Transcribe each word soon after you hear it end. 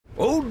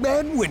Old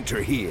Man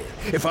Winter here.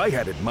 If I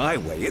had it my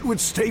way, it would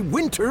stay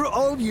winter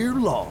all year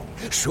long.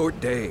 Short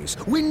days,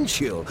 wind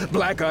chill,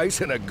 black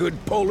ice, and a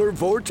good polar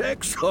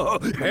vortex. Oh,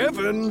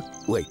 heaven.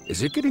 Wait,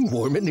 is it getting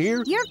warm in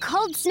here? Your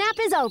cold snap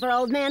is over,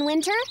 Old Man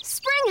Winter.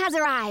 Spring has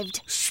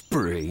arrived.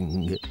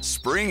 Spring.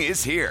 Spring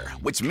is here,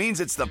 which means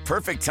it's the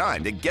perfect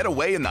time to get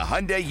away in the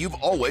Hyundai you've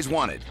always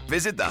wanted.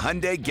 Visit the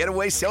Hyundai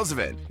Getaway Sales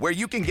Event, where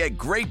you can get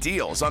great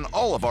deals on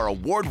all of our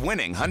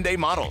award-winning Hyundai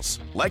models,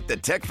 like the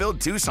tech-filled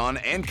Tucson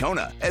and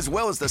Kona, as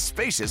well as the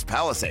spacious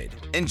Palisade.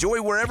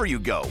 Enjoy wherever you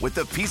go with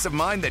the peace of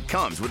mind that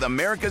comes with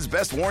America's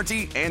best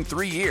warranty and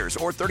 3 years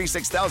or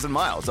 36,000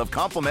 miles of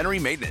complimentary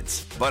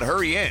maintenance. But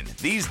hurry in,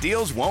 these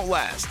deals won't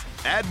last.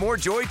 Add more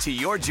joy to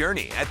your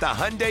journey at the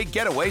Hyundai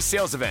Getaway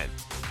Sales Event.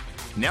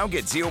 Now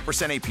get 0%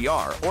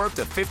 APR or up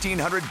to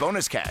 $1,500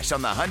 bonus cash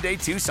on the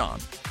Hyundai Tucson.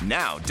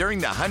 Now, during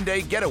the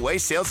Hyundai Getaway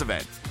Sales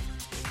Event.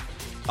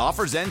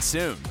 Offers end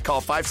soon.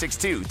 Call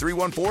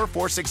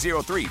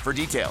 562-314-4603 for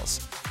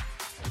details.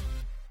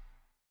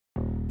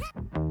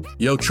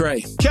 Yo,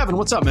 Trey. Kevin,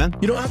 what's up, man?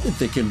 You know, I've been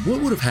thinking,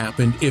 what would have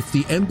happened if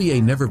the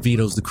NBA never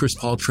vetoes the Chris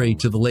Paul trade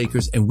to the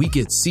Lakers and we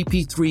get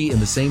CP3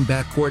 in the same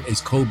backcourt as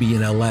Kobe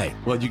in LA?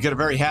 Well, you get a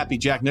very happy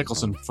Jack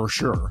Nicholson, for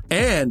sure.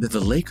 And the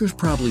Lakers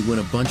probably win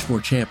a bunch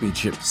more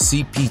championships.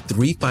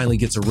 CP3 finally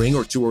gets a ring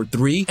or 2 or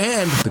 3,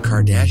 and the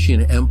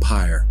Kardashian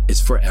empire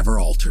is forever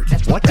altered.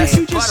 What did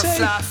you just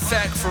say?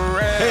 Hey,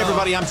 Hey,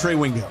 everybody, I'm Trey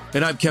Wingo.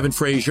 And I'm Kevin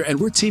Frazier, and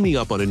we're teaming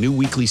up on a new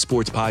weekly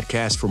sports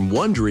podcast from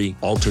Wondery,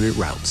 Alternate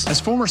Routes. As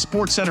former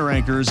Sports Center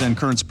anchors and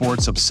current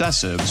sports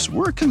obsessives,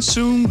 we're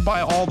consumed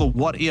by all the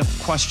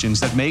what-if questions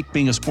that make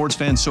being a sports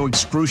fan so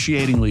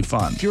excruciatingly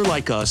fun. If you're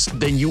like us,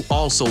 then you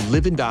also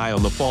live and die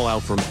on the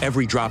fallout from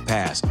every drop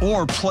pass.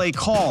 Or play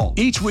call.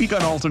 Each week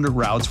on Alternate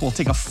Routes, we'll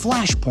take a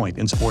flashpoint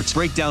in sports,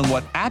 break down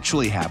what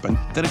actually happened,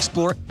 then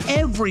explore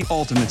every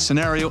alternate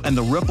scenario and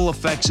the ripple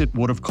effects it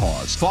would have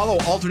caused. Follow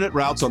Alternate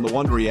Routes on the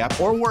Wondery app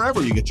or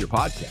wherever you get your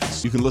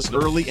podcasts. You can listen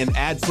early and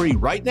ad-free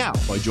right now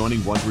by joining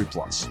Wondery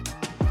Plus.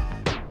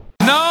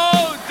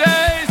 No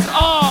days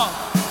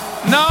off.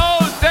 No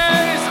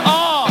days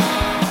off.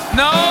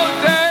 No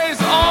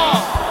days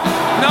off.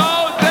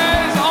 No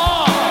days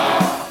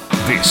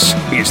off. This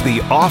is the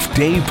Off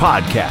Day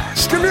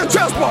Podcast. Give me a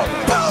chest ball.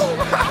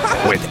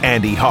 With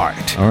Andy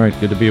Hart. All right,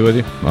 good to be with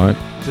you. All right.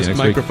 This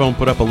microphone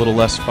put up a little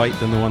less fight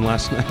than the one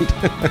last night.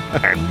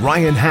 And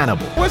Ryan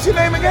Hannibal. What's your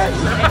name again?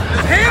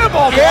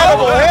 Hannibal.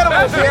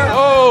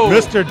 Oh,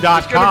 Mr.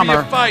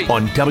 Dot-Comer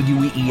On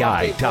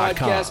WEEI.com.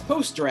 Podcast,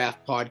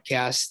 post-draft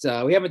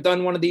podcast. We haven't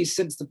done one of these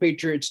since the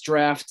Patriots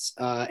draft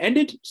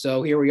ended,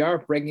 so here we are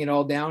breaking it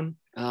all down.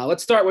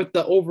 Let's start with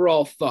the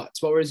overall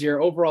thoughts. What was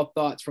your overall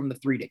thoughts from the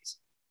 3 days?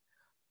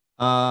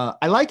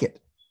 I like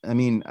it. I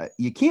mean,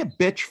 you can't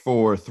bitch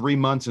for 3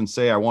 months and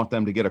say, I want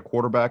them to get a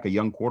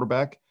young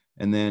quarterback,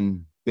 and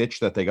then bitch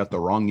that they got the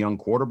wrong young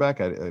quarterback.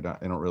 I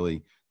don't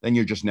really, then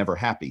you're just never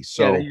happy.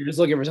 So you're just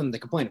looking for something to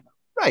complain about.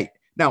 Right.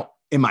 Now,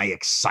 am I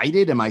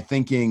excited? Am I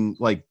thinking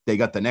like they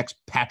got the next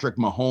Patrick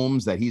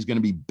Mahomes, that he's going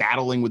to be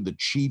battling with the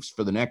Chiefs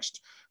for the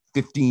next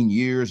 15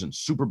 years and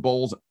Super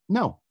Bowls?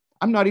 No,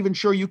 I'm not even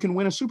sure you can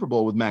win a Super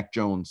Bowl with Mac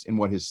Jones and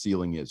what his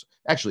ceiling is.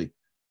 Actually,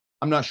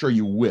 I'm not sure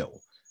you will.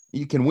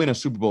 You can win a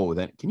Super Bowl with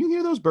it. Can you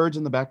hear those birds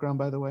in the background,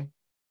 by the way?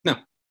 No.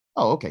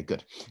 Oh, okay,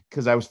 good.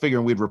 Because I was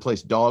figuring we'd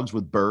replace dogs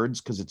with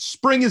birds because it's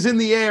spring is in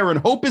the air and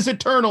hope is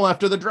eternal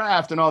after the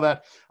draft and all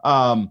that.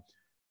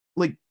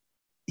 Like,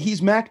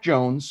 he's Mac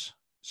Jones,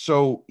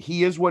 so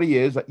he is what he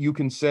is. You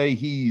can say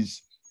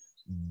he's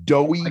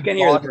doughy. I can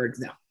hear the birds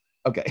now.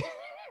 Okay.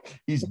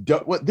 He's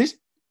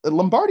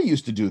Lombardi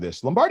used to do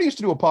this. Lombardi used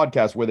to do a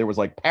podcast where there was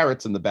like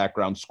parrots in the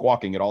background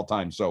squawking at all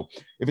times. So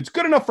if it's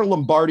good enough for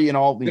Lombardi and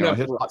all,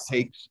 his hot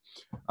takes.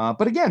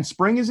 But again,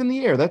 spring is in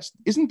the air.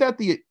 Isn't that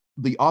the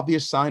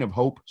obvious sign of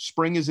hope?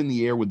 Spring is in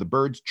the air with the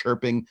birds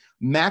chirping.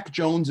 Mac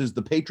Jones is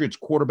the Patriots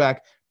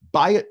quarterback.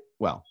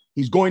 Well,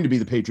 he's going to be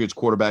the Patriots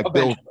quarterback.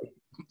 Eventually. Bill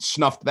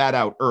snuffed that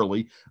out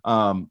early.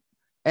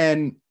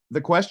 And the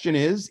question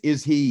is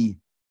he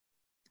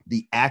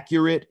the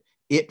accurate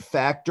it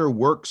factor,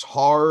 works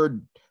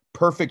hard,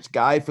 perfect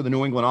guy for the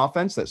New England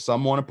offense that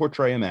some want to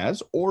portray him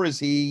as? Or is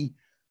he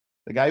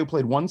the guy who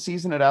played one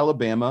season at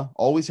Alabama,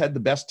 always had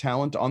the best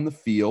talent on the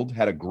field,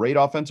 had a great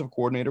offensive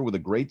coordinator with a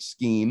great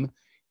scheme,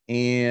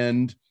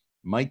 and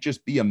might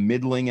just be a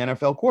middling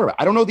NFL quarterback?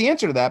 I don't know the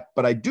answer to that,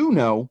 but I do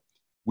know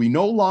we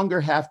no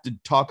longer have to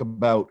talk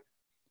about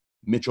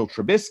Mitchell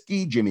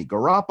Trubisky, Jimmy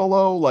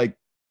Garoppolo, like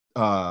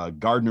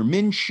Gardner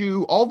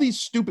Minshew, all these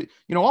stupid,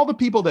 all the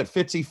people that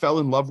Fitzy fell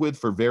in love with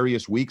for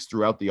various weeks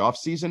throughout the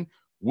offseason.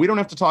 We don't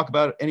have to talk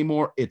about it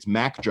anymore. It's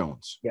Mac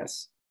Jones.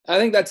 Yes. I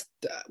think that's,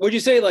 would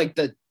you say like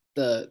the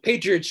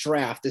Patriots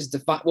draft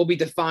will be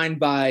defined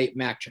by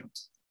Mac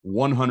Jones?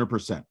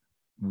 100%.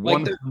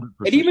 100%.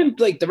 And even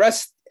like the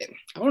rest,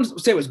 I want to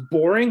say it was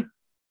boring,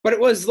 but it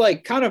was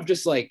like kind of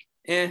just like,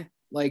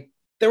 like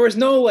there was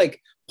no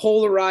like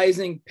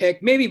polarizing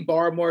pick, maybe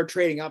Barmore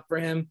trading up for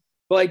him.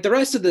 But like the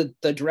rest of the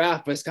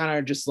draft was kind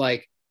of just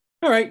like,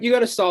 all right, you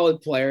got a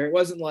solid player. It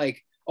wasn't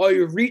like, oh,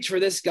 you reach for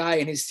this guy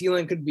and his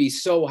ceiling could be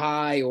so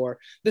high, or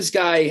this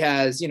guy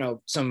has,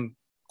 some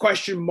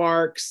question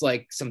marks,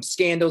 like some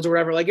scandals or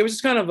whatever. Like, it was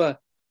just kind of a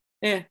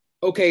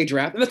okay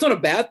draft. And that's not a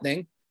bad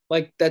thing.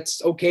 Like,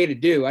 that's okay to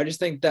do. I just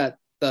think that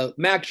the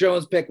Mac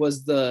Jones pick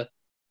was the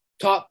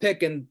top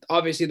pick and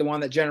obviously the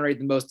one that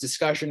generated the most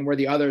discussion, where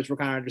the others were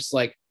kind of just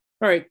like,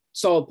 all right,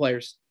 solid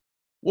players.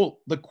 Well,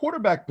 the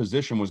quarterback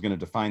position was going to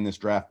define this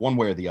draft one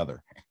way or the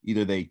other.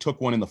 Either they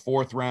took one in the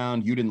 4th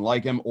round, you didn't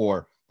like him,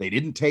 or they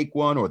didn't take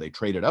one, or they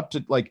traded up to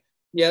it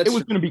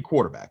was going to be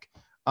quarterback.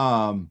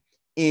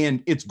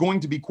 And it's going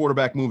to be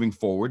quarterback moving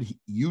forward.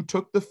 You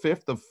took the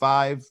 5th of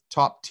 5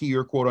 top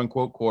tier, quote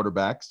unquote,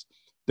 quarterbacks.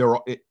 They're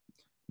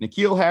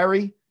N'Keal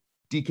Harry,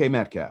 DK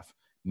Metcalf.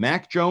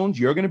 Mac Jones,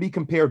 you're going to be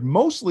compared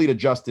mostly to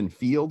Justin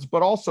Fields,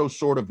 but also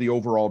sort of the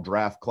overall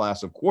draft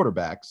class of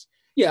quarterbacks.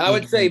 Yeah, I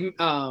would say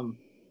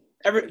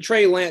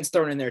Trey Lance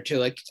thrown in there too.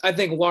 Like, I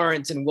think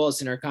Lawrence and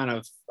Wilson are kind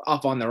of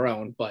off on their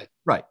own, but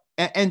right.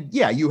 And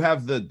yeah, you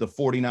have the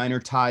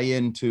 49er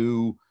tie-in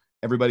to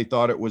everybody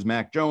thought it was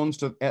Mac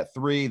Jones at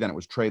 3, then it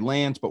was Trey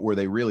Lance, but were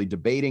they really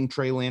debating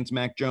Trey Lance,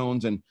 Mac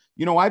Jones? And,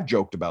 I've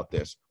joked about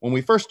this. When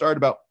we first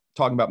started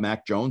talking about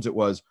Mac Jones, it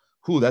was,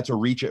 that's a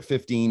reach at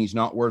 15. He's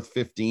not worth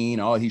 15.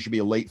 Oh, he should be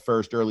a late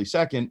 1st, early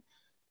 2nd.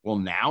 Well,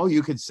 now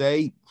you could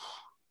say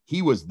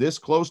he was this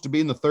close to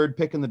being the 3rd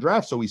pick in the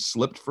draft. So he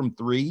slipped from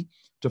 3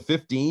 to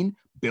 15.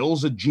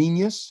 Bill's a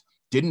genius.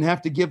 Didn't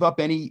have to give up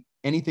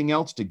anything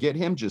else to get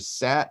him. Just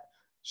sat,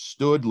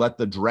 stood, let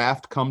the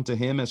draft come to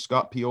him, as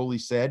Scott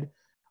Pioli said.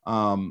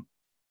 And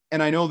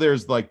I know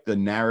there's like the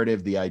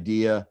narrative, the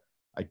idea,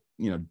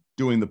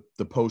 doing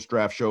the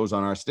post-draft shows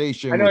on our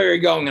station. I know where you're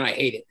going, and I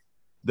hate it.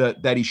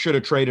 That he should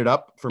have traded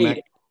up for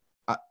Mac.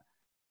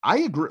 I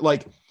agree.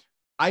 Like,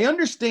 I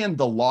understand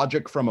the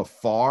logic from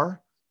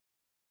afar,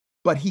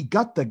 but he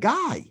got the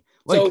guy.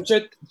 Like,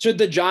 so should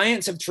the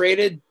Giants have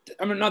traded?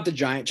 I mean, not the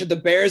Giants. Should the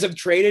Bears have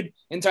traded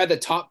inside the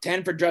top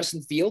 10 for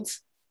Justin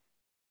Fields?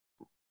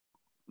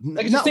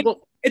 Like,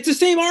 it's the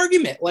same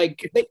argument.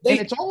 Like, and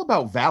it's all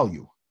about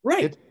value,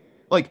 right?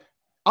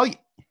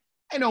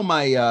 I know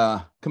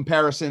my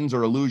comparisons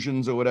or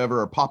illusions or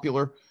whatever are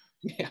popular.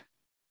 Yeah.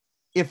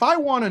 If I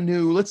want a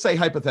new, let's say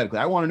hypothetically,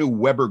 I want a new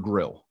Weber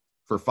grill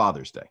for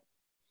Father's Day.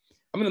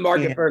 I'm in the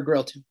market for a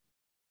grill too.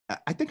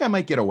 I think I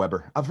might get a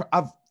Weber.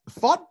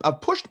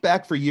 I've pushed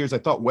back for years. I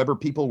thought Weber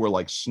people were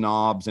like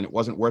snobs and it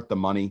wasn't worth the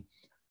money.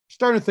 I'm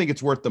starting to think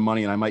it's worth the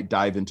money, and I might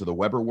dive into the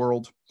Weber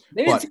world.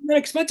 They didn't seem that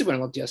expensive when I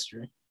looked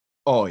yesterday.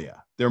 Oh yeah.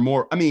 They're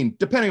more, I mean,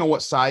 depending on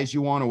what size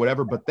you want or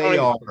whatever, but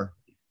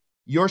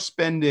you're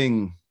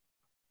spending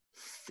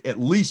at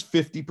least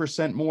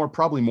 50% more,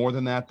 probably more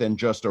than that, than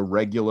just a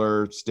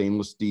regular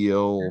stainless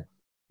steel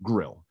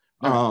grill.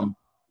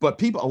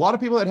 But a lot of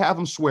people that have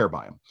them swear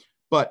by them.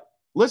 But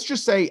let's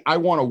just say I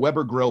want a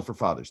Weber grill for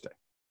Father's Day.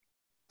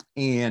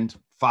 And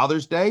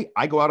Father's Day,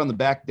 I go out on the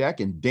back deck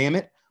and damn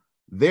it,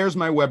 there's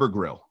my Weber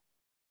grill.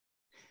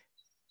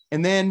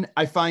 And then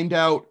I find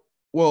out,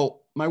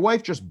 well, my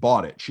wife just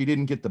bought it. She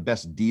didn't get the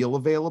best deal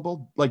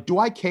available. Like, do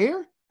I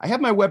care? I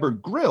have my Weber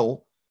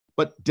grill,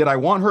 but did I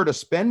want her to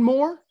spend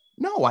more?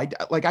 No, I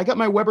got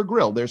my Weber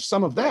grill. There's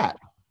some of that.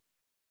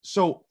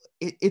 So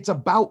it's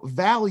about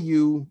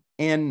value.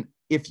 And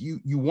if you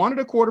wanted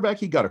a quarterback,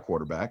 he got a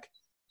quarterback.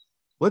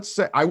 Let's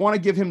say I want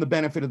to give him the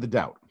benefit of the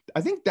doubt.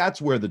 I think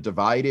that's where the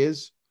divide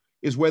is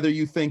whether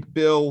you think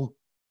Bill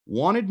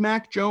wanted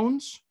Mac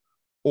Jones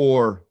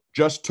or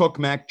just took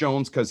Mac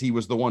Jones because he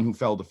was the one who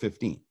fell to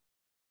 15.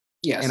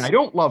 Yes. And I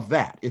don't love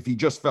that if he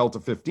just fell to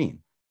 15,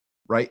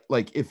 right?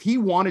 Like, if he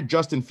wanted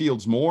Justin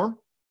Fields more,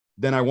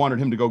 then I wanted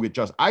him to go get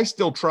Justin. I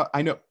still trust.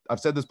 I know I've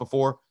said this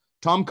before.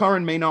 Tom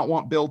Curran may not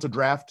want Bill to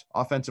draft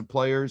offensive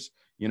players.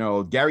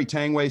 Gary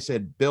Tangway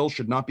said Bill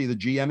should not be the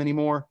GM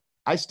anymore.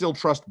 I still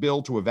trust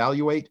Bill to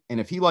evaluate. And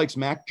if he likes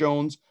Mac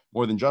Jones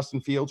more than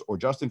Justin Fields or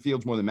Justin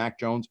Fields more than Mac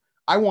Jones,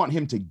 I want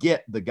him to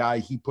get the guy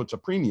he puts a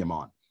premium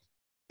on.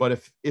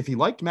 But if he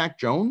liked Mac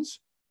Jones,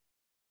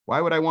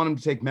 why would I want him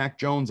to take Mac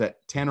Jones at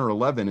 10 or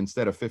 11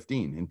 instead of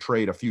 15 and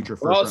trade a future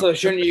first also, round?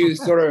 shouldn't you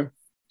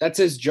that's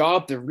his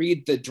job to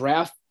read the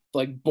draft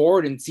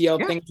board and see how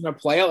things are going to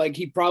play out? Like,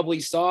 he probably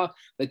saw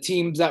the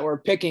teams that were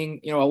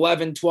picking,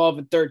 11, 12,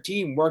 and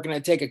 13 weren't going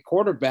to take a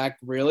quarterback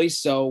really.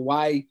 So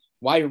why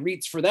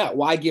reach for that?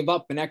 Why give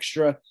up an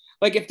extra?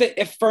 Like,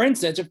 if for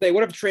instance, if they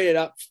would have traded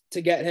up to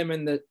get him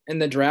in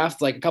the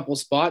draft, like a couple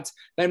spots,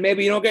 then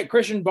maybe you don't get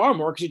Christian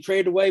Barmore because you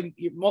traded away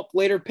your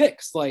later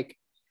picks. Like,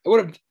 it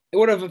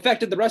would have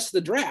affected the rest of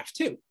the draft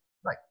too.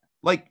 Right.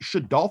 Like,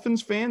 should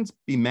Dolphins fans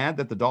be mad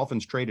that the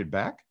Dolphins traded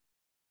back?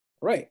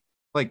 Right.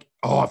 Like,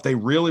 if they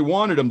really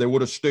wanted him, they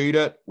would have stayed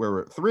at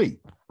 3,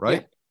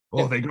 right?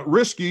 Yeah. They got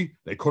risky.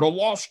 They could have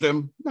lost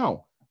him.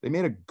 No, they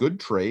made a good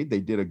trade. They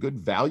did a good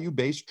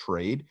value-based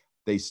trade.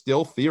 They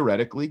still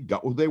theoretically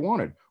got what they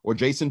wanted. Or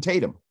Jason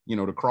Tatum,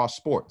 to cross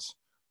sports.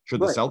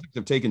 Should the Celtics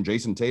have taken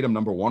Jason Tatum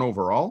number 1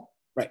 overall?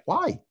 Right.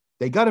 Why?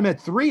 They got him at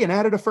 3 and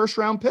added a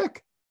first-round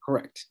pick.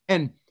 Correct.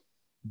 And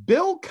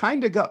Bill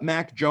kind of got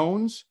Mac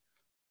Jones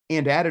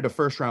and added a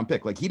first-round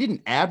pick. Like, he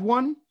didn't add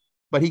one,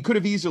 but he could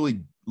have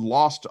easily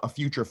lost a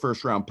future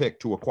first-round pick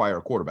to acquire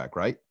a quarterback,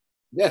 right?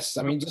 Yes.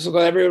 I mean, just look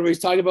what everybody was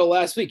talking about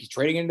last week. He's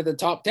trading into the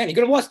top 10. He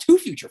could have lost 2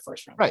 future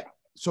first round. Right.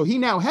 So he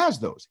now has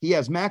those. He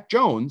has Mac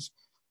Jones,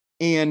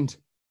 and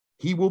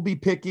he will be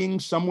picking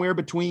somewhere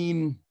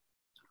between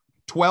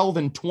 12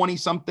 and 20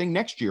 something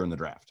next year in the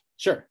draft.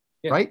 Sure.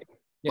 Yeah. Right.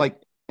 Yeah.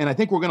 And I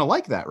think we're going to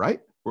like that, right?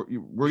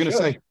 We're going to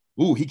say,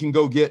 ooh, he can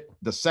go get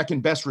the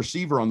second best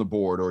receiver on the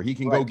board, or he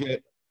can go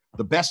get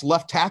the best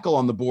left tackle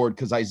on the board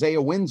because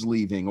Isaiah Wynn's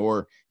leaving,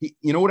 or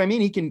you know what I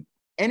mean?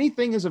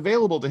 Anything is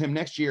available to him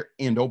next year.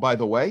 And oh, by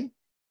the way,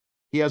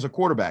 he has a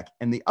quarterback.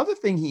 And the other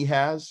thing he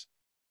has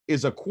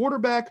is a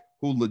quarterback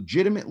who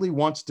legitimately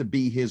wants to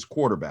be his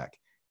quarterback.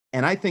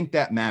 And I think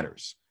that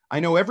matters. I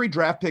know every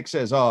draft pick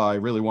says, oh, I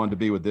really wanted to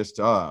be with this,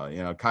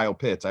 Kyle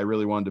Pitts, I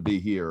really wanted to be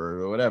here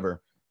or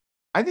whatever.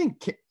 I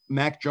think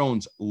Mac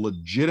Jones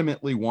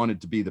legitimately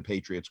wanted to be the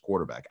Patriots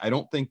quarterback. I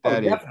don't think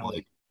that is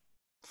like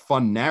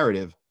fun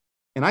narrative.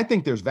 And I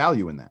think there's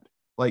value in that.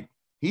 Like,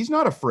 he's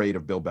not afraid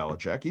of Bill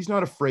Belichick. He's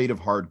not afraid of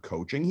hard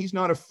coaching. He's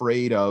not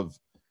afraid of,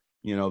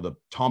 the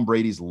Tom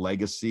Brady's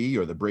legacy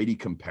or the Brady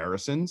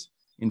comparisons.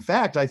 In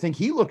fact, I think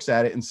he looks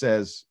at it and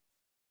says,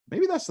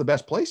 maybe that's the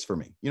best place for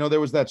me. There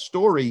was that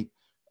story.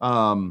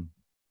 Who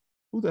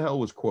the hell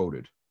was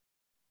quoted?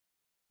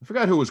 I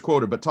forgot who was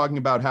quoted, but talking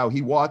about how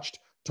he watched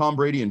Tom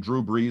Brady and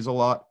Drew Brees a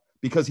lot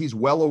because he's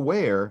well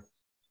aware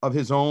of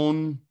his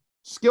own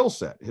skill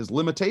set, his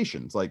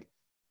limitations. Like,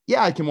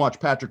 yeah, I can watch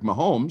Patrick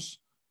Mahomes,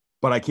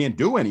 but I can't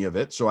do any of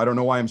it. So I don't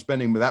know why I'm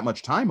spending that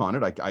much time on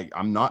it.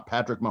 I'm not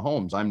Patrick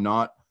Mahomes. I'm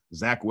not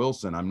Zach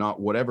Wilson. I'm not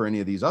whatever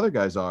any of these other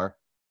guys are.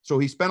 So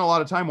he spent a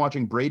lot of time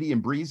watching Brady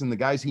and Brees and the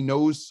guys he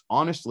knows,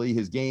 honestly,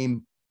 his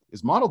game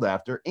is modeled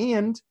after.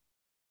 And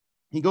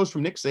he goes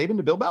from Nick Saban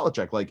to Bill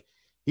Belichick. Like,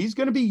 he's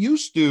going to be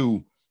used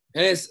to.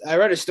 And I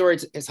read a story.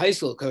 His high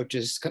school coach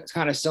is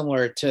kind of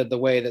similar to the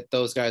way that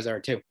those guys are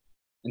too,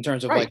 in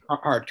terms of like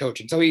hard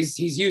coaching. So he's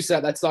used to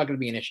that. That's not going to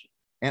be an issue.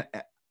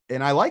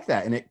 And I like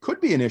that. And it could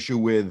be an issue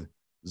with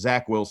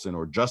Zach Wilson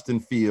or Justin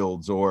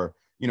Fields or,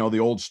 the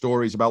old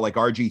stories about like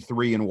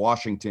RG3 in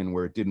Washington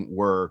where it didn't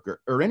work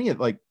or any of,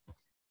 like,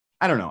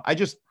 I don't know.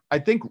 I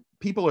think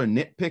people are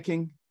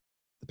nitpicking.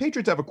 The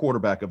Patriots have a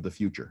quarterback of the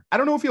future. I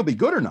don't know if he'll be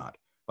good or not.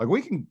 Like,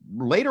 we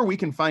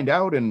can find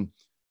out in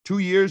 2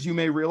 years. You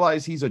may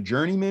realize he's a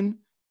journeyman.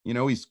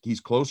 He's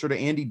closer to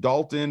Andy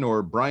Dalton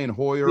or Brian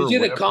Hoyer. Did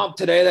you see the comp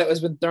today that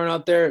was been thrown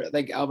out there?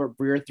 Like Albert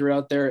Breer threw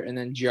out there, and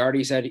then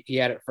Giardi said he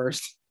had it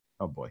first.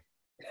 Oh boy.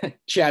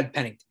 Chad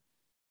Pennington.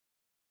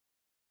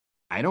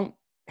 I don't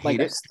hate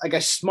it. Like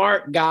a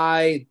smart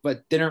guy,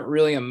 but didn't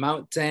really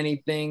amount to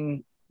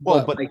anything.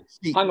 Well, but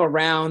hung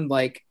around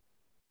like.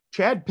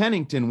 Chad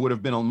Pennington would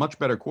have been a much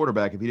better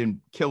quarterback if he didn't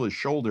kill his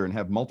shoulder and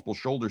have multiple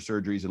shoulder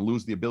surgeries and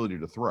lose the ability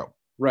to throw.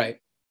 Right.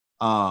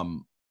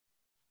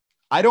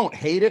 I don't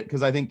hate it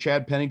because I think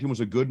Chad Pennington was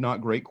a good,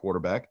 not great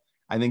quarterback.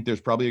 I think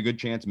there's probably a good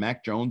chance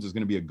Mac Jones is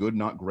going to be a good,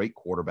 not great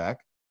quarterback.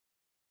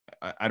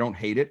 I don't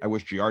hate it. I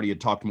wish Giardi had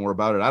talked more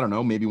about it. I don't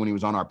know. Maybe when he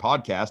was on our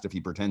podcast, if he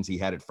pretends he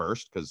had it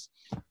first, because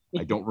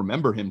I don't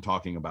remember him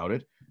talking about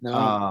it. No,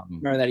 I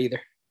don't remember that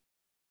either.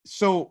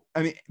 So,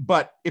 I mean,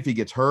 but if he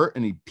gets hurt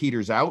and he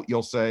peters out,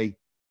 you'll say,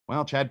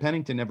 well, Chad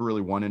Pennington never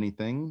really won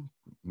anything.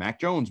 Mac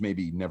Jones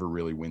maybe never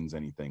really wins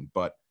anything.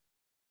 But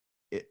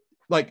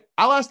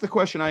I'll ask the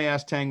question I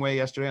asked Tangway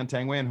yesterday on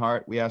Tangway and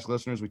Hart. We asked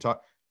listeners,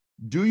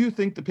 do you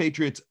think the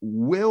Patriots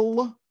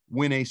will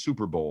win a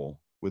Super Bowl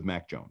with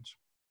Mac Jones?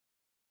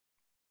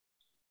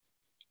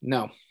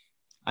 No.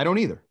 I don't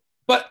either.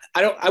 But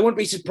I wouldn't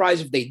be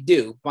surprised if they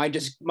do.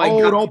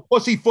 Don't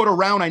pussyfoot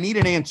around. I need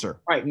an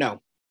answer. Right.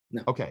 No.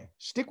 Okay.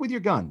 Stick with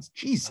your guns.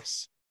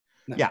 Jesus.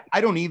 No. Yeah,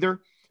 I don't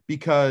either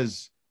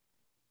because,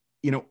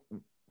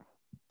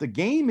 the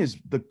game is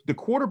the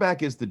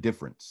quarterback is the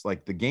difference.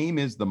 Like, the game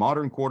is the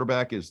modern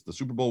quarterback is the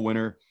Super Bowl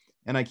winner.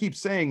 And I keep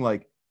saying,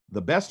 like,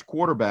 the best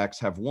quarterbacks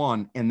have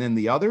won. And then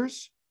the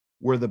others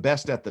were the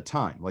best at the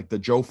time. Like the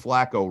Joe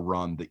Flacco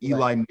run, the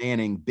Eli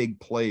Manning big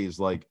plays.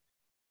 Like,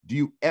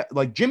 Jimmy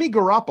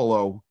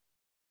Garoppolo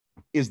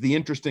is the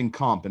interesting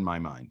comp in my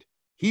mind.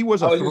 He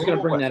was going to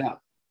bring that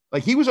up.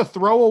 Like, he was a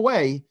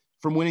throwaway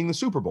from winning the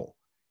Super Bowl.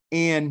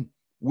 And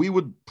we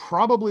would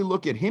probably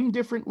look at him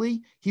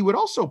differently. He would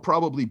also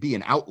probably be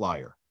an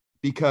outlier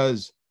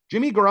because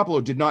Jimmy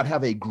Garoppolo did not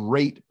have a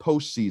great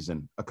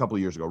postseason a couple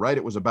of years ago, right?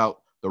 It was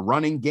about the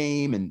running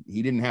game and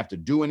he didn't have to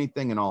do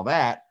anything and all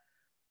that.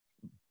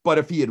 But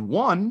if he had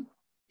won,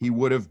 he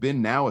would have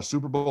been now a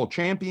Super Bowl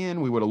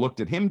champion. We would have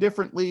looked at him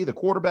differently, the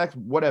quarterbacks,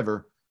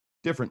 whatever,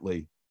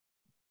 differently.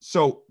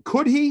 So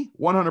could he?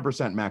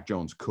 100% Mac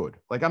Jones could.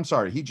 Like, I'm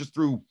sorry. He just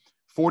threw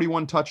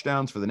 41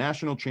 touchdowns for the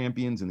national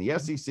champions in the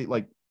SEC.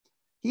 Like,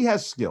 he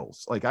has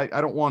skills. Like, I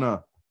don't want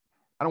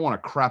to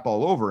crap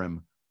all over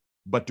him,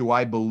 but do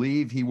I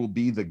believe he will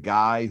be the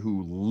guy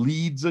who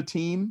leads a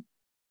team?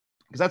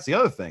 Because that's the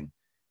other thing.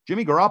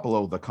 Jimmy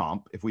Garoppolo, the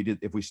comp, if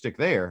we stick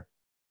there,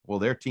 well,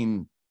 their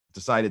team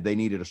decided they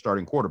needed a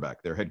starting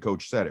quarterback. Their head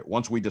coach said it.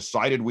 Once we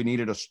decided we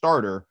needed a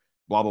starter,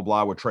 blah, blah,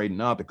 blah, we're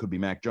trading up. It could be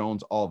Mac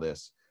Jones, all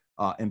this.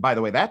 And by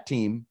the way, that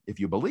team, if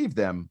you believe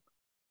them,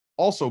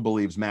 also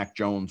believes Mac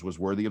Jones was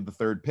worthy of the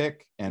 3rd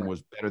pick and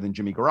was better than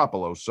Jimmy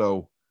Garoppolo.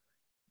 So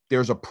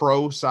there's a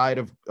pro side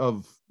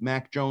of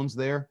Mac Jones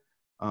there.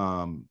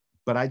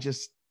 But I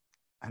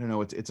don't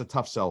know. It's a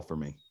tough sell for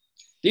me.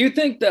 Do you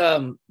think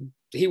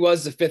he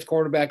was the 5th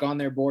quarterback on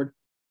their board?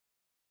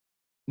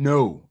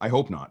 No, I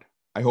hope not.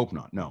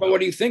 No. But what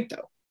do you think,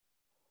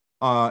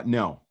 though?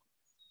 No.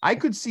 I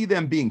could see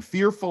them being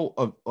fearful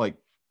of, like,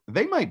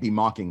 they might be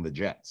mocking the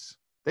Jets.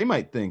 They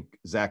might think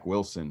Zach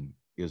Wilson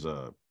is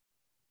a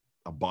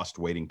bust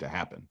waiting to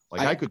happen.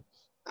 Like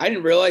I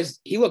didn't realize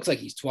he looks like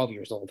he's 12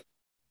 years old.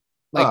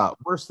 Like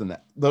worse than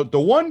that. The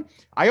one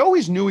I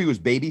always knew he was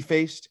baby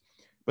faced,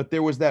 but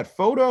there was that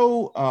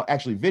photo,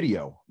 actually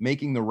video,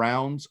 making the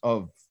rounds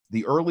of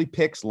the early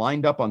picks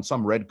lined up on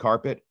some red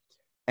carpet,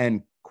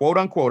 and quote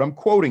unquote, I'm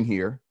quoting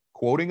here,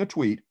 quoting a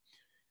tweet.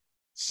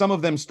 Some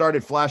of them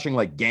started flashing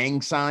like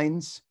gang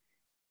signs,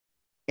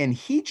 and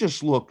he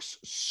just looks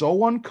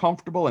so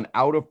uncomfortable and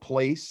out of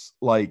place.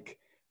 Like,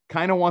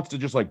 kind of wants to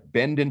just like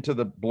blend into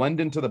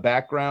the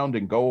background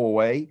and go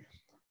away.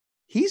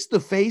 He's the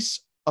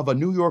face of a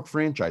New York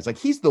franchise. Like,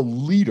 he's the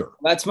leader.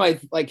 That's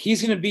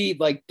he's going to be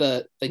like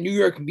the New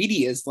York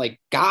media's like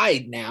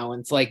guide now.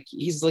 And it's like,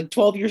 he's like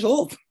 12 years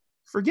old.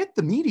 Forget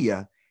the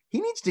media. He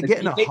needs to get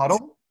in a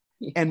huddle,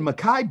 and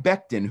Mekhi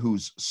Becton,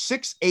 who's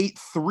 6'8",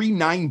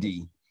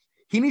 390,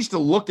 he needs to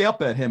look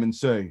up at him and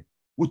say,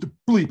 what the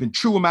bleep, and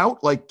chew him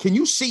out. Like, can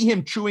you see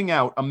him chewing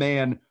out a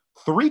man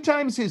 3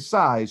 times his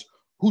size,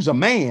 who's a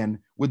man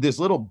with this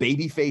little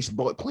baby-faced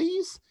boy?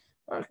 Please,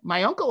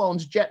 my uncle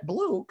owns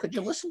JetBlue. Could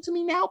you listen to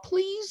me now,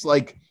 please?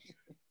 Like,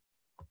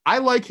 I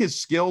like his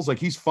skills. Like,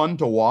 he's fun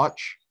to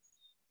watch,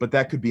 but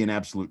that could be an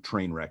absolute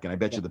train wreck. And I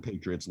bet you the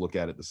Patriots look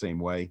at it the same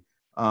way.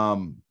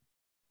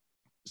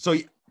 So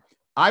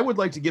I would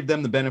like to give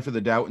them the benefit of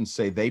the doubt and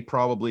say they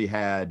probably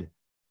had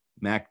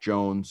Mac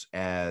Jones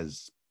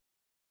as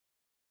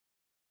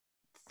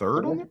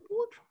 3rd on the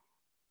board.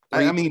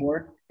 I mean,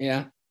 4.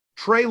 Yeah.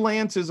 Trey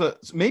Lance is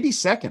maybe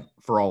 2nd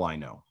for all I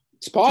know.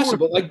 It's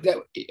possible. Like that,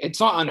 it's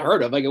not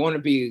unheard of. Like, it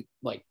wouldn't be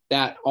like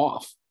that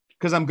off.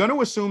 Because I'm going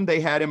to assume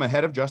they had him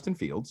ahead of Justin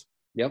Fields.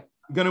 Yep.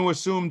 I'm going to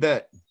assume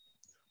that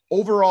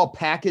overall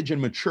package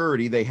and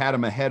maturity, they had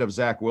him ahead of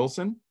Zach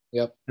Wilson.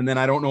 Yep. And then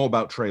I don't know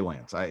about Trey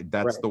Lance.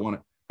 That's the one.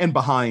 And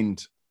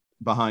behind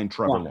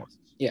Trevor Lawrence.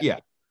 Yeah.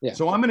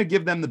 So I'm going to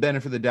give them the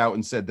benefit of the doubt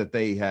and said that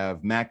they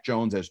have Mac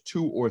Jones as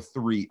 2 or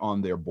 3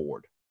 on their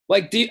board.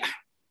 Like,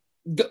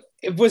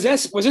 was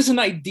this an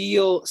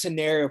ideal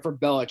scenario for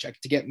Belichick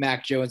to get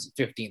Mac Jones at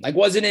 15? Like,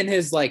 was it in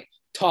his like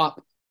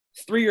top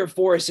 3 or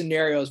 4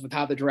 scenarios with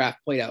how the draft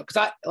played out?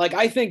 Because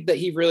I think that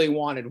he really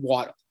wanted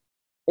Waddle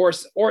or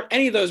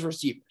any of those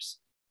receivers.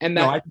 And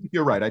that, no, I think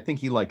you're right. I think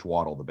he liked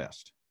Waddle the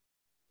best.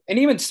 And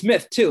even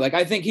Smith too. Like,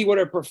 I think he would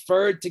have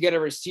preferred to get a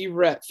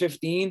receiver at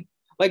 15.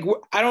 Like,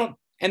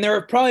 and there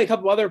are probably a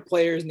couple other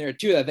players in there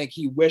too that I think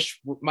he wished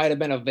might have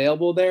been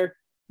available there.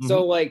 Mm-hmm.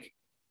 So like,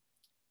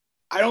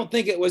 I don't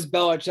think it was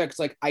Belichick's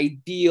like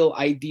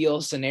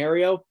ideal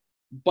scenario,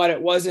 but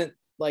it wasn't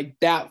like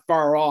that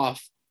far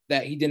off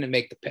that he didn't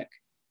make the pick.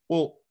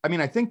 Well, I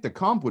mean, I think the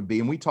comp would be,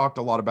 and we talked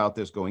a lot about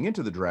this going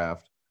into the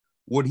draft,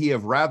 would he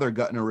have rather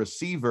gotten a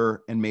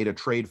receiver and made a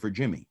trade for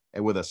Jimmy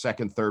with a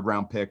 2nd, 3rd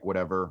round pick,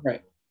 whatever,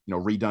 right? You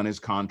know, redone his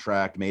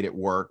contract, made it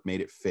work,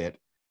 made it fit.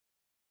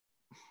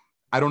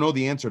 I don't know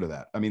the answer to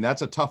that. I mean,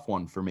 that's a tough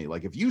one for me.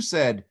 Like, if you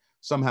said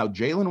somehow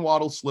Jalen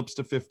Waddle slips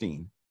to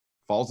 15,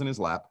 falls in his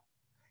lap,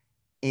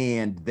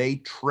 and they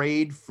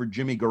trade for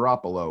Jimmy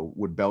Garoppolo,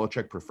 would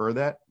Belichick prefer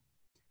that?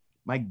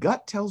 My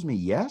gut tells me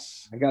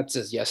yes. My gut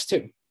says yes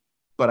too.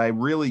 But I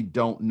really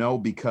don't know,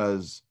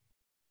 because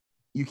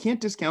you can't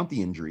discount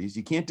the injuries.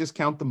 You can't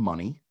discount the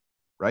money,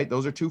 right?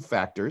 Those are 2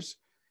 factors.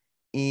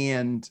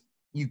 And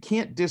you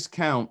can't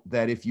discount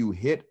that if you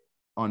hit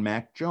on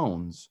Mac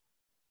Jones,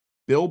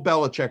 Bill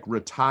Belichick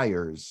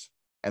retires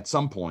at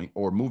some point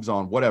or moves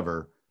on,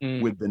 whatever,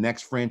 with the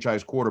next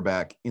franchise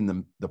quarterback in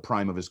the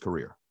prime of his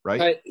career.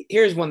 Right.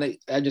 Here's one that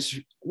I just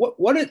what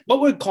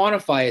would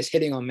quantify as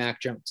hitting on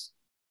Mac Jones?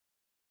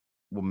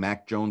 Well,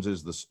 Mac Jones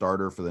is the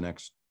starter for the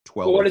next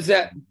 12. Well, what is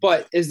that?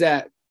 But is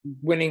that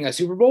winning a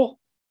Super Bowl?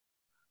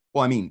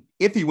 Well, I mean,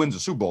 if he wins a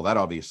Super Bowl, that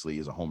obviously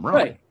is a home run.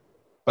 Right.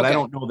 But I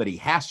don't know that he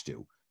has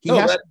to.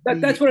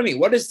 That's what I mean.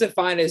 What is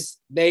defined as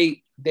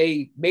they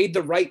made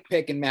the right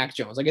pick in Mac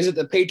Jones? Like, is it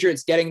the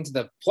Patriots getting to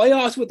the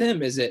playoffs with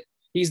him? Is it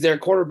he's their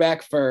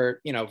quarterback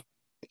for 8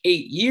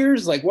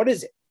 years? Like, what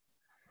is it?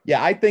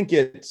 Yeah, I think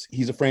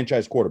he's a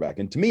franchise quarterback.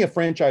 And to me, a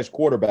franchise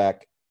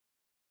quarterback,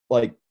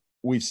 like,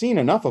 we've seen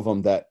enough of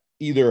them that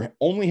either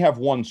only have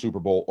 1 Super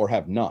Bowl or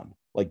have none.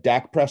 Like,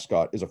 Dak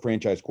Prescott is a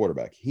franchise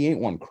quarterback. He ain't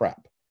won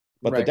crap.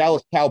 But the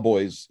Dallas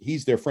Cowboys,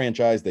 he's their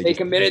franchise. They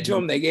committed to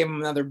him. They gave him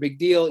another big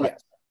deal. Right. Yeah.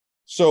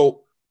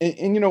 So,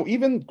 and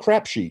even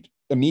Crap Sheet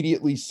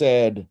immediately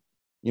said,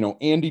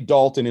 Andy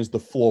Dalton is the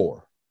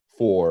floor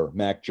for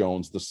Mac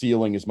Jones. The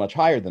ceiling is much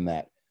higher than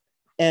that.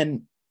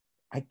 And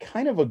I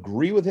kind of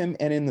agree with him.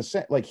 And in the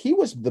sense, like, he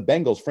was the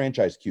Bengals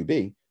franchise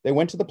QB. They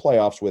went to the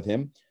playoffs with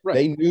him. Right.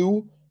 They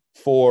knew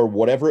for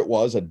whatever it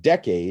was, a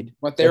decade.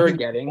 What they were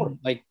getting,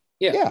 like,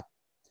 yeah.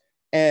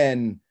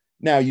 And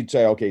now you'd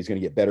say, okay, he's going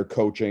to get better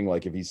coaching.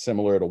 Like if he's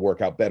similar, it'll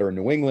work out better in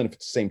New England if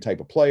it's the same type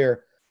of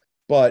player.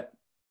 But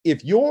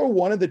if you're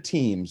one of the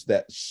teams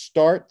that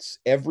starts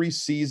every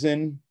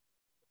season,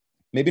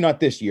 maybe not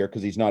this year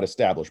because he's not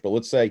established, but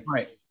let's say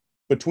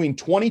between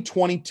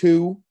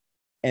 2022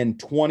 and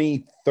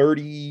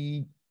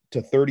 2030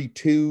 to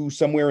 32,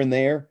 somewhere in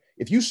there,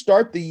 if you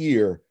start the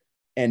year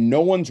and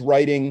no one's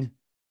writing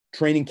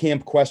training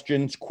camp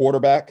questions,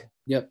 quarterback,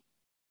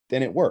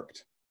 then it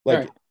worked.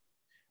 Like,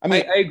 I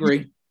mean, I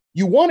agree.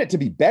 You want it to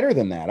be better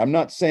than that. I'm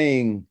not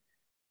saying,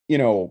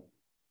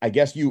 I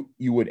guess you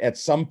would at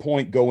some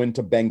point go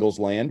into Bengals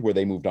land where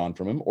they moved on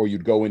from him, or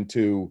you'd go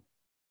into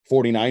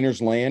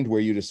 49ers land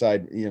where you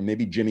decide,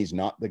 maybe Jimmy's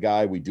not the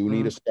guy. We do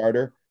need a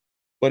starter.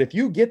 But if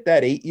you get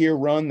that 8-year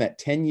run, that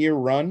 10-year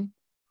run,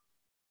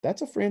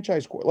 that's a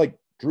franchise. Like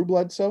Drew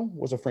Bledsoe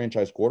was a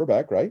franchise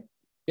quarterback, right?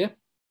 Yeah.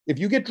 If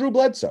you get Drew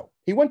Bledsoe,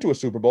 he went to a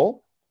Super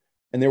Bowl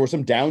and there were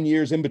some down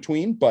years in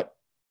between, but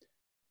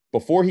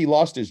before he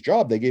lost his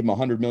job, they gave him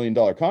 $100 million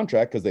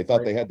contract because they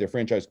thought they had their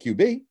franchise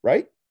QB,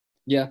 right?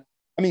 Yeah.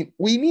 I mean,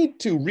 we need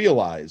to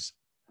realize,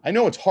 I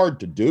know it's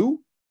hard to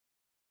do,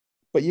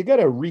 but you got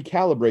to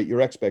recalibrate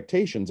your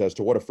expectations as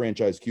to what a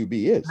franchise QB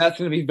is. That's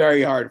going to be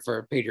very hard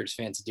for Patriots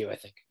fans to do, I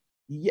think.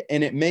 Yeah,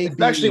 and it may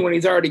especially when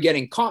he's already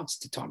getting comps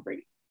to Tom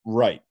Brady.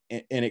 Right.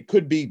 And it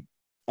could be,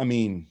 I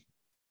mean,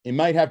 it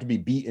might have to be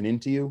beaten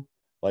into you.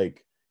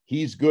 Like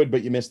he's good,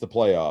 but you miss the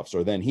playoffs,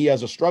 or then he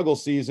has a struggle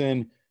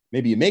season.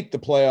 Maybe you make the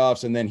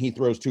playoffs and then he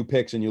throws 2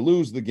 picks and you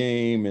lose the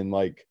game. And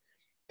like,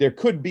 there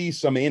could be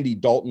some Andy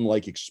Dalton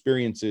like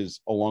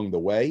experiences along the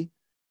way,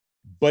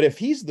 but if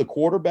he's the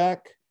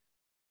quarterback,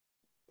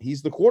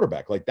 he's the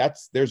quarterback. Like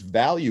there's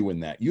value in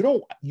that. You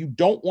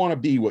don't want to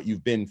be what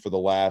you've been for the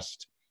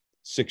last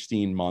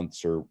 16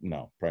 months or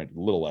no, probably a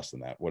little less than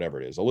that,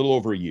 whatever it is, a little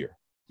over a year.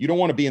 You don't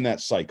want to be in that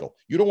cycle.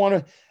 You don't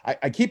want to,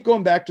 I keep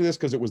going back to this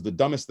because it was the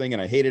dumbest thing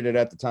and I hated it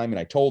at the time. And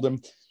I told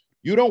him,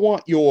 you don't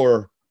want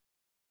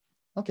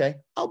okay,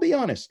 I'll be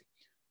honest.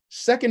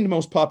 Second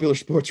most popular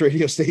sports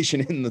radio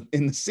station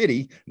in the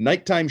city,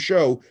 nighttime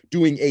show,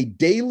 doing a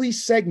daily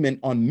segment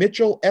on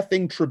Mitchell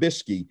effing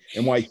Trubisky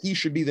and why he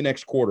should be the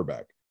next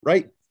quarterback,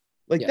 right?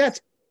 Like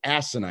that's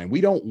asinine. We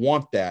don't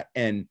want that.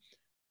 And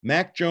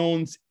Mac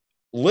Jones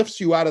lifts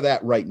you out of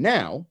that right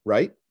now,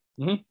 right?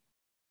 Mm-hmm.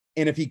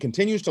 And if he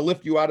continues to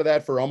lift you out of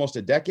that for almost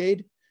a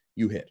decade,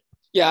 you hit.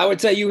 Yeah, I would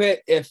say you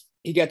hit if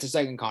he gets a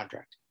second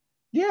contract.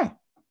 Yeah.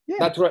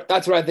 That's what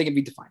I think it'd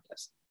be defined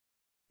as.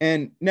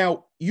 And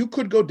now you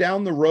could go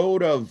down the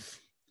road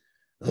of,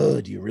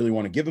 do you really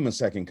want to give him a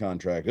second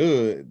contract?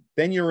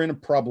 Then you're in a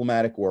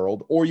problematic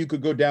world. Or you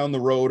could go down the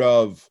road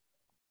of,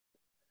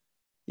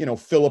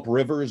 Phillip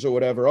Rivers or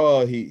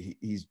whatever.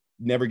 He's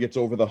never gets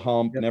over the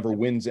hump, never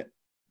wins it.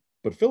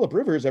 But Phillip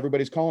Rivers,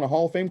 everybody's calling a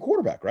Hall of Fame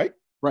quarterback, right?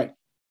 Right.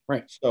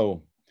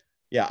 So,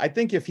 yeah, I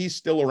think if he's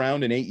still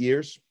around in 8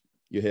 years,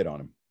 you hit on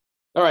him.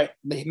 All right.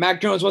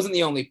 Mac Jones wasn't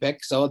the only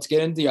pick, so let's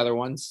get into the other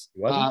ones.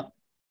 We'll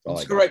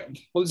just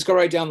go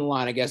right down the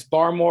line, I guess.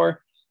 Barmore,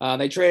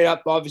 they traded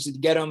up, obviously, to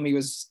get him. He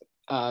was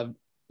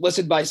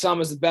listed by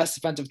some as the best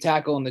defensive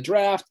tackle in the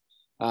draft.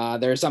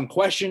 There are some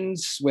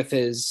questions with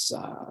his,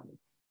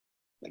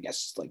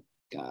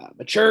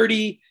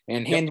 maturity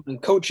and handling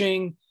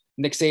coaching.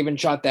 Nick Saban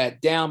shot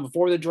that down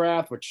before the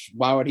draft, which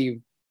why would he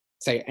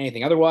say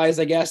anything otherwise,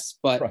 I guess.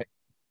 But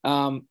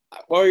what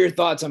are your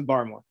thoughts on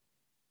Barmore?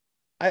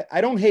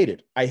 I don't hate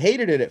it. I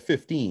hated it at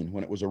 15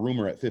 when it was a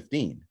rumor at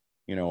 15.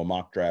 A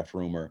mock draft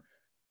rumor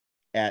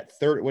at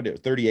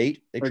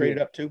 38, they traded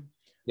up to.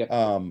 Yep.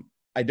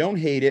 I don't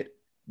hate it.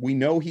 We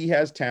know he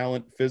has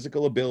talent,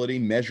 physical ability,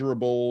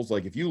 measurables.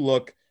 Like if you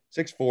look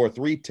 6'4",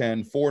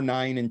 310,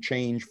 4'9" and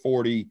change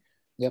 40.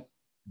 Yep.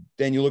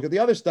 Then you look at the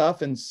other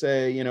stuff and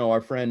say, our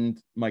friend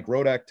Mike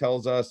Rodak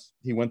tells us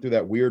he went through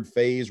that weird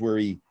phase where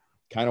he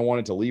kind of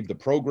wanted to leave the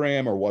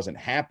program or wasn't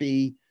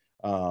happy.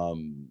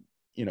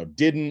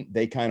 Didn't.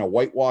 They kind of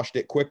whitewashed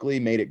it quickly,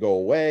 made it go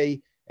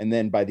away. And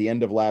then by the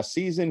end of last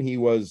season, he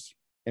was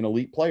an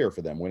elite player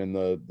for them, winning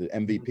the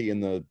MVP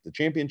in the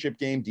championship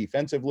game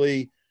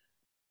defensively,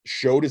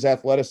 showed his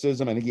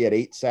athleticism. I think he had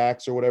 8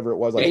 sacks or whatever it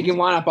was. He can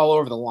line up all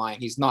over the line.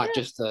 He's not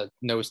just a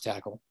nose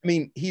tackle. I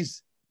mean,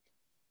 he's,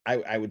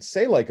 I would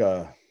say like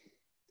a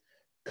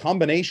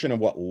combination of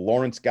what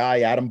Lawrence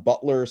Guy, Adam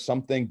Butler,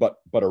 something, but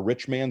a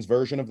rich man's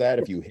version of that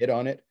if you hit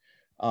on it.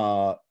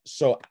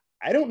 So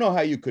I don't know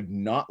how you could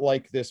not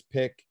like this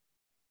pick.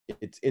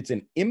 It's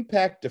an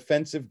impact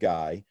defensive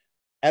guy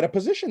at a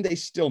position they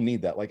still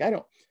need that. Like,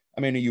 are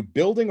you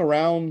building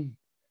around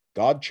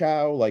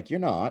Godchow? Like you're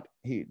not.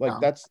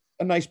 That's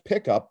a nice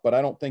pickup, but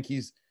I don't think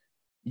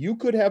you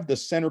could have the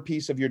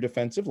centerpiece of your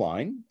defensive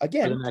line.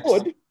 Again,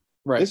 could.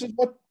 Right. This is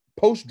what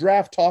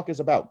post-draft talk is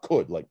about.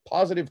 Could, like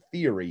positive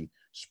theory.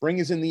 Spring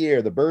is in the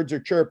air. The birds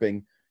are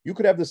chirping. You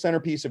could have the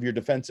centerpiece of your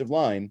defensive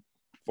line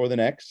for the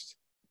next,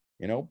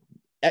 in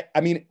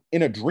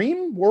a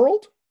dream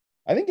world,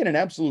 I think in an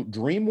absolute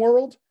dream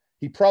world,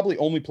 he probably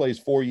only plays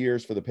 4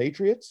 years for the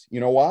Patriots. You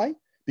know why?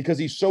 because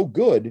he's so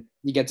good.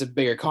 He gets a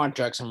bigger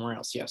contract somewhere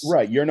else. Yes.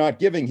 Right. You're not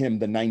giving him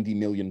the $90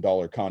 million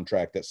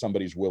contract that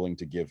somebody's willing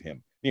to give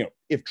him.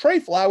 If Trey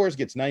Flowers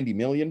gets $90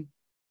 million,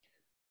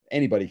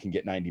 anybody can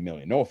get $90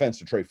 million. No offense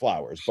to Trey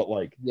Flowers, but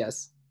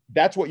yes,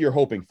 that's what you're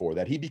hoping for,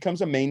 that he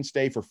becomes a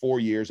mainstay for 4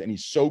 years and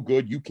he's so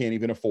good you can't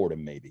even afford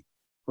him, maybe.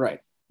 Right.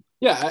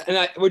 Yeah.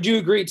 And would you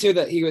agree too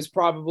that he was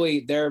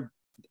probably there?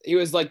 He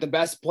was like the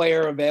best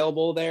player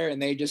available there,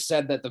 and they just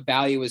said that the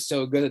value was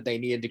so good that they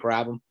needed to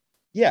grab him.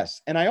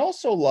 Yes. And I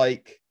also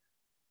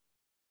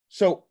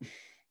so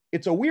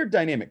it's a weird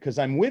dynamic because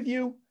I'm with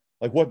you.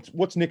 Like,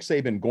 what's Nick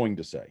Saban going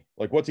to say?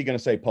 Like, what's he going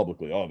to say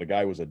publicly? Oh, the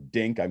guy was a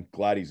dink. I'm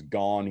glad he's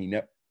gone.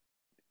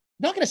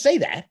 Not going to say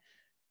that.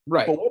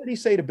 Right. But what did he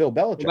say to Bill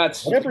Belichick?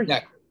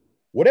 Well,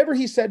 whatever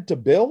he said to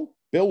Bill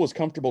was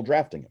comfortable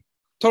drafting him.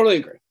 Totally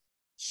agree.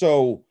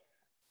 So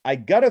I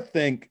got to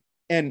think,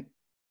 and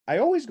I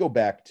always go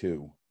back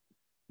to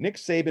Nick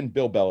Saban,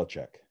 Bill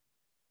Belichick.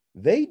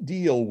 They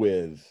deal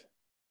with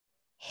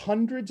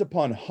hundreds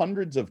upon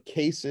hundreds of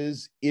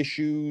cases,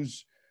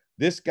 issues.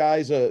 This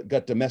guy's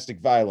got domestic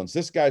violence.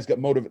 This guy's got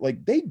motive.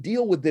 Like, they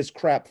deal with this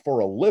crap for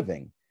a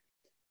living.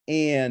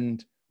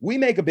 And we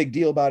make a big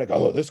deal about it.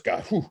 Oh, this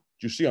guy, did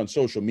you see on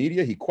social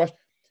media?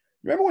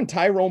 Remember when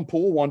Tyrone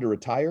Poole wanted to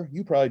retire?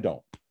 You probably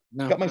don't.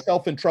 No. Got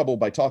myself in trouble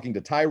by talking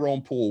to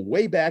Tyrone Poole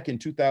way back in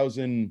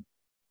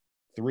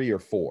 2003 or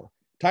 4.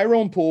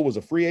 Tyrone Poole was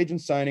a free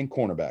agent signing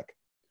cornerback.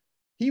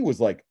 He was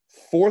like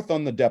 4th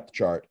on the depth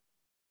chart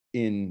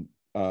in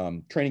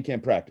training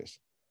camp practice.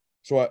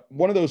 So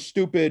one of those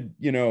stupid,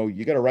 you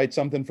got to write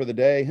something for the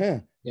day. Huh?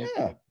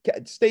 Yeah.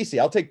 Stacy,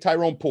 I'll take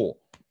Tyrone Poole.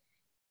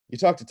 You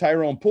talk to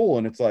Tyrone Poole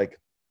and it's like,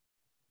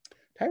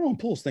 Tyrone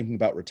Poole's thinking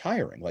about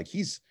retiring. Like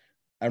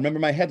I remember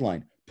my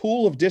headline,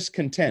 Pool of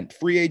Discontent,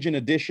 free agent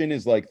edition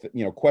is like,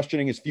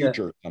 questioning his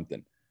future or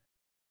something.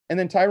 And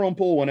then Tyrone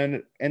Poole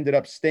ended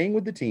up staying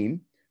with the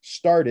team,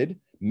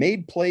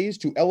 made plays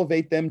to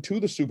elevate them to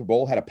the Super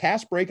Bowl, had a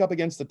pass breakup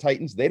against the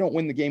Titans. They don't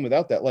win the game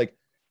without that. Like,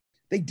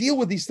 they deal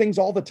with these things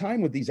all the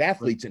time with these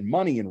athletes and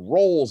money and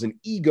roles and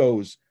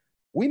egos.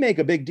 We make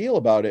a big deal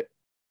about it.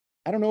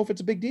 I don't know if it's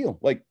a big deal.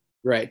 Like,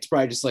 right. It's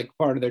probably just like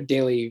part of their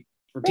daily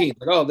routine.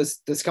 Right. Like, oh,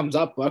 this comes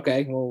up.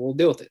 Okay, well, we'll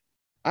deal with it.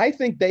 I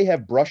think they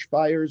have brush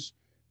fires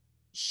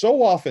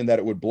so often that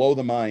it would blow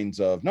the minds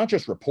of not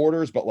just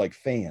reporters, but like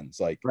fans.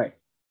 Like, right.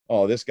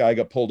 Oh, this guy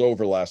got pulled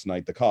over last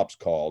night. The cops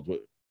called.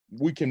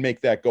 We can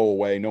make that go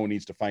away. No one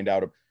needs to find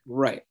out.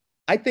 Right.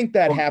 I think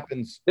that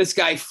happens. This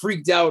guy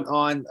freaked out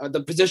on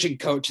the position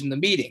coach in the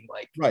meeting.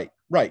 Like,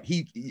 right.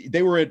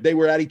 They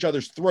were at each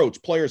other's throats.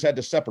 Players had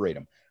to separate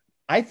them.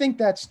 I think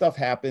that stuff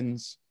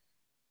happens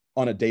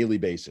on a daily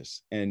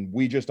basis, and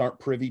we just aren't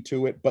privy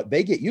to it. But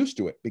they get used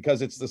to it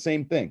because it's the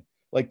same thing.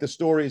 Like the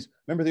stories.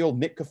 Remember the old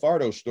Nick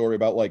Cafardo story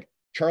about like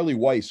Charlie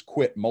Weiss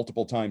quit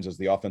multiple times as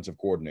the offensive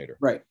coordinator.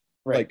 Right.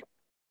 Like,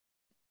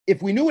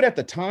 if we knew it at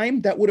the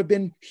time, that would have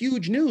been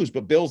huge news.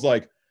 But Bill's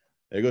like,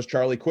 there goes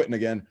Charlie quitting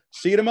again.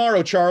 See you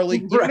tomorrow, Charlie.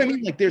 You know what I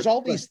mean? Like, there's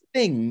all these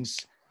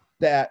things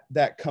that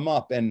come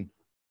up, and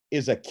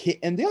is a kid.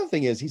 And the other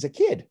thing is, he's a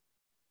kid.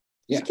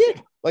 He's a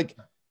kid. Like,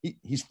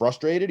 he's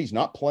frustrated. He's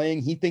not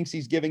playing. He thinks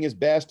he's giving his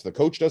best. The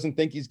coach doesn't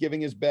think he's giving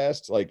his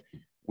best. Like,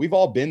 we've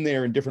all been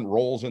there in different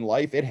roles in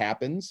life. It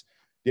happens.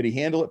 Did he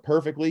handle it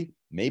perfectly?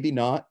 Maybe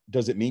not.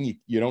 Does it mean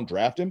you don't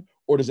draft him?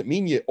 Or does it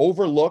mean you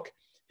overlook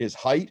his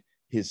height,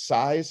 his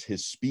size,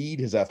 his speed,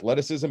 his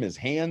athleticism, his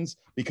hands?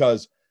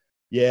 Because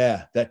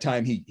that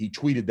time he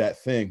tweeted that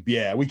thing.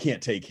 Yeah, we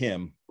can't take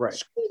him. Right.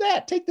 Screw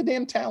that. Take the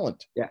damn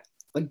talent. Yeah.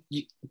 Like,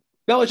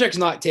 Belichick's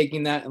not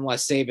taking that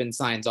unless Saban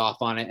signs off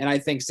on it. And I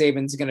think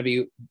Saban's going to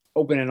be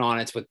open and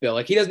honest with Bill.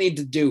 Like, he doesn't need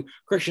to do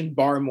Christian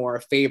Barmore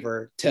a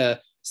favor to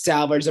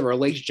salvage a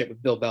relationship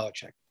with Bill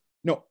Belichick.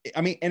 No,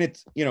 I mean, and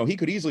it's, he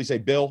could easily say,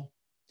 Bill,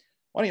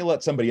 why don't you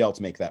let somebody else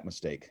make that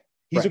mistake?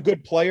 He's a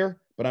good player,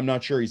 but I'm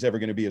not sure he's ever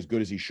going to be as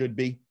good as he should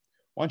be.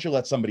 Why don't you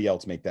let somebody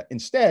else make that?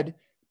 Instead,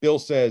 Bill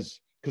says,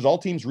 because all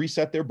teams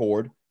reset their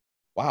board.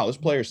 Wow, this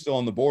player's still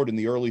on the board in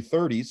the early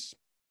 30s.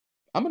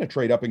 I'm going to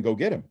trade up and go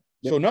get him.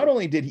 Yep. So not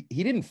only did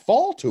he didn't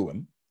fall to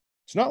him.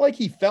 It's not like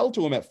he fell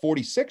to him at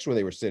 46 where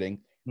they were sitting.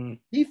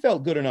 He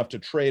felt good enough to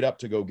trade up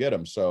to go get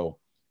him. So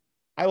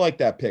I like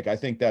that pick. I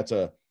think it's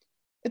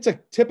a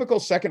typical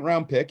second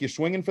round pick. You're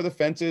swinging for the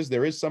fences.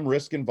 There is some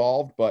risk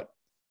involved, but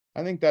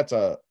I think there's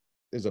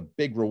a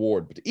big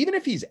reward. But even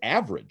if he's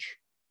average,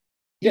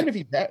 even if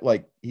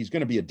he's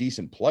going to be a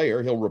decent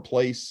player, he'll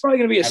replace probably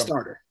going to be a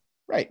starter.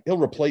 Right. He'll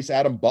replace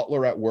Adam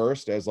Butler at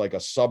worst as like a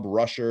sub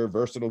rusher,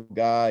 versatile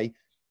guy.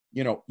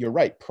 You're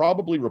right.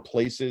 Probably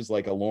replaces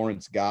like a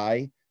Lawrence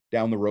Guy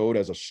down the road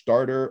as a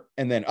starter.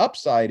 And then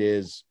upside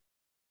is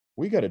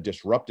we got a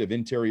disruptive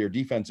interior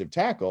defensive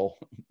tackle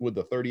with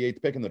the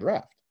 38th pick in the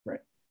draft. Right.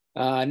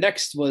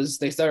 Next was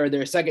they started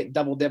their second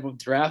double dip of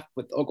draft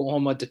with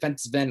Oklahoma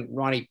defensive end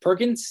Ronnie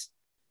Perkins,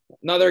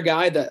 another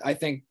guy that I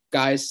think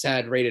guys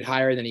had rated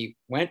higher than he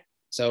went.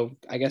 So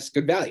I guess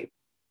good value.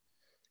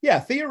 Yeah,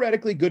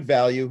 theoretically good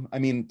value. I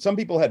mean, some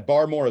people had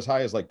Barmore as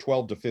high as like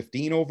 12 to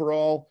 15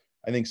 overall.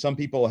 I think some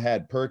people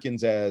had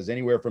Perkins as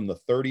anywhere from the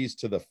 30s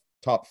to the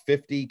top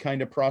 50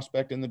 kind of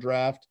prospect in the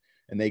draft,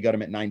 and they got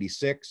him at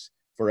 96.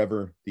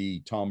 Forever the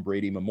Tom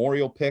Brady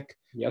memorial pick.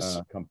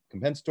 Yes.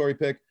 Compensatory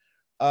pick.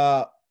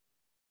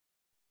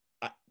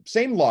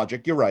 Same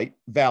logic. You're right.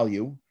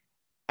 Value.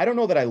 I don't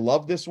know that I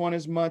love this one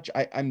as much.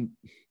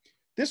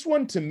 This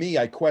one, to me,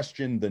 I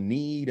question the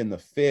need and the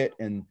fit,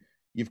 and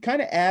you've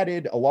kind of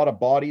added a lot of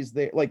bodies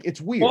there. Like,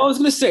 it's weird. Well, I was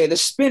going to say, the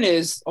spin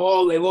is,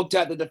 they looked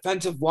at the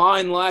defensive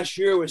line last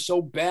year was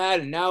so bad,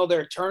 and now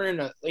they're turning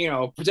a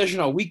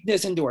positional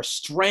weakness into a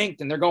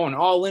strength, and they're going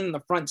all in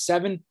the front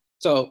seven.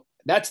 So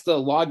that's the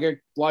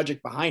logic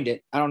behind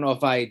it. I don't know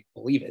if I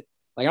believe it.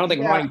 Like, I don't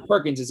think Ronnie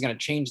Perkins is going to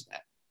change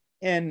that.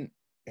 And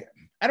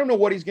I don't know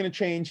what he's going to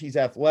change. He's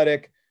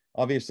athletic.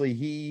 Obviously,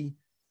 he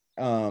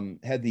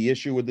had the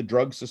issue with the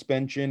drug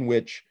suspension,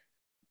 which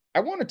I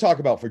want to talk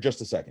about for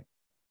just a second.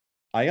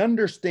 I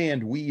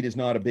understand weed is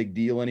not a big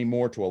deal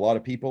anymore to a lot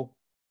of people,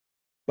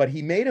 but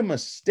he made a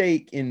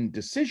mistake in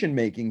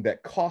decision-making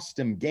that cost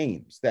him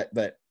games. That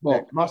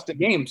cost him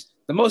games.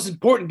 The most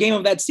important game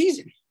of that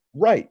season.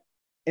 Right.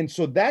 And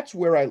so that's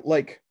where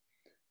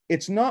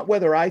it's not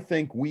whether I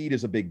think weed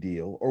is a big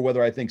deal or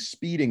whether I think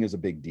speeding is a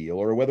big deal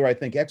or whether I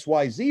think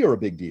XYZ are a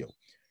big deal.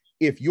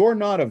 If you're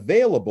not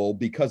available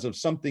because of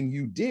something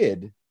you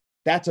did,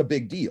 that's a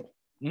big deal.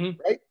 Mm-hmm.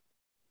 Right?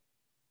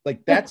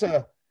 Like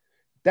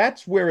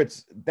that's where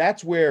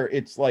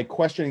it's like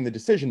questioning the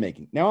decision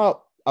making.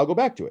 Now I'll go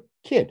back to it.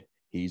 Kid.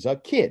 He's a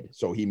kid.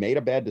 So he made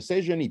a bad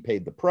decision. He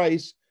paid the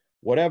price,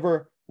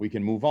 whatever. We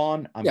can move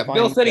on.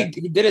 Bill said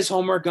he did his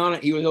homework on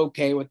it. He was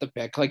okay with the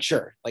pick. Like,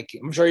 sure. Like,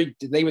 I'm sure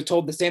they were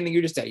told the same thing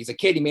you just said. He's a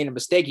kid. He made a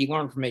mistake. He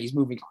learned from it. He's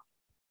moving on.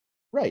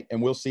 Right.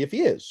 And we'll see if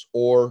he is,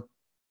 or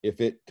if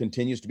it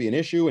continues to be an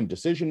issue in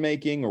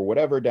decision-making or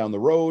whatever down the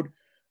road.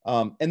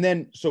 And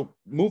then, so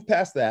move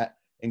past that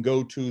and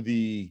go to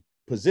the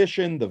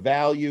position, the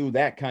value,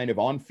 that kind of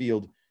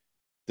on-field.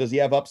 Does he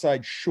have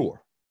upside?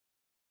 Sure.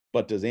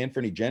 But does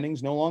Anthony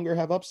Jennings no longer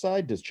have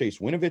upside? Does Chase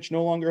Winovich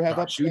no longer have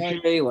upside?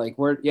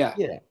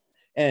 Yeah.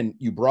 And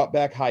you brought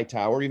back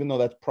Hightower, even though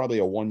that's probably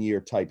a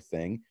one-year type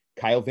thing.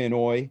 Kyle Van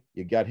Noy,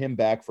 you got him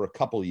back for a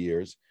couple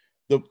years.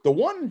 The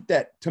one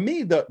that, to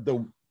me,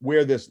 the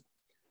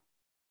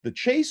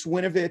Chase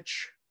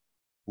Winovich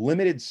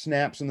limited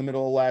snaps in the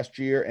middle of last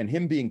year and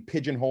him being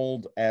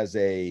pigeonholed as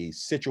a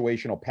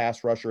situational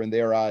pass rusher in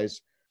their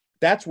eyes,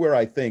 that's where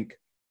I think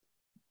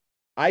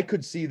I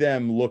could see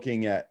them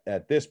looking at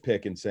this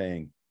pick and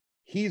saying,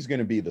 he's going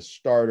to be the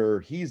starter.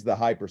 He's the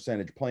high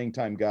percentage playing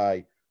time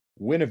guy.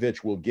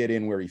 Winovich will get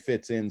in where he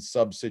fits in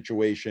sub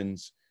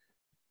situations.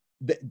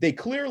 They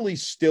clearly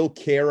still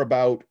care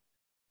about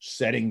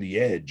setting the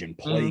edge and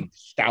playing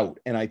stout.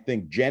 And I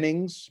think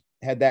Jennings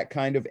had that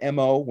kind of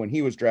MO when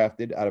he was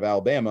drafted out of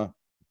Alabama.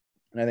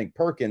 And I think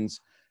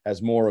Perkins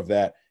has more of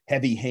that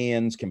heavy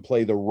hands, can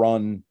play the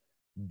run,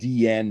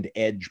 D-end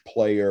edge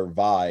player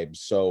vibe.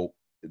 So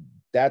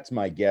that's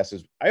my guess.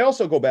 Is I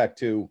also go back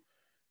to,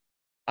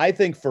 I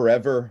think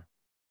forever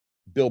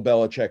Bill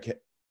Belichick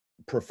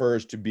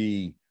prefers to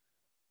be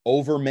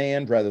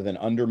overmanned rather than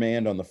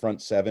undermanned on the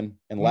front seven.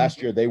 And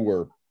last year they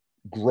were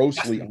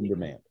grossly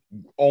undermanned.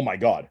 Oh my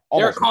God.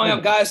 They're calling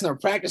up guys in their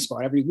practice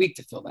squad every week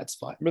to fill that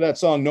spot. Remember that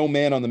song, No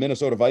Man on the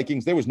Minnesota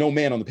Vikings? There was no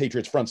man on the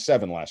Patriots front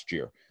seven last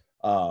year.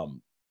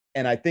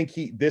 And I think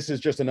this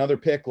is just another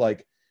pick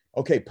like,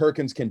 okay,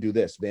 Perkins can do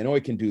this. Van Noy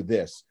can do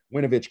this.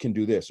 Winovich can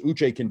do this.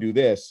 Uche can do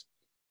this.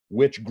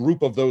 Which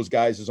group of those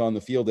guys is on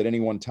the field at any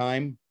one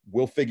time?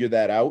 We'll figure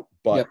that out,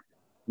 but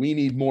we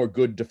need more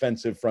good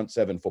defensive front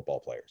seven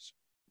football players.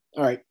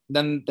 All right.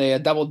 Then they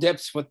double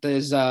dips with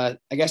his, I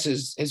guess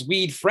his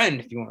weed friend,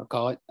 if you want to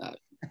call it,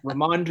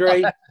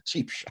 Ramondre.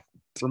 Cheap shot.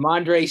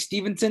 Ramondre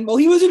Stevenson. Well,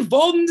 he was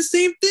involved in the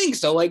same thing.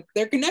 So, like,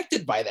 they're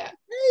connected by that.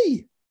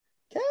 Hey.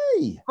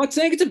 I'm not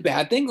saying it's a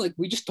bad thing. Like,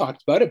 we just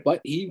talked about it,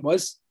 but he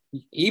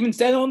even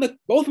said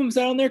both of them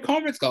said on their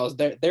conference calls,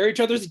 they're each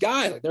other's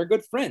guys. Like, they're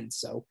good friends.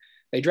 So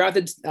they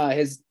drafted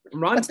his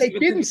Ron. But they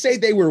didn't say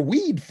they were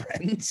weed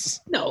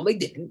friends. No, they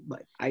didn't.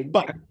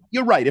 But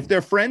you're right. If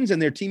they're friends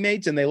and they're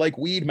teammates and they like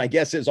weed, my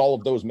guess is all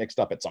of those mixed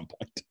up at some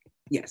point.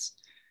 Yes.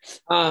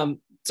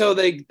 So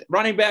the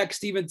running back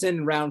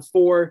Stevenson round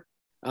 4.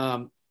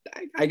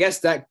 I guess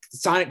that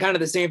kind of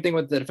the same thing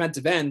with the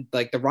defensive end.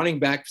 Like the running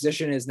back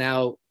position has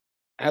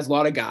a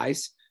lot of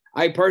guys.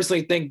 I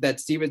personally think that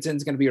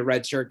Stevenson's going to be a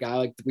redshirt guy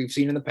like we've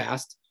seen in the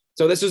past.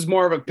 So this was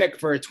more of a pick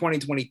for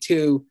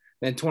 2022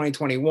 than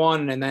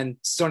 2021. And then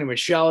Sony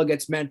Michel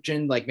gets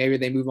mentioned. Like maybe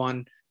they move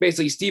on.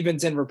 Basically,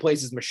 Stevenson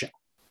replaces Michel.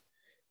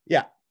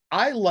 Yeah,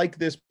 I like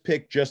this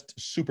pick just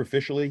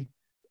superficially.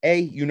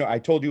 I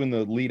told you in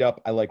the lead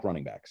up, I like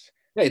running backs.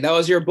 Hey, that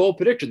was your bold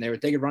prediction. They were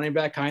taking running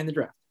back high in the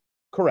draft.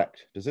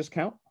 Correct. Does this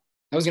count?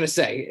 I was going to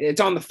say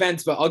it's on the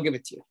fence, but I'll give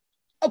it to you.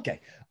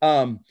 Okay.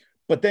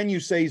 But then you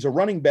say he's a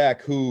running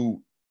back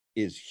who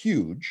is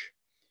huge,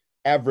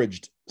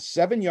 averaged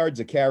 7 yards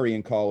a carry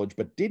in college,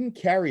 but didn't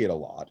carry it a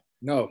lot.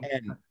 No.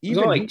 And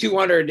even like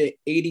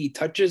 280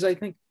 touches, I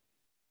think.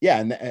 Yeah.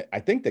 And I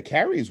think the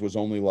carries was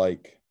only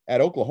like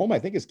at Oklahoma, I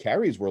think his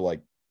carries were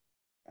like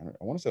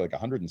I want to say like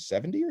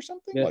 170 or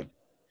something. Yeah.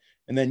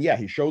 And then,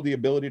 he showed the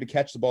ability to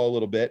catch the ball a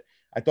little bit.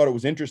 I thought it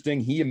was interesting.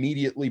 He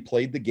immediately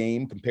played the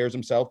game, compares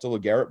himself to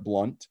LeGarrette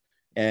Blount.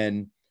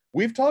 And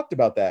we've talked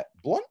about that.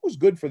 Blount was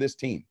good for this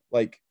team,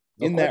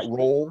 that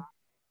role.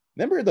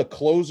 Remember the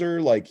closer,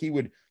 he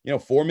would,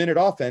 4-minute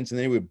offense, and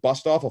then he would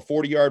bust off a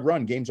 40-yard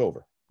run, game's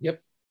over.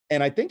 Yep.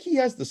 And I think he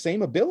has the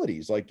same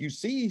abilities. You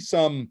see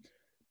some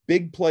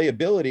big play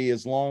ability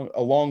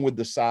along with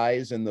the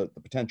size and the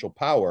potential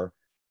power,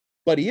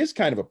 but he is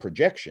kind of a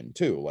projection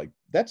too.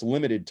 That's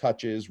limited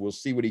touches. We'll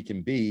see what he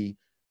can be.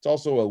 It's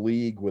also a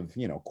league with,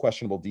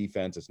 questionable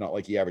defense. It's not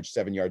like he averaged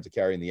 7 yards a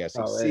carry in the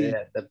SEC. Oh,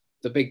 yeah.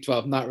 The Big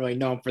 12 not really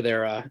known for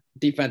their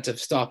defensive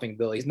stopping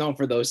ability. He's known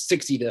for those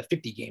 60 to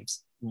 50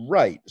 games.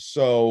 Right.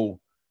 So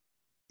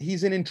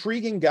he's an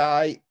intriguing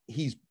guy.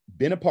 He's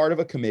been a part of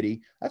a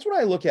committee. That's what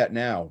I look at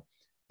now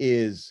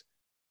is,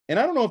 and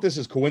I don't know if this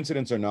is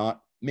coincidence or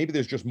not. Maybe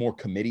there's just more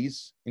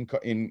committees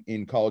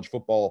in college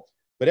football,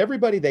 but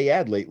everybody they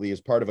add lately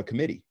is part of a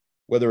committee,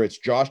 whether it's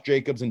Josh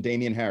Jacobs and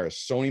Damian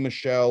Harris, Sony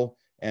Michel.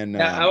 And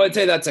I would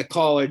say that's a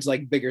college,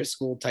 bigger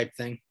school type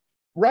thing.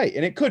 Right.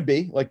 And it could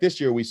be this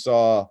year we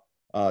saw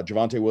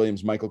Javonte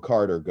Williams, Michael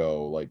Carter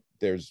go.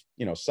 There's,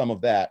 some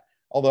of that.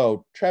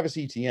 Although Travis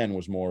Etienne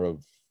was more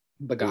of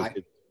the guy,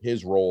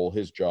 his role,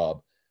 his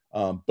job.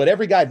 But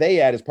every guy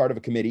they add is part of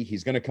a committee.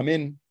 He's going to come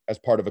in as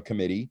part of a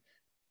committee.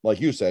 Like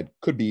you said,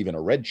 could be even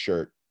a red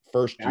shirt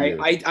first year.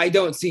 I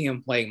don't see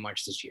him playing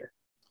much this year.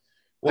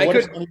 Well, what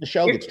if Sony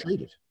Michel gets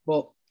traded?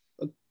 Well,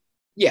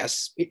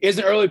 yes, is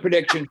an early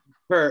prediction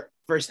for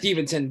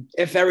Stevenson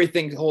if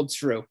everything holds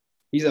true.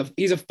 He's a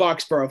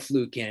Foxborough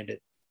flu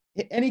candidate.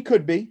 And he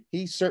could be.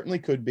 He certainly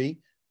could be.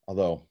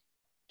 Although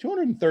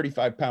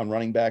 235-pound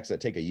running backs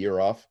that take a year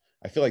off,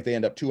 I feel like they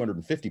end up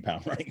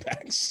 250-pound running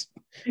backs.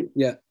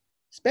 Yeah.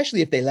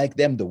 Especially if they like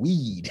them the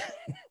weed.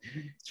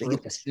 They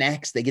get the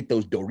snacks. They get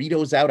those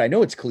Doritos out. I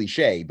know it's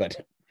cliche,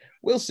 but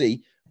we'll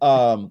see.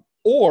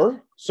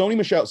 Or Sony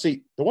Michel.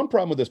 See, the one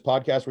problem with this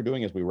podcast we're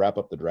doing as we wrap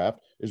up the draft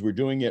is we're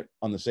doing it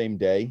on the same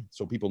day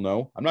so people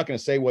know. I'm not going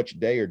to say which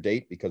day or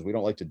date because we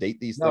don't like to date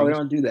these things. No, we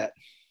don't do that.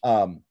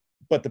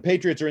 But the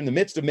Patriots are in the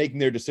midst of making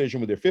their decision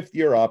with their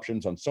fifth-year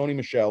options on Sony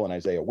Michel and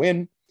Isaiah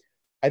Wynn.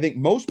 I think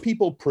most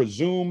people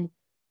presume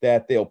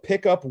that they'll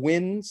pick up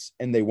Wynn's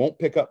and they won't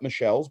pick up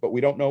Michel's, but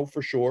we don't know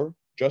for sure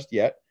just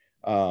yet.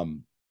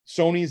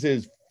 Sony's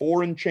is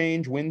 4 and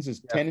change, Wynn's is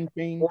 10 and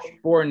change.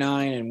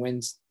 4-9 and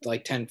Wynn's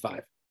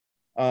 10-5.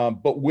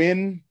 But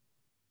Wynn,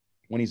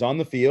 when he's on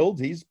the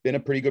field, he's been a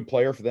pretty good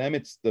player for them.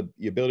 It's the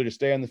ability to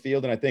stay on the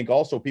field. And I think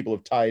also people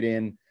have tied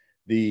in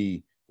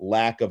the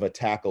lack of a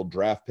tackle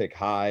draft pick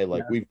high.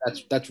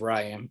 That's where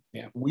I am.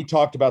 Yeah. We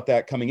talked about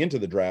that coming into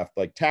the draft.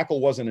 Tackle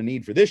wasn't a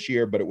need for this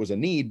year, but it was a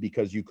need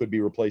because you could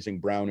be replacing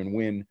Brown and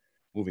Wynn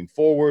moving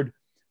forward.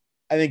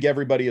 I think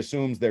everybody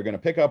assumes they're going to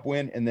pick up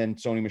Wynn and then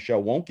Sony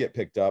Michel won't get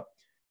picked up.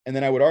 And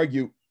then I would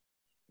argue,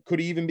 could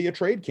he even be a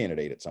trade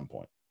candidate at some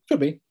point? Could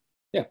be.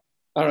 Yeah.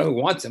 I don't know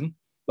who wants him,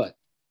 but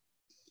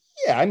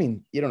yeah, I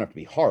mean, you don't have to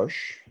be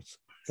harsh. It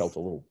felt a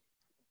little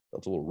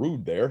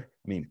rude there.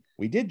 I mean,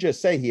 we did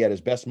just say he had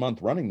his best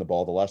month running the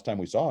ball the last time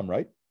we saw him,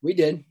 right? We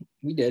did,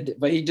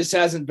 but he just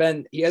hasn't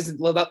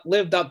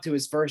lived up to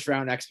his first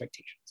round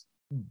expectations.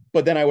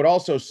 But then I would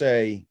also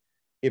say,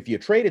 if you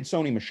traded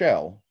Sony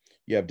Michel,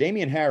 you have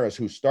Damian Harris,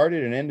 who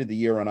started and ended the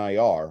year on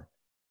IR,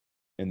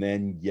 and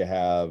then you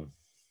have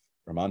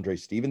Ramondre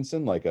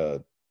Stevenson,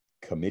 a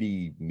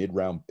committee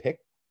mid-round pick.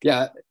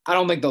 Yeah, I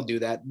don't think they'll do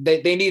that.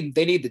 They need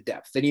the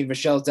depth. They need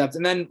Michel's depth,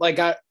 and then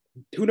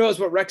who knows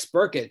what Rex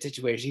Burkhead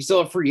situation? He's still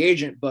a free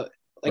agent, but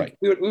right.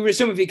 we would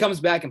assume if he comes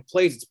back and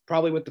plays, it's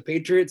probably with the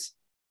Patriots.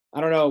 I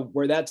don't know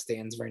where that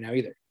stands right now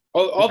either.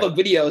 All the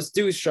videos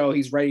do show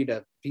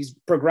he's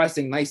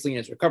progressing nicely in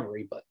his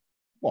recovery, but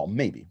well,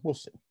 maybe we'll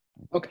see.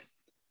 Okay.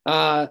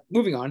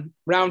 Moving on,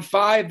 round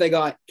 5, they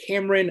got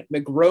Cameron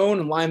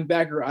McGrone, a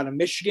linebacker out of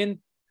Michigan.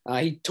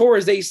 He tore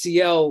his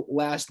ACL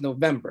last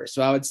November,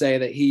 so I would say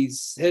that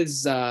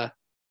his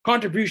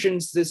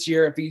contributions this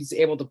year, if he's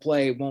able to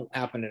play, won't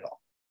happen at all.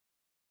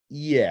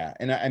 Yeah,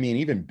 and I mean,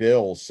 even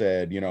Bill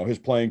said, his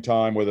playing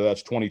time, whether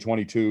that's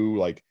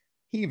 2022,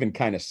 he even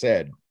kind of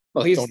said,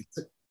 well,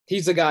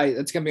 he's the guy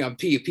that's going to be on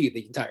PUP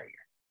the entire year.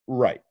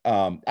 Right.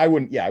 I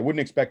wouldn't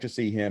expect to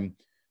see him.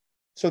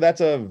 So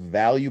that's a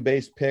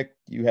value-based pick.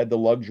 You had the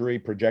luxury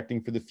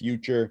projecting for the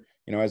future.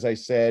 As I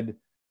said,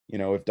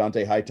 if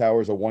Dante Hightower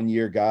is a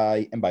 1-year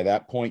guy, and by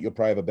that point, you'll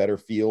probably have a better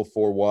feel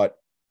for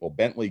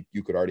Bentley,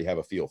 you could already have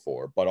a feel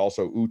for, but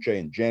also Uche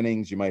and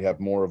Jennings, you might have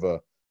more of a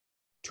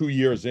 2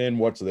 years in,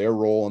 what's their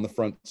role in the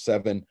front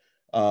 7.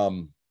 I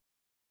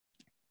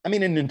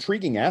mean, an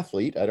intriguing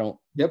athlete. I don't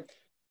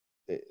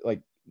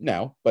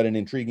but an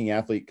intriguing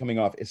athlete coming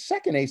off his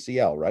second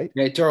ACL, right?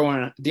 Yeah, he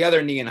tore the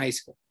other knee in high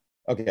school.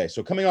 Okay,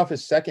 so coming off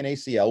his second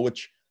ACL,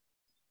 which,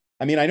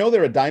 I mean, I know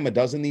they're a dime a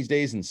dozen these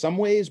days in some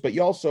ways, but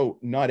you also,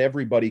 not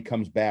everybody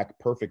comes back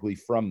perfectly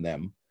from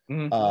them.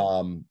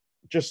 Mm-hmm.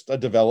 just a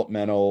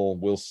developmental,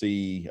 we'll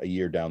see a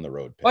year down the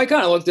road pick. Well, I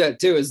kind of looked at it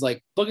too, is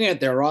like looking at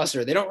their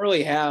roster, they don't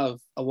really have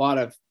a lot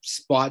of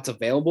spots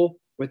available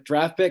with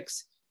draft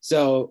picks.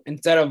 So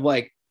instead of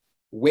like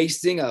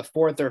wasting a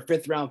 4th or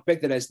 5th round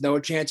pick that has no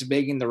chance of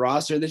making the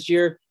roster this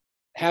year,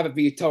 have it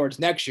be towards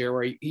next year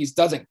where you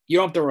don't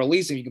have to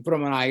release him. You can put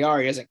him on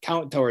IR. He doesn't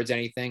count towards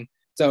anything.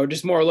 So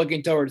just more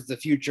looking towards the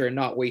future and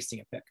not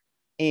wasting a pick.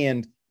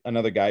 And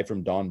another guy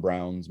from Don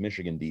Brown's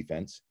Michigan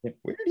defense. Where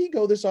did he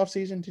go this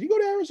offseason? Did he go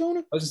to Arizona?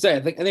 I was going to say,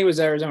 I think it was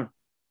Arizona.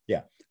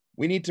 Yeah.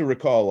 We need to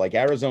recall, like,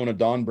 Arizona,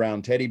 Don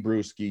Brown, Teddy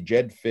Bruschi,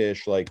 Jed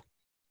Fish, like,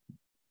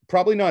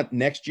 probably not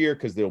next year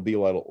because there'll be a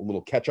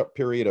little catch-up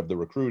period of the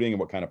recruiting and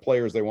what kind of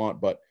players they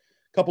want. But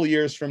a couple of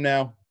years from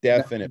now,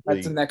 definitely.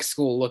 That's the next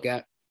school to look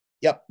at.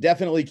 Yep,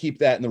 definitely keep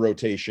that in the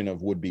rotation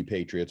of would-be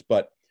Patriots.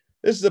 But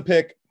this is a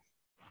pick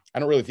I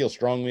don't really feel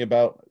strongly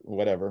about.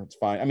 Whatever, it's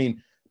fine. I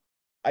mean,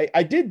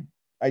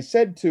 I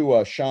said to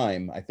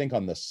Scheim, I think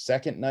on the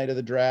second night of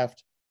the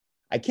draft,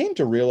 I came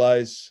to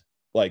realize,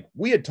 like,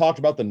 we had talked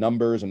about the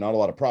numbers and not a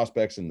lot of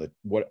prospects and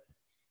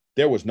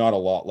there was not a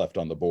lot left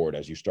on the board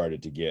as you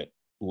started to get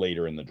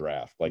later in the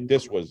draft. Like,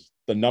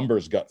 the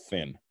numbers got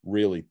thin,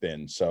 really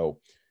thin. So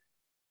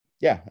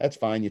yeah, that's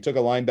fine. You took a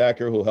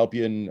linebacker who'll help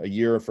you in a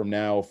year from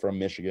now from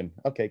Michigan.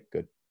 Okay,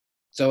 good.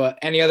 So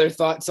any other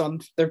thoughts on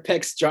their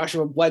picks?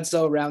 Joshua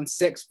Bledsoe, round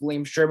 6,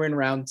 William Sherman,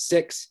 round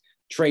 6,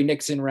 Trey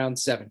Nixon, round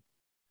 7.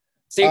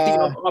 Safety,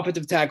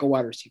 offensive tackle,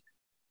 wide receiver.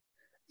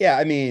 Yeah,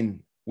 I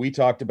mean, we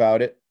talked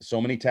about it.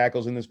 So many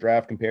tackles in this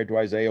draft compared to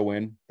Isaiah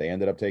Wynn. They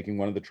ended up taking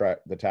one of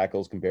the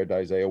tackles compared to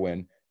Isaiah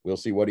Wynn. We'll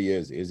see what he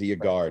is. Is he a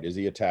guard? Is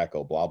he a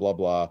tackle? Blah, blah,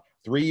 blah.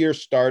 3-year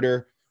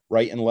starter,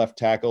 right and left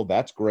tackle.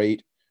 That's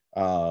great.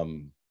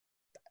 Will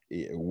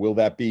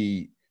that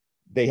be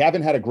 – they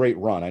haven't had a great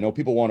run. I know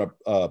people want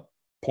to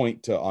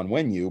point to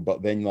Onwenu,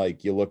 but then,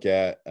 like, you look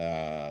at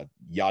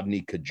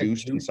Yadni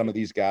Kajust and some of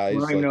these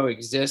guys. I know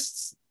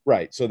exists.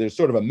 Right. So there's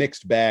sort of a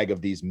mixed bag of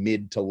these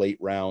mid to late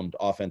round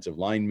offensive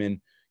linemen.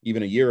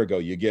 Even a year ago,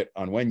 you get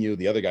Onwenu,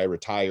 the other guy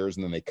retires,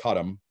 and then they cut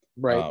him.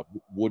 Right.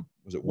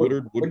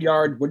 Woodard,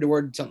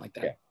 something like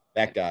that. Yeah,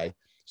 that guy.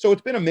 So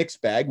it's been a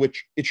mixed bag,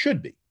 which it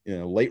should be.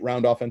 Late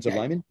round offensive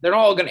linemen. They're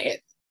all going to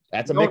hit.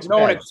 That's a mixed bag.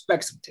 No one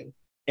expects them to.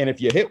 And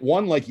if you hit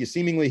one like you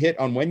seemingly hit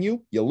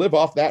Onwenu, you live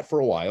off that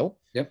for a while.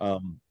 Yep.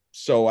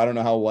 So I don't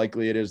know how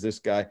likely it is this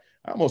guy.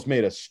 I almost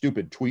made a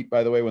stupid tweet,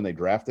 by the way, when they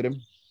drafted him.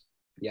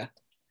 Yeah.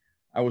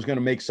 I was going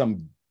to make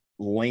some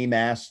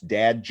lame-ass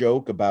dad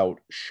joke about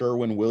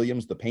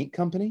Sherwin-Williams, the paint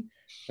company.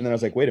 And then I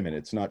was like, wait a minute,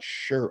 it's not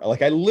sure.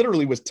 Like, I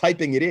literally was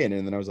typing it in,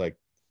 and then I was like,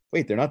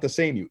 wait, they're not the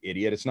same, you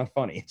idiot. It's not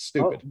funny. It's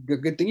stupid. Oh,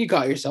 good thing you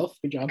caught yourself.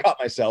 Good job. Caught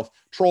myself.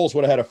 Trolls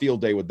would have had a field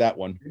day with that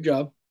one. Good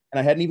job. And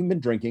I hadn't even been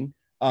drinking.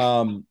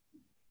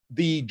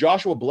 The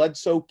Joshua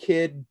Bledsoe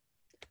kid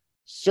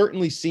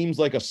certainly seems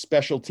like a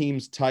special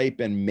teams type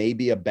and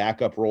maybe a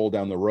backup role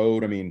down the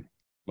road. I mean,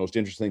 most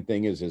interesting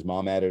thing is his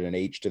mom added an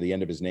H to the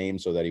end of his name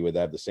so that he would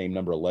have the same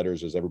number of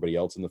letters as everybody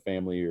else in the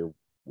family or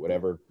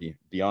whatever.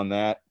 Beyond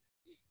that,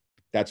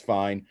 that's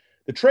fine.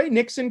 The Trey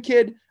Nixon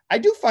kid, I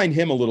do find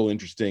him a little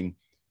interesting.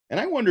 And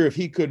I wonder if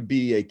he could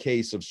be a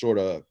case of sort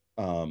of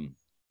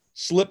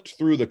slipped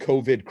through the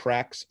COVID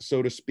cracks,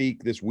 so to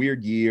speak, this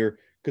weird year.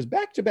 Because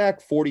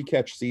back-to-back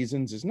 40-catch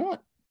seasons is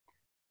not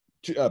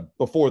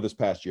before this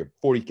past year.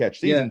 40-catch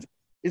seasons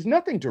is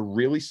nothing to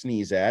really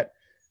sneeze at.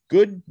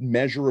 Good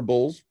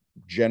measurables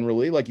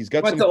generally. Like, he's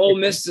got went to Ole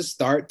Miss to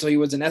start, so he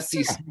was an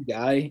SEC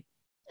guy.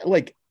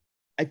 Like,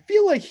 I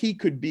feel like he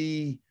could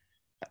be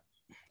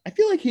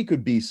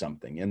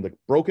something. And the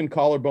broken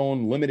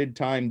collarbone, limited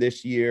time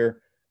this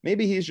year.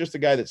 Maybe he's just a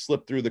guy that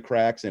slipped through the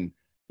cracks, and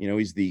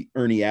he's the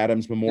Ernie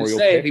Adams Memorial.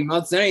 If he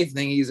mounts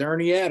anything, he's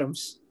Ernie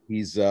Adams.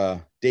 He's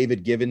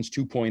David Givens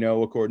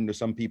 2.0, according to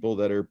some people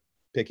that are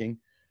picking.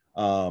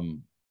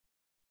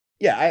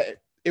 It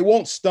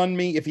won't stun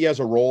me if he has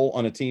a role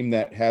on a team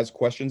that has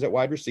questions at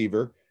wide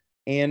receiver.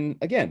 And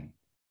again,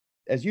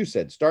 as you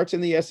said, starts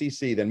in the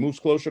SEC, then moves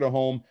closer to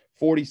home,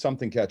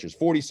 40-something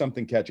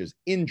catches,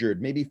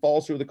 injured, maybe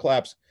falls through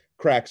the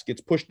cracks, gets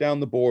pushed down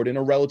the board in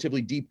a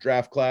relatively deep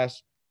draft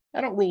class.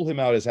 I don't rule him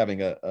out as having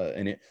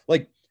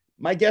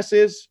my guess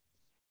is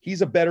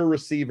he's a better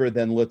receiver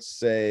than, let's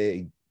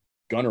say,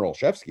 Gunnar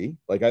Olszewski.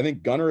 Like, I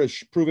think Gunnar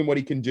has proven what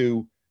he can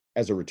do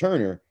as a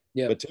returner.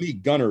 Yeah. But to me,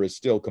 Gunnar is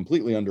still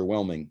completely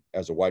underwhelming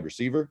as a wide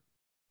receiver.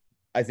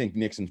 I think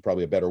Nixon's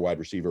probably a better wide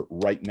receiver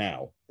right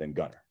now than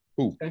Gunnar,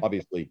 who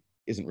obviously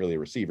isn't really a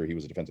receiver. He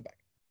was a defensive back.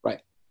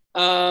 Right.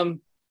 I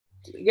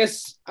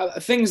guess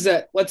things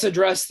that let's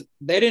address.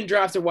 They didn't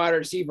draft a wide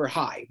receiver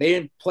high. They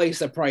didn't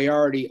place a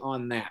priority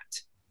on that.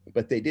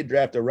 But they did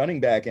draft a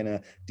running back and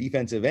a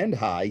defensive end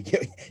high.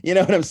 You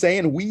know what I'm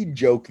saying? Weed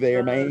joke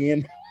there, man.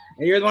 And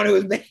you're the one who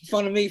was making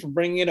fun of me for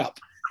bringing it up.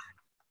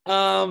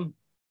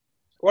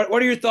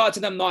 What are your thoughts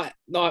on them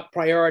not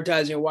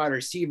prioritizing a wide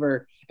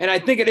receiver? And I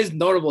think it is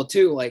notable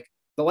too. Like,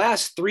 the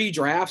last 3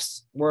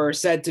 drafts were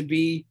said to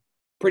be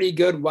pretty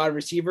good wide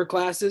receiver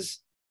classes,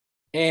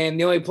 and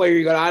the only player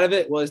you got out of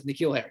it was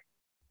N'Keal Harry.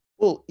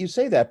 Well, you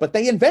say that, but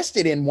they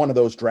invested in one of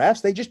those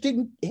drafts. They just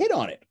didn't hit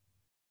on it.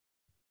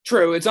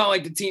 True. It's not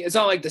like it's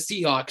not like the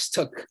Seahawks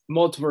took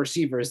multiple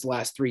receivers the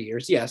last 3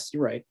 years. Yes,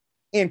 you're right.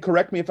 And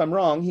correct me if I'm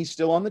wrong, he's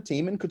still on the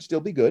team and could still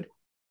be good.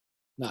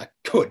 Not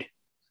good.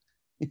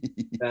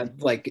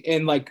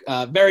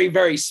 Very,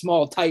 very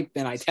small type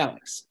in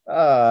italics.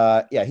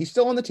 Yeah, he's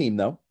still on the team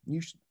though.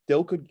 You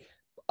still could.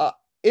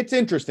 It's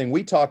interesting.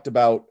 We talked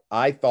about,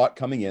 I thought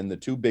coming in, the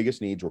two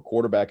biggest needs were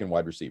quarterback and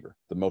wide receiver.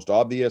 The most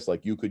obvious,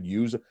 like you could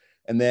use,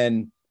 and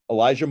then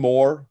Elijah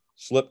Moore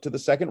slipped to the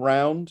second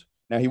round.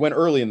 Now he went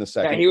early in the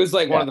second. Yeah, he was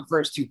one of the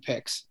first 2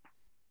 picks.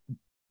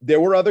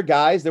 There were other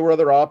guys. There were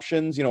other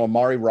options.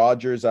 Amari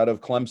Rodgers out of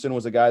Clemson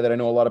was a guy that I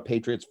know a lot of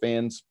Patriots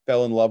fans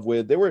fell in love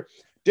with. There were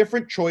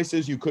different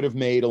choices you could have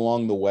made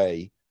along the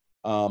way.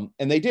 And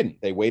they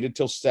didn't. They waited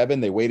till 7.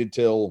 They waited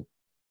till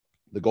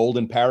the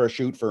golden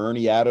parachute for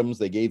Ernie Adams.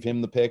 They gave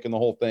him the pick and the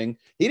whole thing.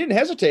 He didn't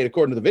hesitate,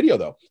 according to the video,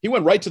 though. He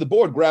went right to the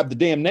board, grabbed the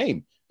damn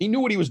name. He knew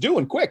what he was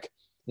doing quick.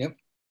 Yep.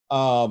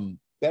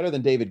 Better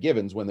than David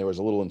Givens when there was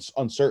a little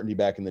uncertainty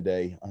back in the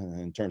day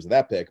in terms of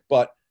that pick.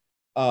 But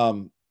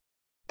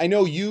I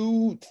know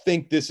you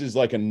think this is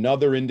like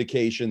another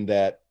indication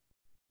that,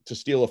 to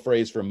steal a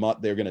phrase from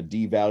Mutt, they're going to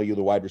devalue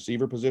the wide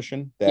receiver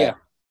position. That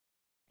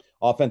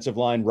offensive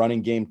line,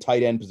 running game,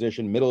 tight end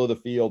position, middle of the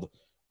field,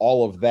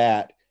 all of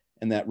that.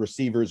 And that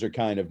receivers are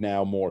kind of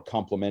now more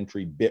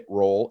complementary bit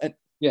role. And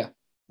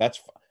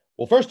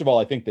well, first of all,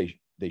 I think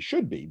they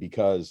should be,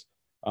 because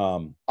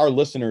our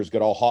listeners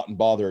got all hot and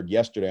bothered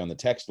yesterday on the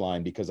text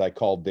line because I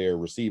called their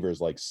receivers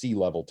like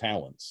C-level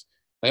talents.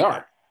 They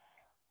are.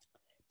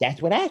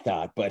 That's what I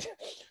thought, but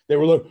they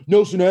were like,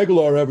 Nelson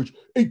Aguilar averaged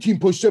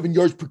 18.7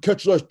 yards per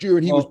catch last year,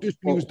 and he was this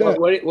and he was that.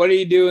 What did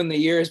he do in the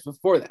years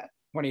before that?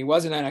 When he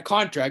wasn't on a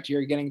contract,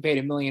 you're getting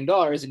paid $1 million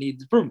and he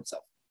needs to prove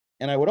himself.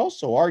 And I would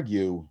also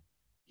argue,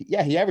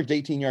 he averaged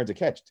 18 yards a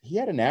catch. He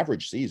had an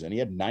average season. He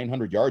had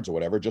 900 yards or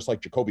whatever, just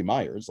like Jacoby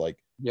Myers. Like,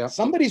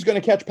 somebody's going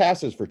to catch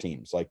passes for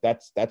teams. Like,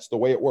 that's the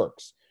way it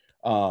works.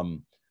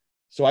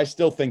 So I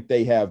still think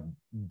they have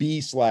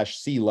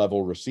B/C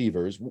level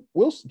receivers.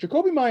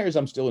 Jacoby Myers,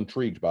 I'm still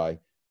intrigued by.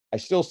 I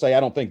still say I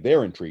don't think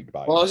they're intrigued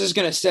by. Well, I was just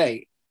going to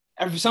say,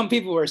 some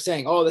people were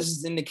saying, oh, this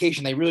is an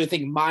indication they really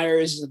think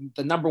Myers is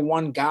the number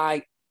 1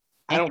 guy.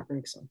 I don't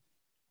think so.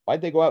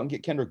 Why'd they go out and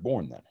get Kendrick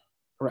Bourne then?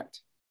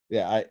 Correct.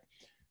 Yeah,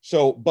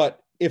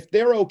 but if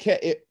they're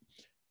okay,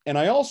 and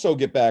I also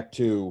get back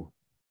to,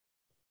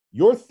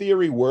 your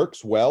theory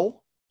works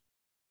well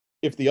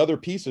if the other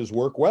pieces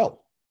work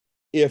well.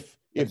 If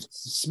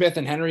Smith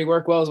and Henry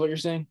work well is what you're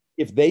saying?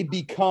 If they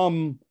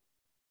become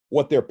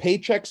what their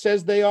paycheck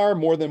says they are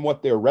more than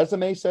what their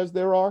resume says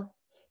there are.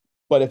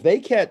 But if they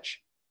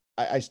catch,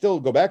 I still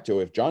go back to,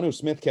 if Jonnu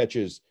Smith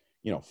catches,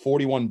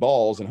 41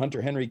 balls and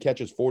Hunter Henry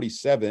catches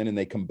 47 and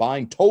they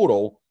combine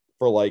total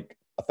for like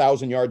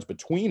 1,000 yards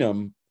between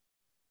them,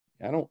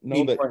 I don't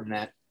know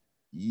that.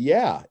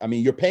 Yeah. I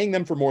mean, you're paying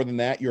them for more than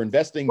that. You're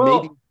investing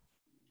maybe.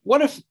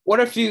 What if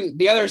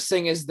the other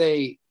thing is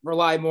they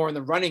rely more on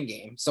the running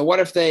game? So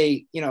what if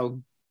they,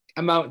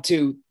 amount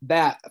to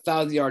that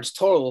 1,000 yards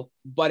total,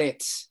 but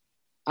it's,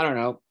 I don't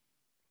know,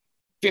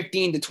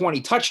 15 to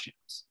 20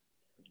 touchdowns?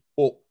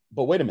 Well,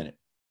 but wait a minute.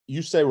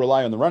 You say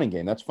rely on the running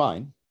game. That's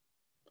fine.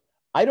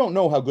 I don't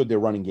know how good their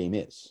running game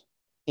is.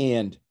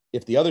 And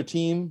if the other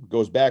team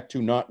goes back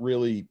to not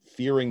really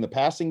fearing the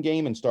passing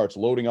game and starts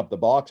loading up the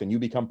box, and you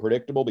become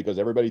predictable because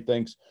everybody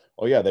thinks,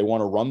 oh yeah, they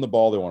want to run the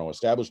ball, they want to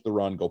establish the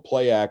run, go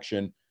play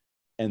action,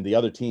 and the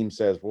other team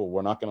says, well,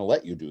 we're not going to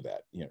let you do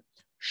that.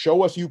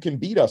 Show us you can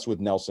beat us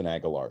with Nelson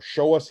Aguilar.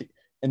 Show us,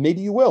 and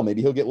maybe you will.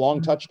 Maybe he'll get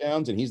long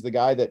touchdowns, and he's the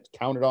guy that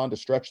counted on to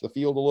stretch the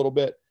field a little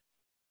bit.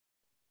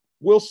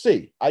 We'll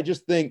see. I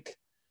just think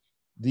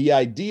the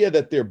idea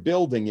that they're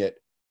building it,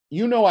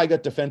 I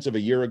got defensive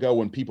a year ago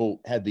when people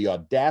had the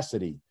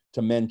audacity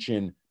to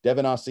mention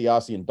Devin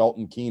Asiasi and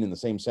Dalton Keene in the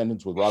same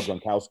sentence with Rob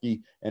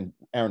Gronkowski and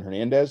Aaron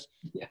Hernandez.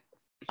 Yeah.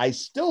 I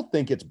still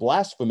think it's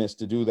blasphemous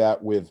to do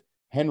that with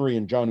Henry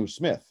and Jonnu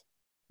Smith.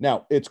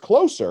 Now, it's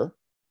closer.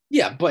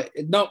 Yeah, but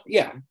no,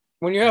 yeah.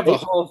 When you have a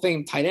Hall of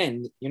Fame tight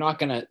end, you're not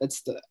going to –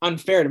 it's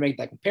unfair to make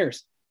that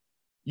comparison.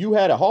 You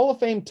had a Hall of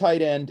Fame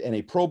tight end and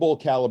a Pro Bowl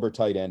caliber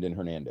tight end in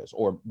Hernandez,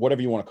 or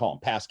whatever you want to call him,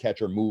 pass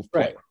catcher, move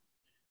player. Right.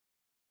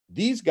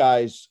 These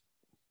guys,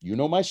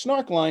 my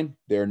snark line,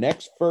 their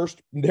next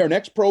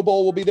Pro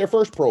Bowl will be their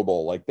first Pro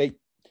Bowl. Like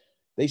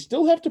they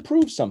still have to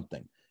prove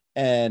something.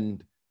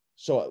 And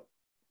so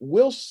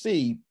we'll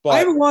see. But I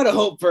have a lot of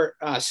hope for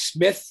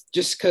Smith,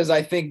 just because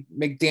I think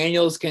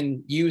McDaniels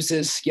can use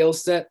his skill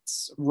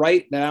sets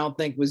right that I don't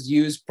think was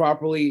used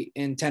properly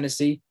in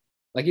Tennessee.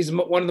 Like, he's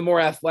one of the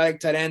more athletic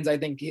tight ends. I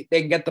think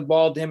they can get the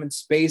ball to him in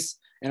space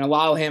and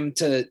allow him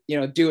to,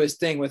 do his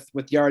thing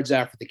with yards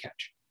after the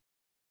catch.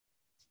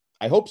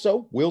 I hope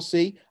so. We'll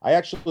see. I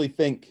actually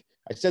think,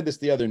 I said this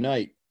the other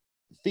night,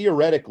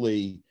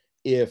 theoretically,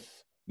 if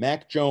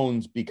Mac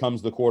Jones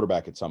becomes the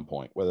quarterback at some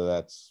point, whether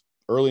that's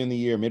early in the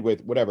year, midway,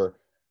 whatever,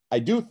 I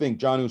do think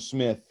Jonnu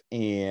Smith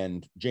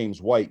and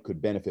James White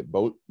could benefit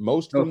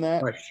most from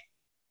that.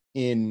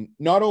 Right.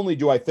 Not only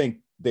do I think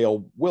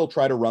will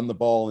try to run the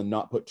ball and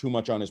not put too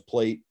much on his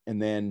plate.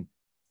 And then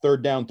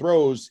third down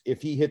throws,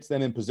 if he hits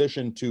them in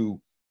position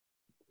to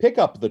pick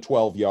up the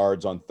 12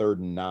 yards on 3rd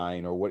and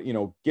 9 or what,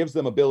 gives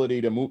them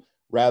ability to move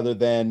rather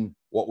than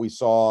what we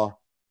saw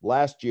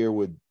last year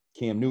with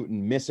Cam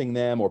Newton missing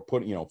them or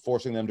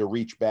forcing them to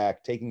reach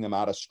back, taking them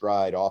out of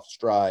stride, off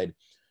stride.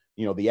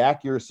 The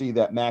accuracy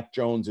that Mac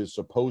Jones is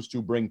supposed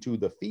to bring to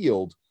the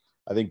field,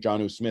 I think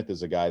Jonnu Smith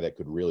is a guy that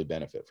could really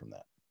benefit from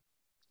that.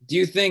 Do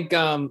you think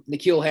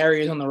N'Keal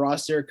Harry is on the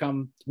roster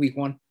come week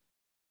 1?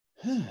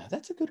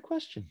 That's a good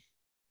question.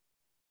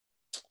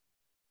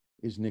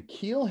 Is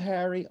N'Keal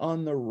Harry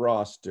on the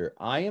roster?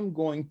 I am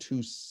going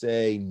to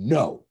say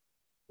no.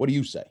 What do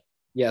you say?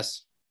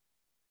 Yes.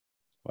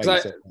 I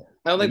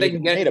don't think they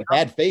can get made a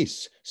bad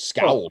face,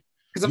 scowled.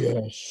 Because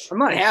yes. I'm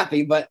not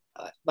happy, but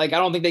I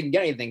don't think they can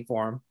get anything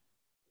for him.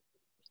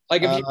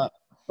 Like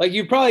if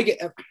you probably get,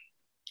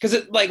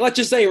 because let's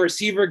just say a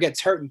receiver gets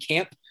hurt in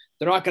camp,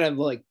 they're not going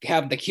to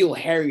have N'Keal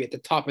Harry at the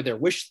top of their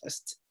wish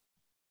list.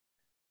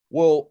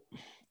 Well,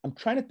 I'm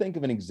trying to think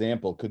of an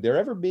example. Could there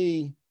ever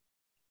be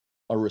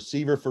a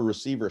receiver for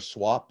receiver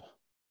swap,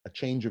 a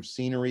change of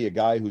scenery, a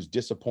guy who's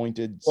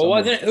disappointed?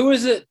 Well, who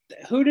was it?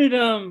 Who did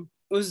it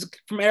was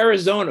from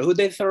Arizona? Who'd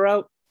they throw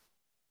out?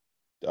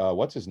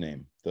 What's his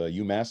name? The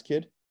UMass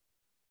kid?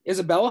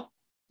 Isabella?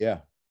 Yeah.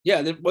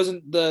 Yeah, there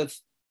wasn't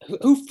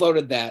who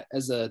floated that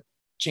as a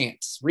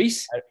chance?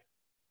 Reese?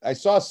 I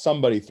saw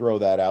somebody throw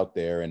that out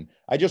there, and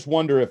I just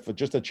wonder if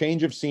just a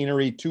change of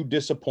scenery, 2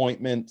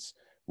 disappointments,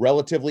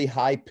 relatively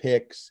high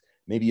picks,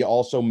 maybe you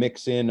also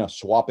mix in a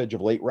swappage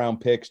of late round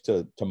picks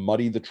to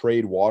muddy the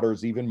trade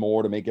waters even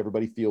more to make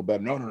everybody feel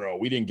better. No,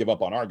 we didn't give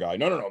up on our guy.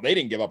 No, they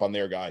didn't give up on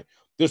their guy.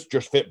 This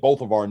just fit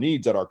both of our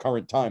needs at our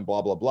current time,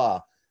 blah, blah,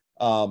 blah.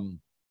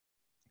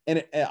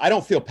 And I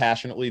don't feel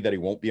passionately that he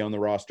won't be on the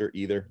roster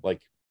either.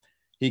 Like,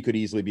 he could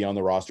easily be on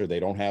the roster. They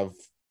don't have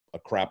a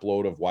crap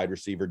load of wide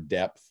receiver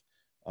depth.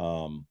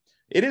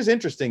 It is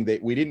interesting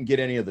that we didn't get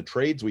any of the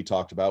trades we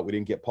talked about. We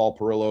didn't get Paul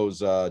Perillo's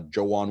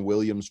Joanne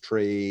Williams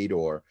trade,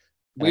 or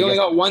we only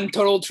got one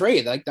total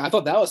trade. I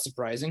thought that was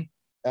surprising.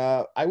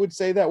 I would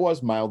say that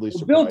was mildly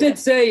surprising. Bill did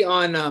say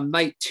on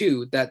night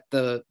 2 that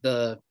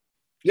the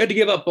you had to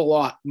give up a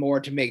lot more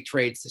to make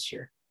trades this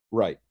year.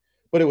 Right.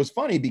 But it was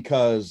funny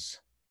because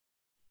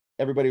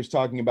everybody was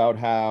talking about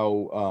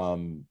how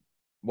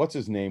what's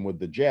his name with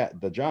the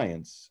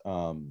Giants,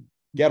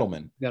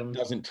 Gettleman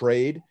doesn't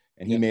trade,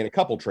 and he made a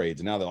couple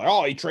trades, and now they're like,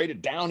 oh, he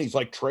traded down. He's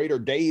like Trader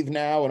Dave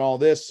now and all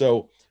this.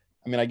 So,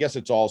 I mean, I guess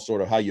it's all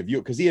sort of how you view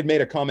it, because he had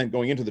made a comment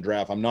going into the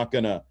draft, I'm not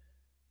gonna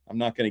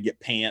get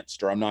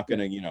pantsed, or I'm not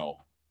gonna,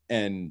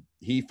 and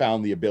he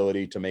found the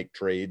ability to make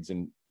trades,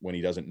 and when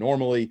he doesn't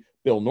normally,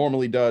 Bill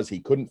normally does, he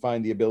couldn't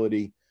find the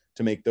ability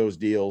to make those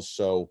deals.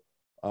 So,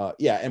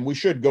 and we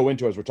should go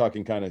into, as we're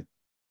talking kind of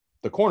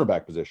the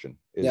cornerback position.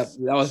 That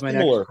was my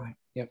next point.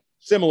 Yep.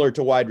 Similar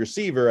to wide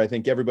receiver, I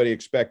think everybody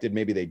expected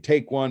maybe they'd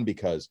take one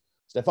because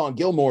Stephon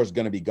Gilmore is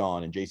going to be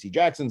gone and J.C.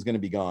 Jackson's going to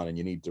be gone and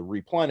you need to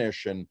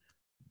replenish, and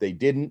they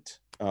didn't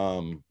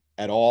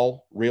at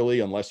all,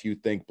 really, unless you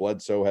think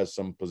Bledsoe has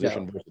some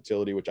position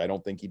versatility, which I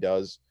don't think he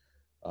does.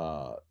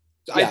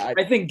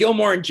 I think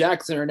Gilmore and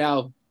Jackson are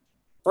now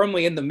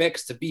firmly in the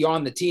mix to be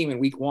on the team in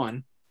week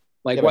 1.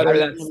 Whether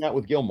that's that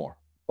with Gilmore.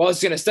 Well, I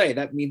was going to say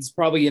that means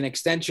probably an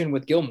extension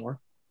with Gilmore.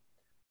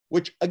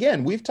 Which,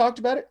 again, we've talked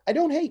about it. I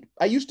don't hate.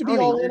 I used to be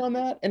all in on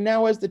that. And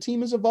now as the team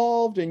has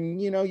evolved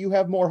and, you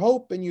have more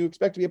hope and you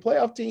expect to be a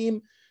playoff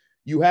team,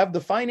 you have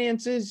the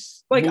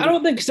finances. I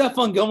don't think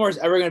Stephon Gilmore is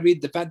ever going to be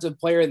defensive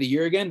player of the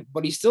year again,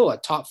 but he's still a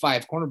top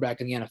 5 cornerback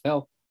in the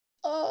NFL.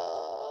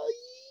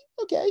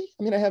 Okay.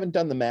 I mean, I haven't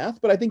done the math,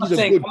 but I think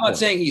I'm not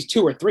saying he's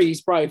 2 or 3.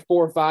 He's probably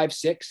 4, 5,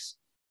 6.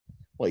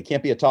 Well, he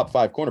can't be a top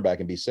 5 cornerback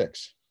and be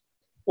 6.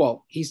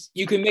 Well,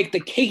 you can make the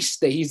case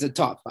that he's a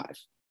top 5.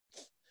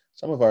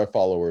 Some of our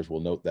followers will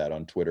note that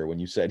on Twitter when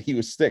you said he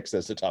was 6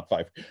 as the top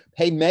 5.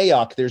 Hey,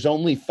 Mayock, there's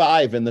only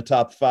 5 in the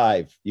top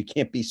 5. You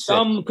can't be 6.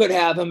 Some could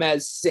have him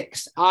as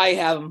 6. I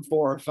have him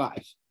 4 or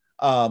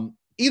 5.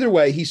 Either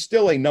way, he's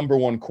still a number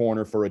 1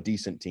 corner for a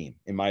decent team,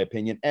 in my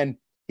opinion. And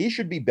he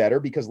should be better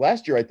because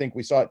last year I think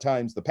we saw at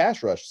times the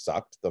pass rush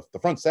sucked. The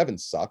front 7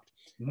 sucked.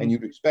 Mm-hmm. And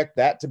you'd expect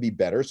that to be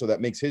better. So that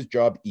makes his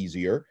job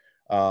easier.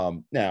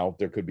 Now,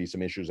 there could be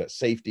some issues at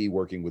safety,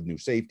 working with new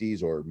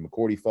safeties, or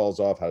McCourty falls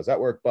off. How does that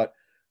work? But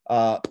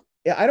I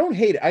don't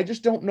hate it. I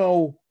just don't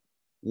know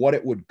what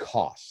it would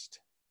cost.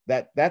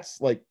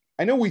 That's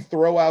I know we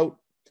throw out,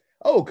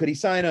 could he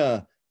sign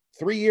a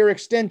 3-year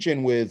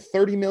extension with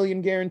 30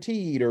 million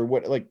guaranteed, or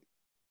what?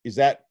 Is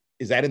that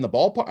in the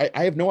ballpark?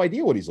 I have no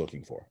idea what he's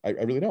looking for. I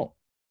really don't.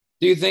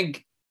 Do you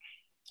think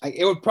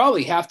it would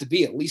probably have to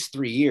be at least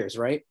 3 years,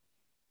 right?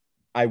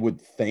 I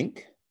would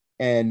think.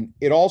 And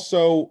it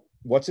also,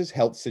 what's his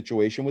health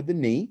situation with the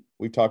knee?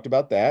 We've talked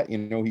about that.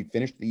 He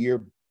finished the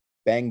year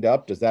banged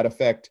up. Does that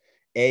affect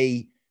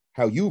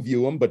how you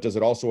view him, but does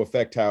it also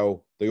affect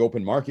how the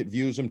open market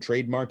views him,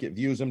 trade market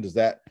views him? Does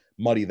that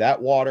muddy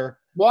that water?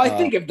 Well, I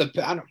think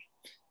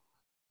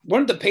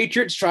wouldn't the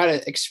Patriots try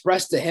to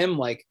express to him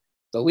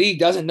the league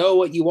doesn't know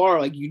what you are.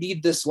 Like, you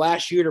need this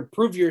last year to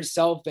prove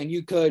yourself and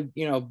you could,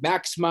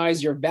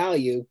 maximize your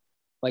value.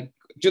 Like,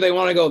 do they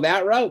want to go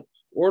that route,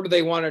 or do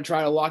they want to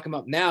try to lock him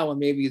up now and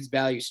maybe his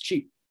value is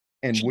cheap?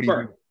 And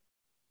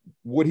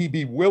would he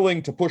be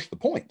willing to push the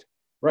point?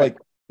 Right. Like,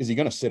 is he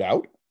going to sit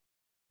out?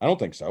 I don't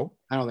think so.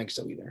 I don't think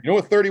so either. You know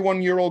what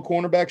 31-year-old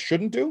cornerback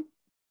shouldn't do?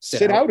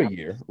 Sit out a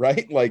year,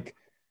 right? Like,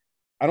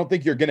 I don't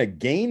think you're going to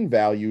gain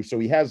value. So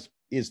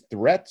his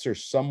threats are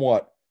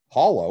somewhat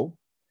hollow.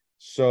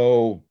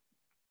 So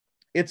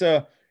it's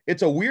a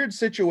weird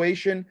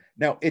situation.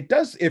 Now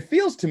it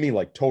feels to me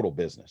like total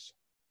business.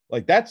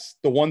 Like, that's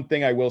the one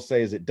thing I will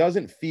say, is it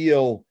doesn't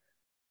feel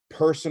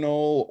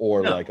personal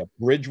or like a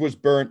bridge was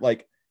burnt.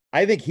 Like,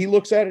 I think he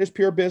looks at it as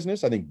pure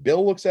business. I think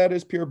Bill looks at it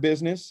as pure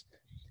business.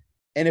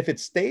 And if it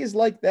stays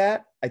like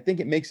that, I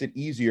think it makes it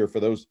easier for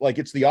those. Like,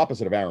 it's the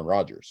opposite of Aaron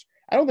Rodgers.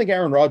 I don't think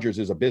Aaron Rodgers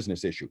is a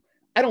business issue.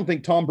 I don't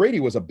think Tom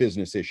Brady was a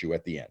business issue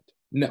at the end.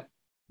 No.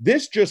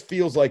 This just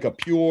feels like a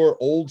pure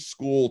old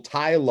school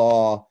tie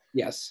law.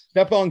 Yes.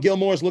 Stephon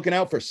Gilmore is looking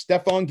out for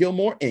Stephon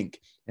Gilmore Inc.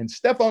 And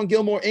Stephon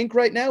Gilmore Inc.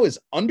 right now is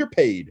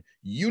underpaid.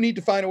 You need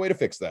to find a way to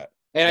fix that.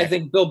 And I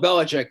think Bill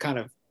Belichick kind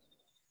of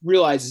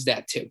realizes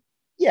that too.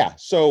 Yeah.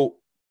 So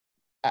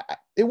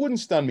it wouldn't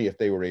stun me if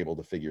they were able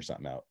to figure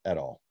something out at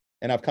all.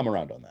 And I've come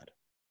around on that.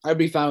 I'd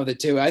be fine with it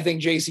too. I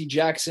think JC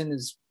Jackson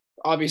is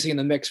obviously in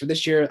the mix for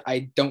this year.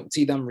 I don't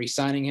see them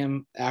re-signing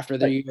him after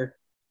the year.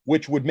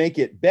 Which would make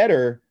it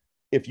better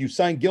if you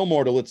sign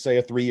Gilmore to, let's say,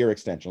 a 3-year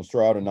extension. Let's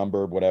throw out a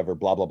number, whatever,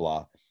 blah, blah,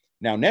 blah.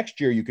 Now, next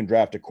year, you can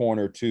draft a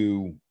corner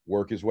to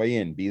work his way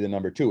in, be the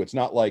number 2. It's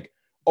not like,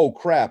 oh,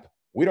 crap,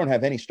 we don't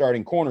have any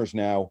starting corners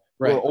now.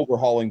 Right. We're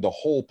overhauling the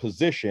whole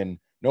position.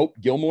 Nope,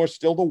 Gilmore's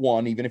still the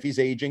 1, even if he's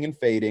aging and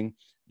fading.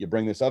 You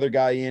bring this other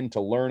guy in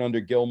to learn under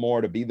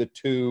Gilmore to be the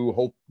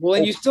 2.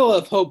 And you still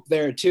have hope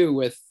there, too,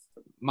 with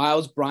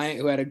Miles Bryant,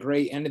 who had a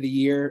great end of the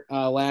year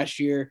last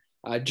year.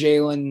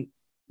 Jalen,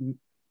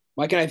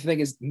 why can't I think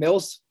is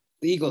Mills,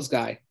 the Eagles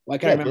guy? Why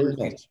can't I remember his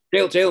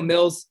name? Jalen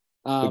Mills.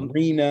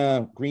 Green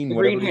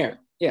hair.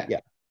 Yeah.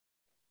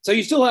 So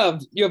you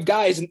have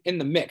guys in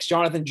the mix.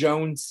 Jonathan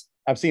Jones.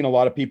 I've seen a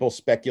lot of people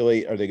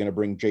speculate, are they going to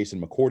bring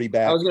Jason McCourty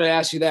back? I was going to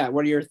ask you that.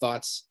 What are your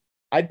thoughts?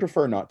 I'd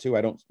prefer not to.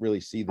 I don't really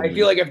see the need.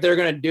 Feel like if they're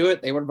going to do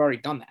it, they would have already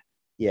done that.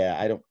 Yeah,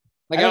 I don't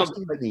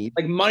see the need.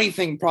 Like, money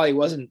thing probably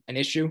wasn't an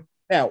issue.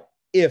 Now,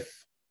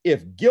 if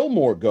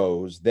Gilmore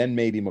goes, then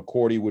maybe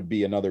McCourty would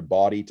be another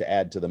body to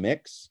add to the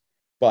mix.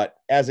 But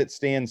as it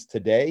stands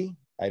today,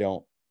 I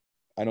don't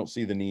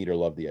see the need or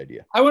love the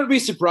idea. I wouldn't be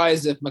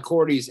surprised if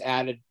McCourty's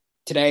added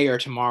today or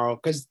tomorrow,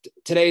 because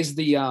today's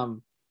the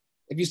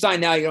if you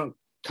sign now, you don't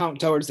count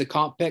towards the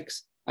comp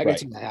picks. I can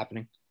see that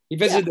happening. He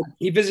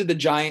visited the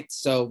Giants,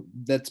 so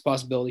that's a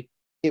possibility.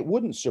 It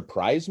wouldn't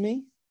surprise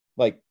me.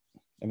 Like,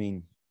 I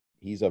mean,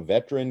 he's a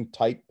veteran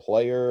type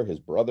player, his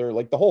brother,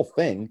 like the whole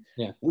thing.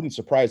 Yeah. Wouldn't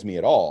surprise me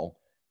at all.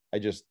 I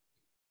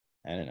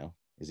don't know.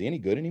 Is he any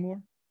good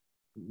anymore?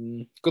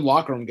 Good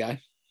locker room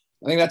guy.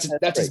 I think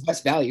that's his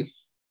best value.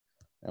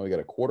 Now we got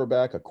a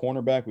quarterback, a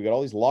cornerback. We got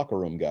all these locker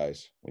room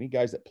guys. We need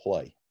guys that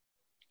play.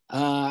 Do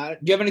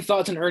you have any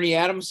thoughts on Ernie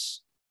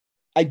Adams?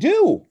 I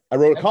do. I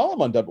wrote a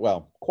column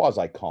on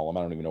quasi column.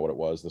 I don't even know what it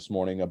was this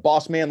morning. A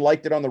boss man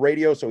liked it on the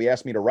radio, so he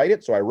asked me to write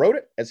it. So I wrote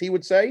it, as he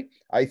would say.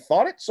 I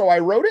thought it, so I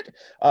wrote it.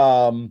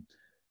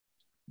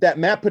 That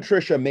Matt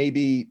Patricia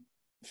maybe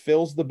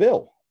fills the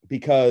bill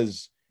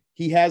because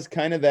he has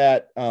kind of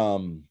that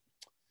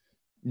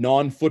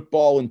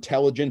non-football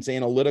intelligence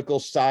analytical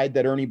side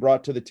that Ernie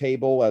brought to the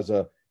table as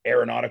a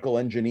aeronautical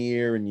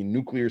engineer and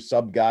nuclear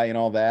sub guy and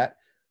all that.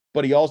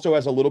 But he also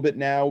has a little bit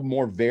now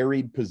more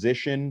varied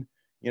position,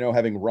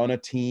 having run a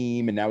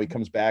team, and now he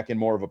comes back in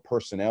more of a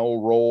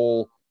personnel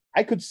role.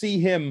 I could see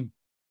him,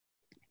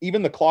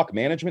 even the clock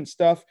management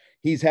stuff,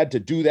 he's had to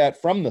do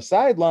that from the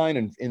sideline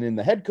and in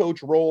the head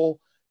coach role,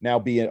 now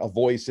be a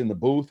voice in the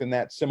booth in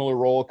that similar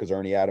role because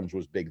Ernie Adams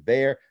was big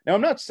there. Now,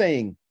 I'm not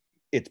saying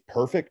it's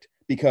perfect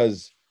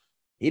because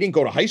he didn't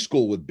go to high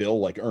school with Bill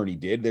like Ernie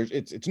did.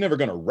 It's never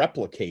going to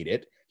replicate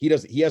it. He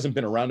hasn't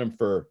been around him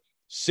for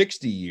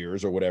 60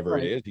 years or whatever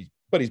it is,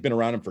 but he's been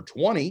around him for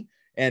 20,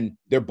 and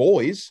they're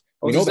boys.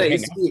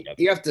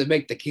 You have to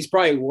make he's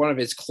probably one of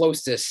his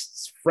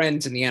closest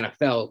friends in the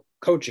NFL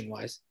coaching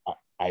wise.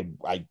 I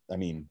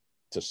mean,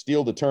 to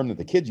steal the term that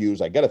the kids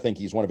use, I got to think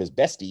he's one of his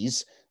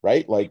besties,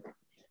 right? Like,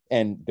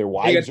 and their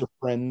wives are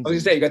friends. I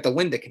was going to say, you got the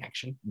Linda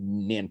connection.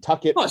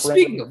 Nantucket. Oh,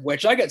 speaking of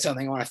which, I got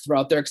something I want to throw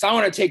out there because I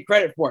want to take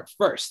credit for it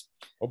first.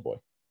 Oh, boy.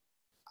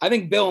 I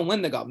think Bill and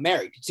Linda got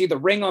married. You see the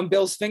ring on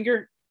Bill's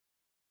finger?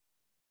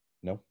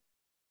 No.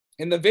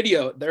 In the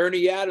video, the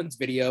Ernie Adams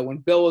video, when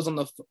Bill was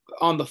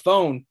on the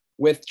phone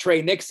with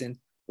Trey Nixon,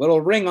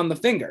 little ring on the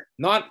finger.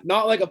 Not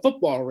like a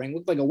football ring,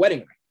 looked like a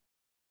wedding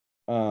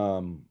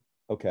ring.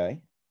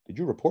 Okay. Did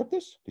you report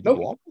this? Did you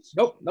blog this?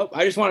 Nope.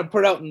 I just want to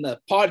put it out in the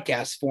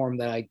podcast form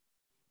that I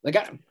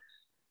got him.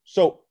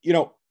 So,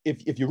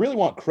 if you really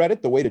want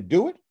credit, the way to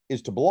do it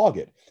is to blog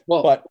it.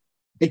 Well, but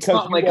it's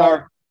not like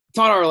I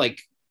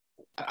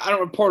don't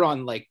report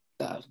on like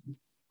the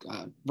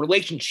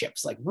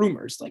relationships, like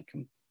rumors, like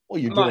well,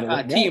 you're doing it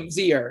right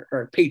TMZ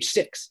or Page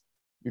 6.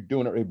 You're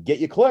doing it. Get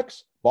you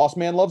clicks. Boss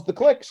man loves the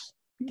clicks.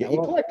 Get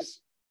you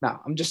clicks. No,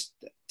 I'm just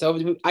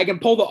so I can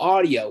pull the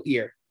audio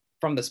here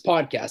from this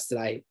podcast that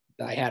I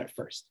had at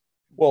first.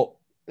 Well,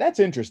 that's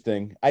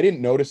interesting. I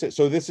didn't notice it.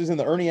 So this is in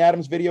the Ernie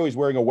Adams video. He's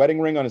wearing a wedding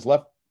ring on his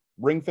left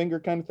ring finger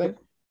kind of thing.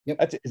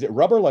 Yep. Is it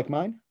rubber like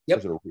mine? Yep.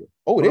 Is it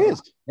it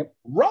is. Yep.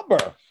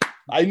 Rubber.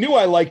 I knew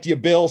I liked you,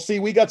 Bill. See,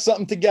 we got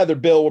something together,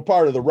 Bill. We're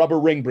part of the Rubber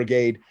Ring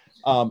Brigade.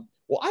 Well,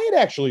 I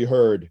had actually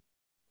heard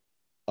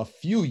a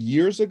few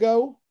years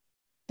ago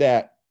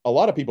that a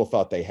lot of people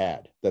thought they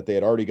had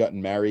already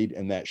gotten married,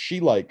 and that she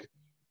like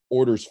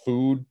orders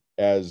food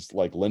as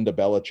like Linda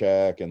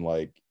Belichick and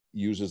like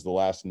uses the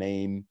last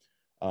name.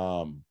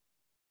 I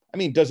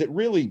mean, does it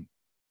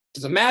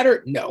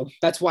matter? No,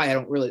 that's why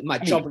I'm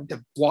not jumping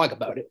to blog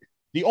about it.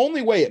 The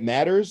only way it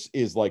matters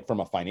is like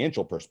from a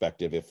financial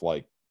perspective. If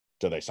like,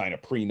 do they sign a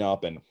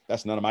prenup? And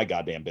that's none of my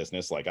goddamn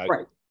business. Like,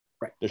 right.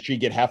 Does she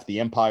get half the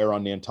empire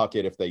on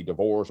Nantucket if they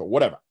divorce or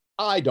whatever?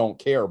 I don't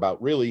care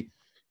about really,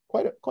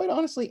 quite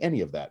honestly,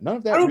 any of that. None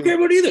of that. I don't care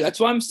about either. That's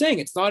why I'm saying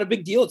it's not a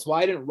big deal. It's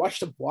why I didn't rush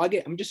to blog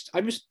it. I'm just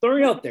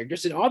throwing it out there,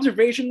 just an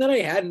observation that I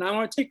had, and I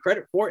want to take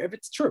credit for it if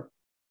it's true.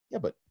 Yeah,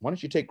 but why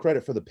don't you take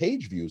credit for the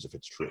page views if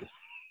it's true?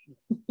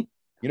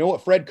 You know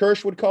what Fred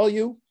Kirsch would call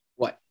you?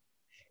 What?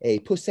 A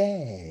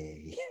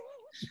pussy.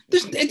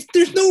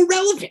 There's no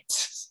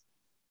relevance.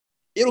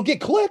 It'll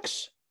get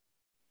clicks.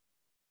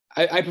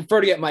 I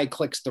prefer to get my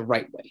clicks the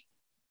right way.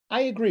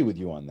 I agree with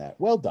you on that.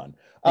 Well done.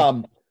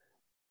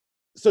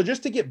 So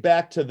just to get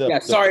back to the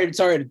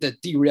sorry to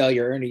derail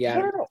your Ernie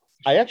Adams. No.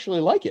 I actually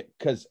like it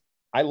because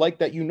I like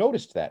that you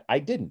noticed that. I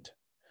didn't.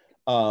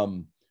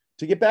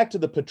 To get back to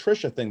the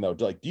Patricia thing though,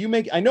 like,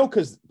 I know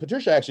because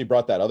Patricia actually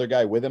brought that other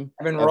guy with him.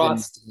 Evan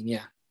Rothstein,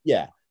 yeah.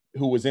 Yeah.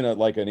 Who was in an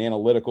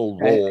analytical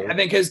role. I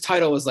think his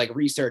title was like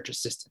research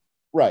assistant.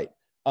 Right.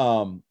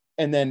 And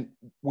then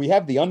we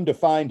have the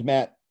undefined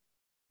Matt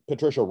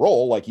Patricia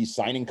role, like he's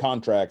signing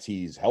contracts,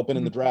 he's helping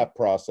in the draft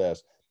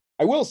process.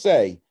 I will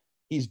say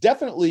he's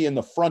definitely in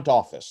the front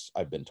office,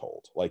 I've been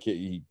told. Like where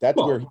he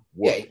works.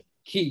 Yeah,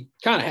 he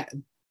kind of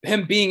had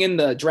him being in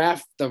the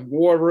draft, the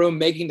war room,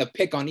 making the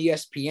pick on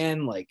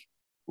ESPN, like.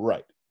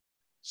 Right.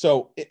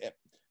 So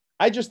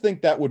I just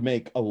think that would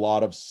make a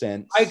lot of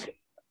sense.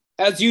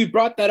 As you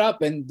brought that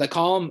up in the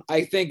column,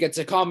 I think it's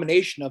a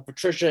combination of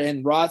Patricia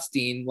and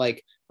Rothstein.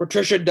 Like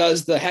Patricia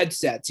does the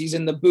headsets. He's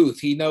in the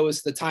booth. He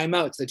knows the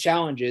timeouts, the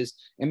challenges,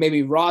 and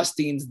maybe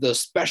Rothstein's the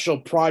special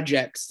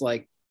projects,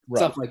 like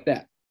stuff like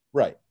that.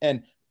 Right.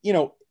 And,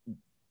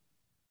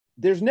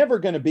 there's never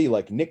going to be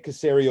like Nick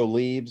Caserio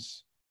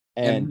leaves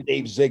and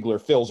Dave Ziegler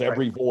fills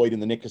every void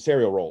in the Nick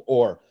Caserio role,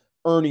 or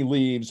Ernie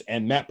leaves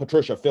and Matt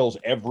Patricia fills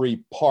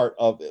every part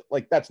of it.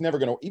 Like that's never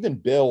going to, even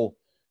Bill,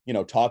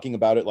 talking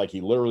about it, like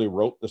he literally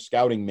wrote the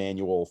scouting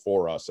manual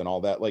for us and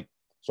all that. Like,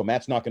 so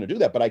Matt's not going to do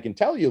that, but I can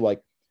tell you,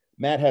 like,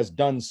 Matt has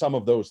done some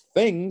of those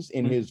things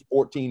in his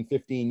 14,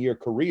 15-year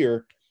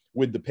career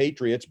with the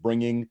Patriots,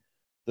 bringing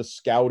the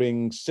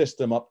scouting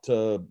system up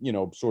to,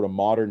 sort of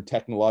modern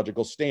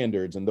technological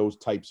standards and those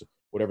types of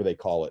whatever they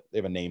call it. They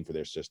have a name for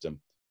their system.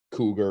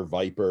 Cougar,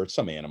 viper,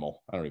 some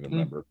animal. I don't even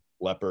remember.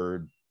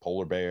 Leopard,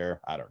 polar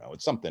bear. I don't know.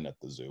 It's something at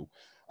the zoo.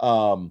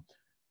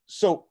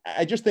 So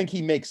I just think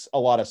he makes a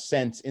lot of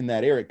sense in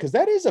that area because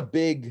that is a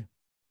big,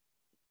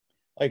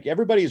 like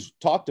everybody's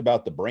talked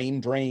about the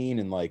brain drain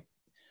and like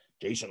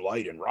Jason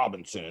Light and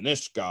Robinson and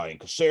this guy and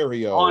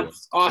Caserio.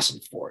 Awesome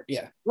for it.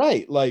 Yeah.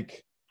 Right.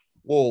 Like,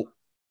 well,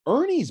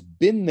 Ernie's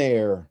been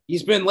there.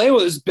 He's been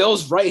labeled as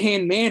Bill's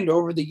right-hand man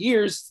over the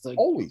years. Like,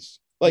 always.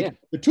 Like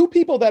the two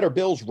people that are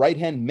Bill's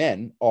right-hand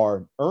men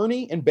are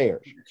Ernie and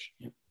Bears.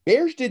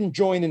 Bears didn't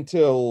join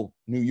until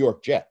New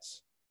York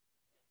Jets.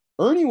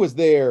 Ernie was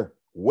there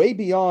way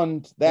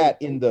beyond that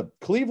in the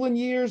Cleveland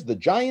years, the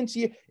Giants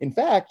year. In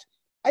fact,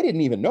 I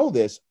didn't even know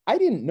this. I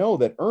didn't know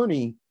that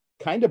Ernie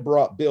kind of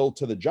brought Bill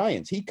to the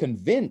Giants. He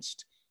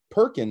convinced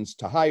Perkins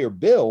to hire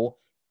Bill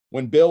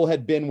when Bill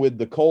had been with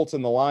the Colts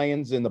and the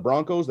Lions and the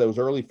Broncos, those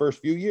early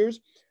first few years.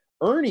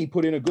 Ernie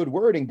put in a good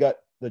word and got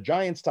the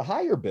Giants to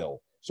hire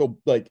Bill. So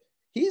like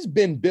he's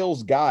been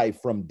Bill's guy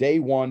from day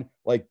one.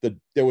 Like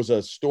there was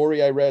a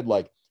story I read,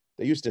 like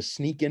they used to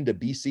sneak into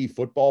BC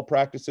football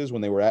practices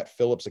when they were at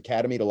Phillips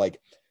Academy to like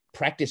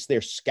practice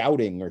their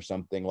scouting or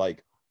something.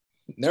 Like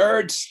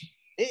nerds.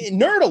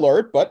 Nerd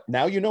alert, but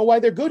now you know why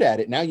they're good at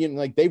it. Now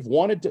like they've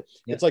wanted to.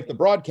 It's like the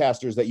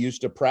broadcasters that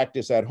used to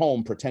practice at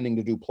home pretending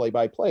to do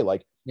play-by-play.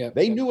 Like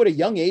they knew at a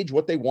young age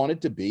what they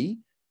wanted to be.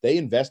 They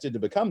invested to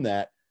become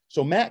that.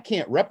 So Matt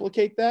can't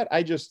replicate that.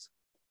 I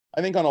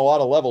think on a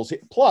lot of levels.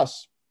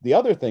 Plus, the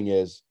other thing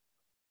is,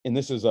 and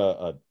this is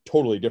a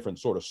totally different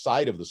sort of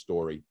side of the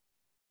story,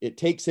 it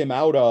takes him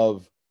out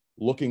of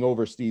looking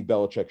over Steve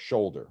Belichick's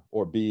shoulder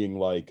or being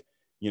like,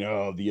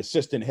 the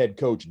assistant head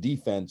coach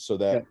defense so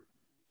that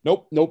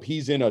Nope.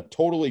 He's in a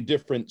totally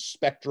different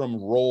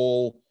spectrum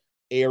role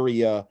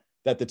area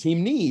that the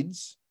team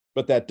needs,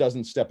 but that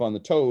doesn't step on the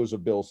toes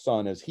of Bill's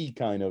son as he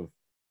kind of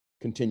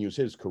continues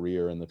his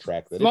career in the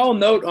track that Small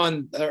note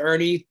on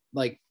Ernie,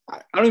 like,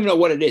 I don't even know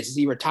what it is. Is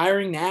he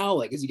retiring now?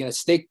 Like, is he going to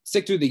stick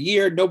through the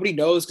year? Nobody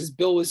knows because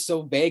Bill was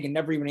so vague and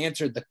never even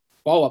answered the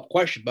follow-up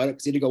question about it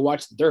because he had to go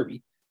watch the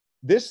Derby.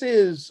 This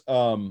is,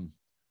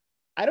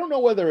 I don't know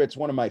whether it's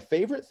one of my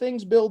favorite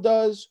things Bill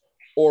does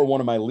or one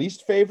of my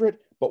least favorite,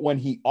 but when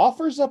he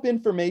offers up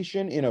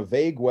information in a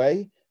vague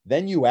way,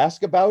 then you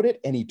ask about it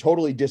and he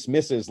totally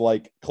dismisses,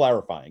 like,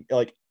 clarifying.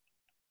 Like,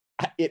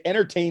 it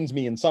entertains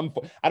me in some,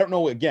 I don't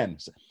know, again,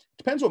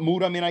 depends what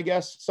mood I'm in, I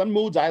guess. Some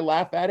moods I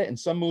laugh at it, and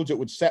some moods it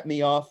would set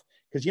me off.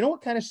 Because you know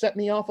what kind of set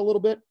me off a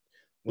little bit?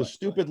 The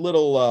stupid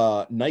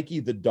little Nike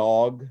the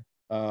dog.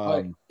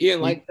 You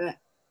didn't like that?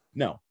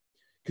 No.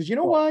 Because you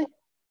know why?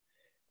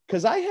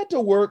 Because I had to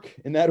work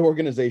in that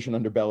organization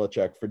under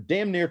Belichick for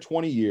damn near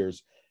 20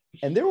 years.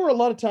 And there were a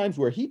lot of times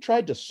where he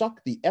tried to suck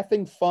the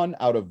effing fun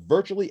out of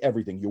virtually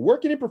everything. You're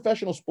working in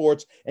professional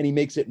sports, and he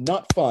makes it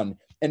not fun.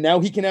 And now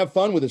he can have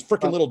fun with his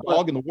freaking little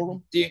dog in the war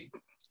room. Do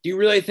you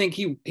really think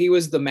he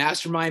was the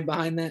mastermind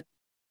behind that?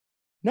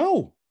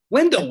 No.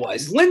 Linda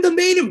was. Linda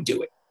made him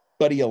do it.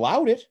 But he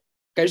allowed it.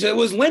 Because it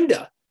was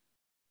Linda.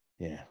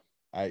 Yeah.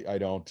 I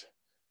don't.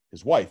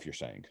 His wife, you're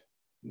saying.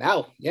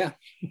 Now, yeah.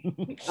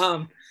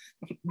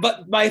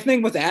 But my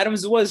thing with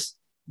Adams was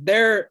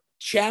their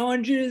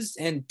challenges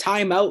and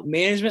timeout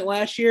management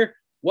last year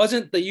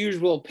wasn't the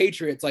usual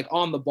Patriots, like,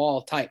 on the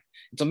ball type.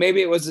 So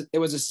maybe it was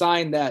a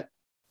sign that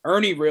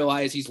Ernie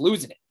realized he's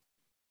losing it.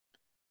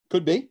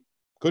 Could be.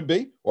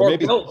 Or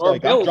maybe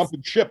I'm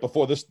jumping ship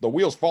before the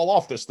wheels fall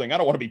off this thing. I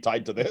don't want to be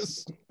tied to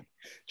this.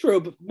 True.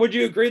 But would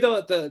you agree,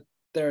 though, that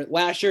the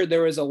last year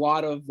there was a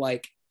lot of,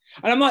 like,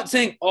 and I'm not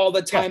saying all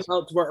the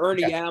timeouts were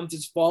Ernie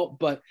Adams' fault,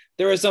 but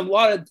there was a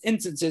lot of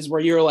instances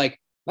where you're like,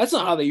 that's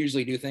not how they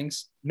usually do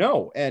things.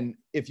 No. And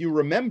if you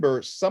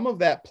remember, some of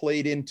that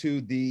played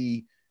into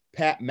the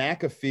Pat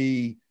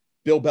McAfee,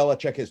 Bill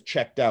Belichick has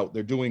checked out.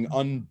 They're doing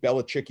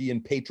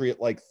un-Belichickian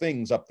Patriot-like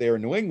things up there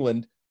in New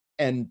England,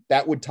 and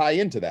that would tie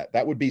into that.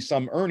 That would be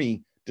some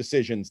Ernie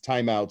decisions,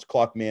 timeouts,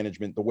 clock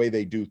management, the way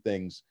they do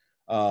things.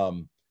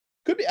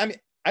 Could be. I mean,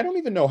 I don't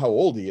even know how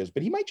old he is,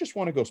 but he might just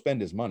want to go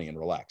spend his money and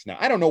relax. Now,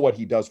 I don't know what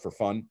he does for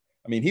fun.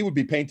 I mean, he would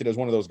be painted as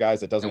one of those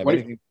guys that doesn't have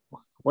anything.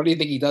 What do you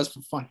think he does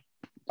for fun?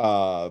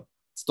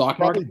 Stock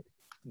market?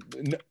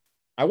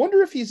 I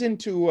wonder if he's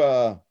into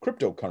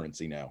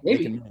cryptocurrency now.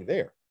 Maybe. Making money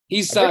there.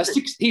 He's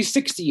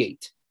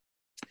 68.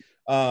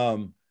 Yeah,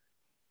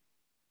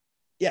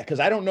 because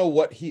I don't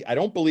know I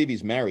don't believe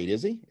he's married.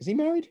 Is he? Is he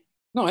married?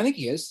 No, I think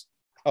he is.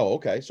 Oh,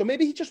 okay. So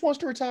maybe he just wants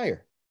to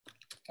retire.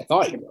 I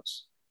thought he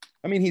was.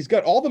 I mean, he's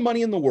got all the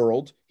money in the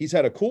world. He's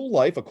had a cool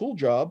life, a cool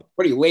job.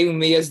 What are you waving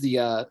me as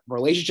the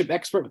relationship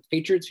expert with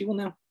Patriots people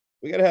now?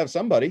 We got to have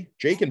somebody.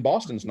 Jake in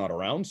Boston's not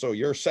around, so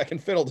you're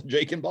second fiddle to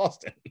Jake in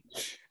Boston.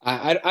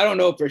 I don't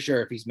know for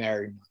sure if he's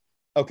married.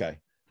 Okay.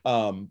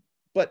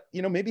 But,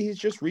 maybe he's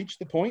just reached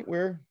the point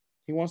where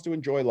he wants to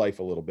enjoy life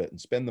a little bit and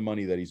spend the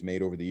money that he's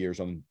made over the years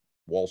on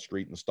Wall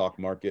Street and the stock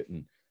market. And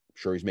I'm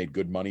sure he's made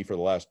good money for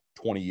the last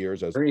 20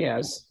 years as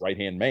a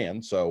right-hand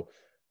man. So,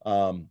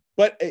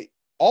 but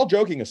all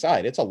joking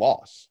aside, it's a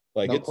loss.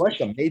 Like, it's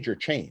a major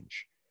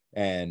change.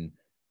 And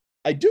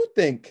I do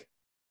think,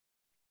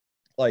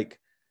 like,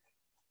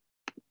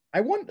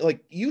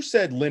 you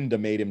said Linda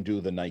made him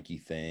do the Nike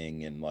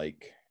thing, and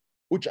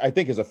which I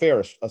think is a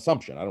fair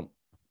assumption. I don't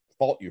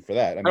fault you for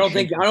that. I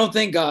don't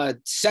think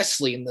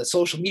Cecily in the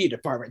social media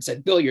department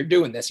said, "Bill, you're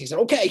doing this." He said,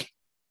 "Okay."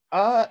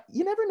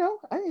 You never know.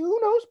 Who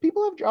knows?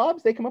 People have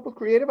jobs. They come up with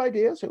creative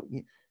ideas.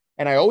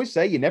 And I always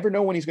say, you never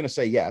know when he's going to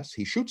say yes.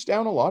 He shoots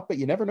down a lot, but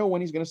you never know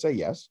when he's going to say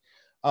yes.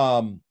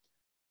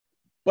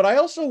 But I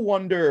also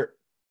wonder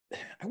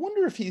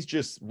if he's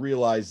just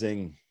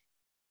realizing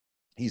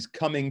he's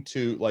coming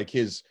to, like,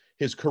 his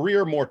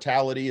career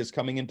mortality is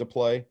coming into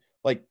play.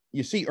 Like,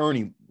 you see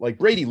Ernie, like,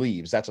 Brady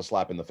leaves. That's a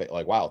slap in the face.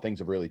 Like, wow, things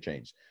have really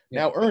changed.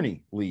 Yeah. Now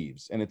Ernie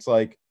leaves, and it's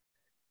like,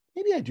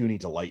 maybe I do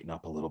need to lighten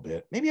up a little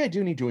bit. Maybe I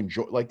do need to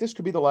enjoy, like, this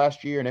could be the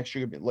last year. Next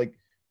year could be, like,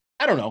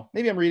 I don't know.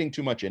 Maybe I'm reading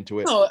too much into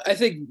it. No, I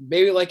think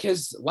maybe, like,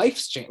 his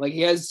life's changed. Like,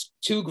 he has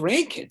 2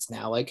 grandkids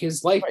now. Like,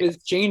 his life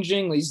is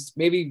changing. He's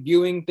maybe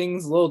viewing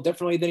things a little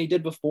differently than he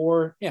did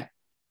before. Yeah.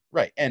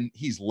 Right. And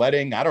he's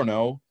letting, I don't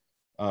know,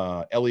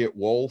 Elliott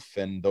Wolf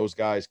and those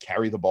guys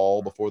carry the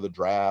ball before the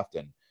draft.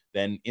 And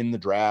then in the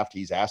draft,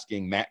 he's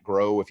asking Matt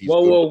Groh if he's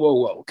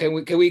Whoa. Can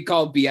we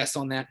call BS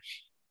on that?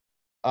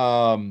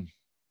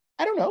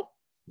 I don't know.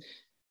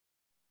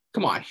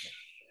 Come on.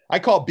 I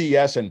call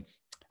BS, and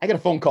I got a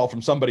phone call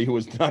from somebody who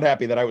was not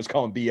happy that I was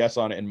calling BS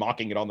on it and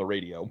mocking it on the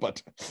radio.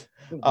 But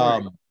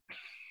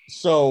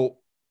so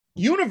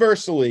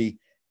universally,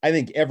 I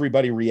think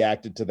everybody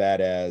reacted to that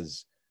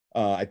as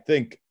I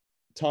think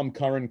Tom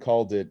Curran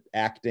called it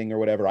acting or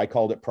whatever. I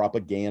called it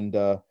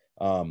propaganda.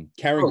 Karen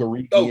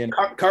Garigian.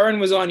 Curran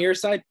was on your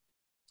side?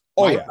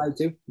 Oh, yeah. Side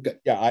too? Good.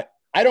 Yeah,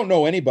 I don't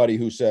know anybody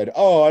who said,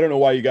 oh, I don't know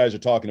why you guys are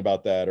talking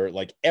about that. Or,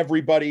 like,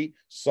 everybody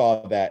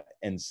saw that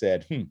and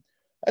said,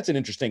 that's an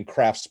interesting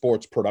craft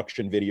sports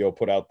production video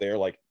put out there.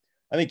 Like,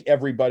 I think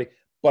everybody,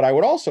 but I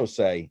would also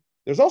say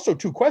there's also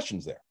 2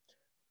 questions there.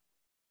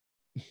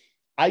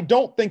 I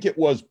don't think it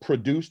was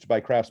produced by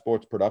Kraft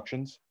Sports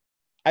Productions.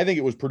 I think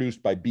it was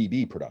produced by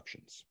BB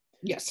Productions.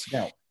 Yes.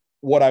 Now,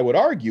 what I would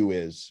argue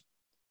is,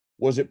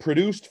 was it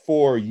produced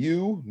for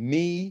you,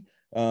 me,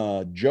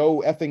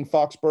 Joe effing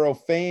Foxborough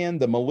fan,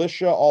 the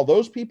militia, all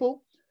those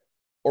people?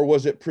 Or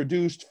was it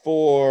produced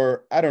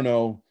for, I don't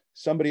know,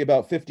 somebody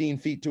about 15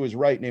 feet to his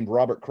right named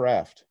Robert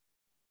Kraft?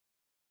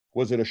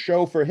 Was it a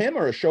show for him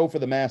or a show for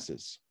the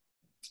masses?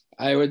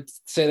 I would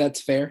say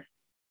that's fair.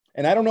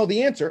 And I don't know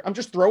the answer. I'm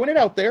just throwing it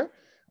out there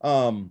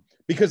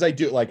because I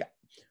do like,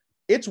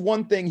 it's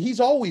one thing. He's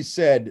always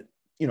said,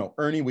 you know,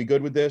 Ernie, we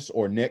good with this?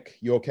 Or Nick,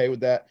 you okay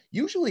with that?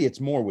 Usually it's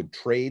more with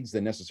trades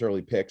than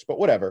necessarily picks, but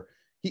whatever.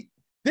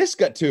 This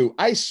got to,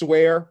 I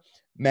swear,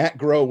 Matt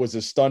Groh was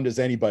as stunned as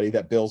anybody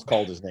that Bill's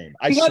called his name.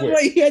 I swear. That's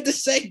why he had to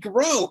say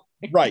Groh.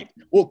 Right.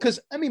 Well, because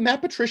I mean,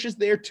 Matt Patricia's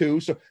there too.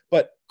 So,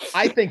 but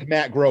I think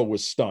Matt Groh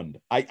was stunned.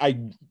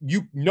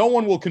 No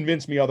one will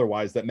convince me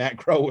otherwise that Matt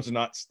Groh was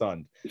not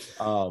stunned.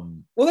 Well,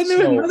 then there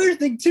was another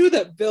thing too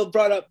that Bill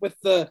brought up with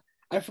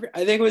I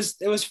think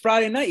it was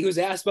Friday night. He was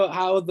asked about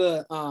how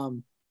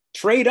the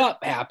trade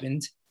up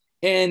happened,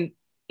 and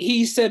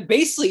he said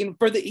basically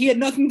he had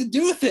nothing to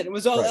do with it. It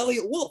was all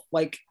Elliott Wolf.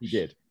 Like he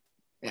did.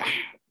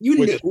 You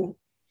knew.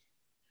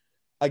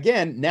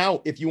 Again,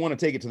 now if you want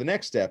to take it to the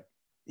next step,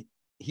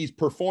 he's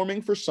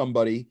performing for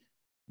somebody.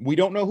 We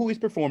don't know who he's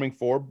performing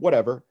for,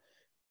 whatever.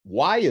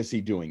 Why is he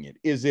doing it?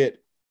 Is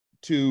it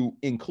to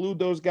include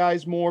those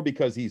guys more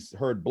because he's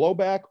heard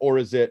blowback, or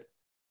is it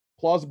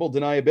plausible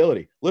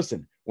deniability?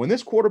 Listen, when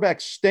this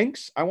quarterback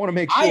stinks, I want to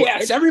make sure. I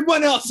asked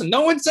everyone else and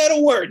no one said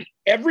a word.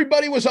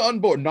 Everybody was on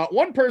board. Not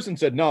one person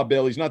said, "No,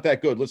 Bill, he's not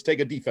that good. Let's take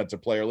a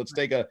defensive player. Let's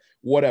take a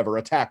whatever,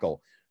 a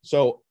tackle."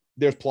 So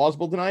there's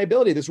plausible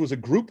deniability. This was a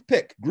group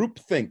pick, group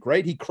think,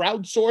 right? He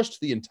crowdsourced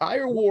the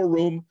entire war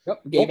room.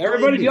 Yep. Gave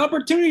everybody the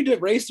opportunity to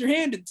raise their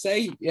hand and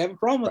say, you have a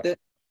problem with it.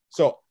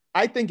 So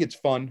I think it's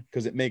fun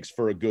because it makes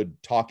for a good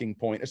talking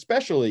point,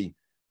 especially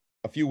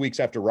a few weeks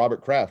after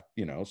Robert Kraft,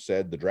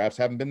 said the drafts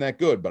haven't been that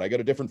good, but I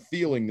got a different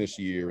feeling this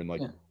year. And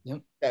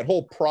that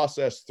whole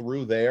process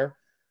through there.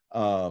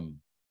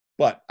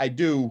 But I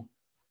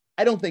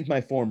don't think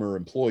my former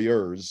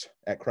employers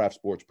at Kraft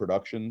Sports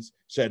Productions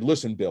said,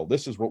 listen, Bill,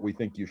 this is what we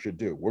think you should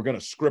do. We're going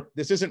to script.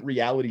 This isn't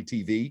reality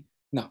TV.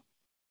 No.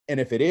 And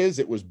if it is,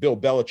 it was Bill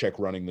Belichick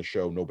running the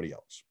show, nobody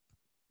else.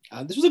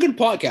 This was a good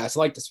podcast.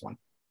 I like this one.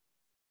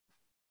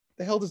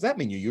 The hell does that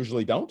mean? You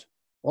usually don't?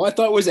 Well, I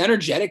thought it was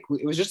energetic.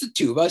 It was just the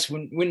two of us.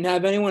 Wouldn't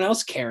have anyone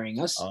else carrying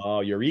us.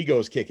 Oh, your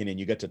ego's kicking in.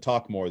 You get to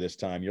talk more this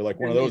time. You're like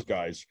one of those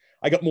guys.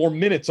 I got more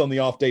minutes on the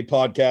off day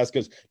podcast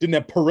because didn't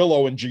have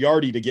Perillo and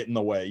Giardi to get in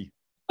the way.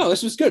 No,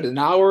 this was good. An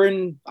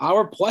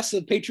hour plus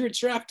of Patriots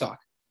draft talk.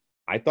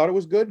 I thought it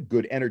was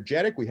good,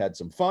 energetic. We had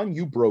some fun.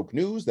 You broke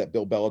news that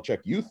Bill Belichick,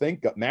 you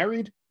think, got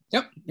married.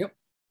 Yep.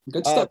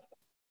 Good stuff.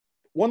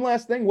 One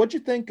last thing. What'd you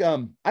think?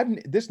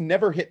 This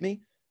never hit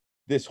me.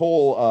 This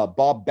whole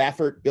Bob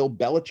Baffert, Bill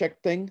Belichick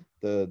thing,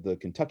 the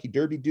Kentucky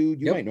Derby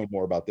dude. You might know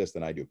more about this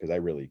than I do because I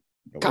really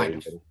know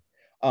kind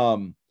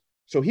of.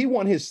 So he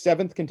won his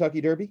 7th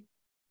Kentucky Derby.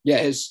 Yeah,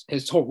 his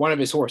one of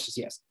his horses.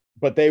 Yes,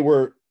 but they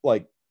were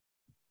like.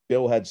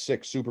 Bill had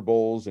 6 Super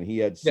Bowls and he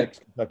had 6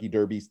 Kentucky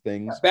Derby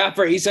things.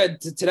 Baffert, he said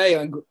today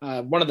on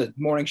one of the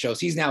morning shows,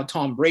 he's now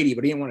Tom Brady,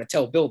 but he didn't want to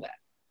tell Bill that.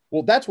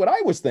 Well, that's what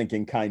I was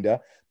thinking, kind of.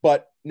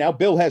 But now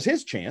Bill has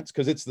his chance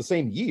because it's the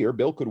same year.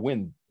 Bill could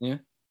win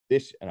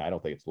this, and I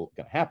don't think it's going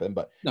to happen.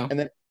 But no. And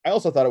then I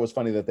also thought it was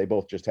funny that they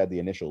both just had the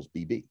initials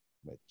BB,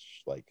 which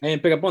I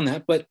didn't pick up on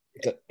that. But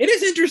it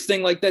is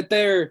interesting, like that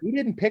they're. You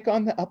didn't pick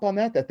up on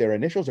that their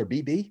initials are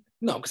BB?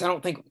 No, because I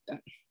don't think like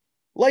that.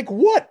 Like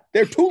what?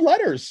 They're 2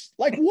 letters.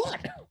 Like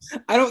what?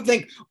 I don't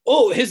think,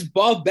 his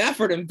Bob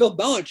Baffert and Bill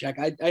Belichick.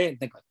 I didn't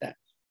think like that.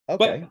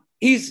 Okay.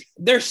 But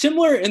they're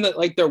similar in that,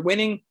 like, they're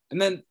winning.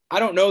 And then I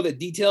don't know the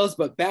details,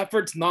 but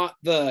Baffert's not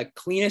the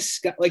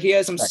cleanest guy. Like, he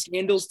has some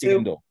scandals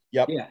too.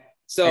 Yep. Yeah.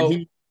 So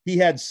and he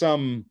had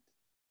some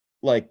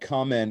like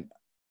comment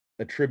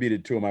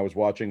attributed to him. I was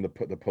watching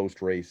the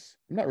post race.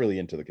 I'm not really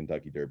into the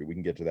Kentucky Derby. We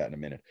can get to that in a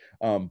minute.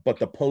 But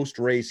the post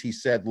race, he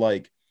said,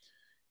 like,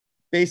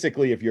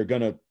 basically, if you're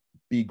going to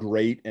be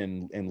great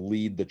and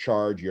lead the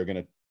charge, you're going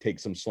to take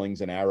some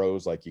slings and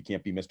arrows. Like, you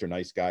can't be Mr.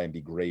 Nice Guy and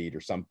be great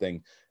or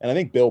something. And I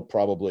think Bill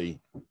probably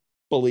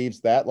believes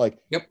that. Like,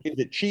 Is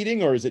it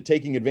cheating or is it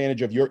taking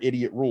advantage of your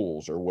idiot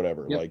rules or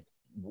whatever? Like,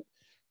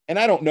 and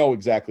I don't know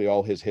exactly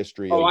all his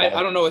history. I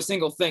don't know a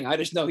single thing. I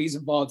just know he's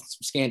involved in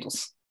some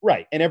scandals.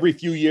 Right. And every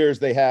few years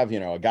they have,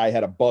 a guy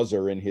had a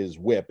buzzer in his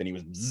whip and he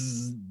was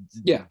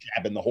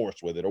jabbing the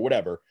horse with it or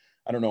whatever.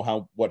 I don't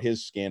know what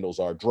his scandals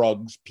are.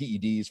 Drugs,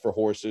 PEDs for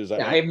horses.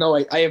 I have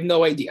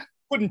no idea.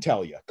 Couldn't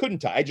tell you.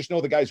 I just know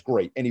the guy's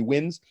great and he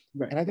wins.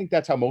 Right. And I think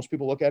that's how most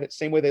people look at it.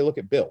 Same way they look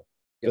at Bill.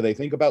 Yep. Do they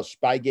think about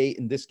Spygate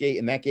and this gate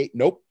and that gate?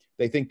 Nope.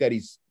 They think that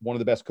he's one of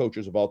the best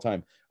coaches of all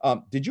time.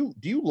 Do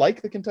you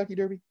like the Kentucky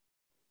Derby?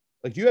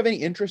 Like, do you have any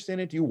interest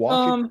in it? Do you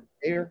watch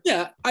it?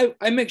 Yeah,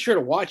 I make sure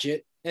to watch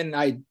it. And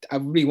I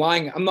would be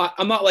lying. I'm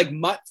not like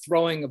Mutt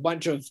throwing a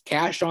bunch of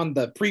cash on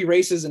the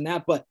pre-races and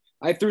that, but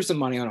I threw some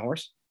money on a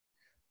horse.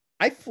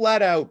 I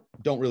flat out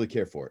don't really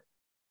care for it.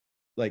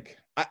 Like,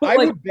 I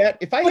would bet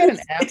if I had an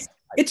app.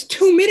 It's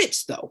 2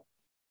 minutes, though.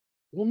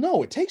 Well,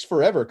 no, it takes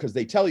forever because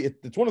they tell you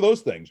it's one of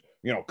those things.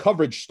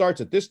 Coverage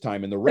starts at this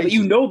time, and the race.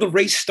 But the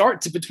race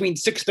starts between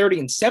 6:30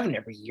 and 7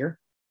 every year.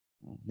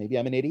 Maybe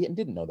I'm an idiot and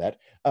didn't know that.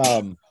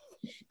 I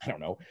don't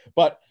know.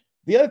 But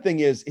the other thing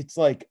is, it's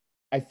like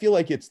I feel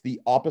like it's the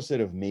opposite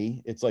of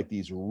me. It's like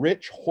these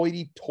rich,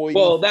 hoity-toity.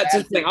 Well, that's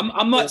the thing.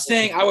 I'm not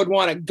saying I would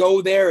want to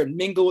go there and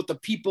mingle with the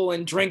people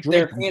and drink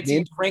their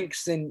fancy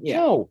drinks and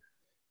No,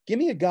 give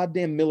me a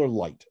goddamn Miller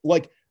Lite.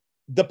 Like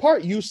the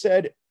part you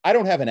said. I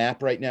don't have an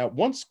app right now.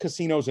 Once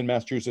casinos in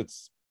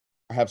Massachusetts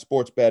have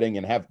sports betting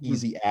and have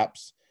easy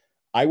apps,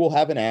 I will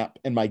have an app.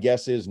 And my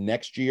guess is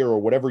next year or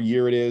whatever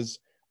year it is,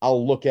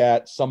 I'll look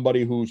at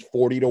somebody who's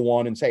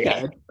 40-1 and say,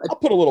 hey, I'll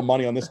put a little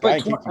money on this guy.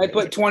 I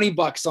put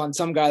 $20 on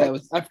some guy that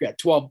was, I forget,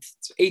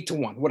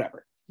 8-1,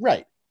 whatever.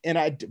 Right.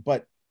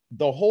 But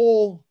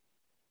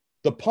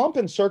the pomp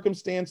and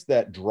circumstance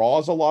that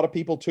draws a lot of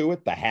people to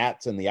it, the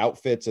hats and the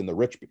outfits and the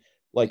rich,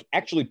 like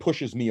actually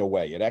pushes me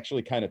away. It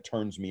actually kind of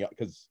turns me up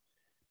because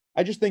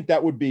I just think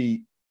that would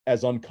be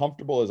as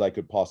uncomfortable as I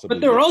could possibly.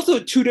 But there are also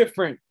two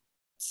different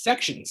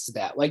sections to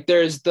that. Like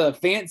there's the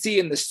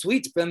fancy and the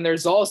suites, but then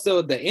there's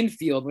also the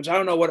infield, which I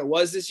don't know what it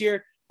was this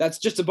year. That's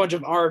just a bunch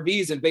of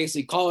RVs and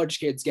basically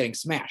college kids getting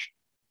smashed.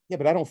 Yeah,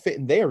 but I don't fit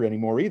in there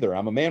anymore either.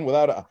 I'm a man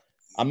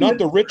I'm not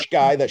the rich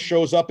guy that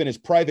shows up in his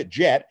private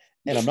jet,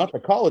 and I'm not the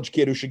college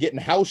kid who should get in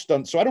house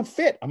done. So I don't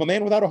fit. I'm a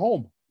man without a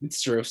home.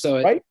 It's true.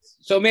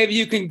 So maybe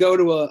you can go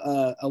to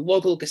a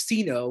local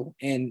casino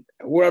and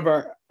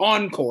wherever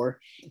Encore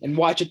and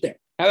watch it there.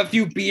 Have a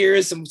few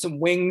beers, some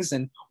wings,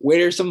 and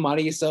waiter some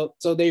money. So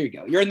there you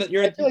go.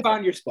 You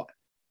found your spot.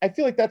 I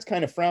feel like that's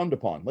kind of frowned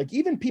upon. Like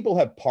even people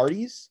have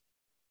parties.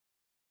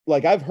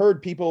 Like I've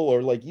heard people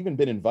or like even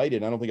been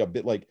invited. I don't think I've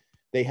been like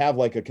they have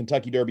like a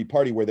Kentucky Derby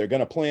party where they're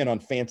going to plan on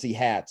fancy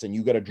hats and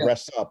you got to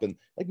dress up and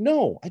like,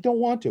 no, I don't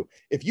want to.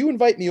 If you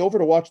invite me over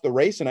to watch the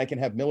race and I can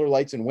have Miller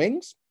Lights and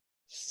wings,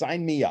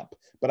 sign me up.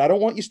 But I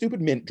don't want your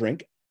stupid mint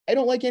drink. I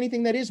don't like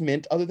anything that is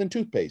mint other than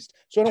toothpaste.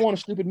 So I don't want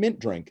a stupid mint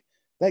drink.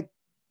 Like,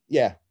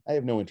 yeah, I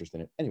have no interest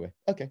in it. Anyway,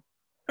 okay.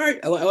 All right.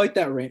 I like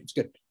that rant. It's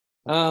good.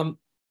 Are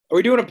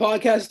we doing a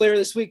podcast later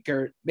this week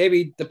or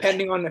maybe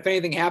depending on if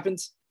anything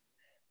happens?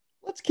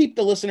 Let's keep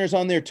the listeners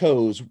on their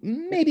toes.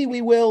 Maybe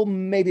we will,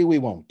 maybe we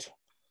won't.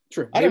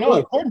 True. I don't know.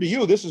 According to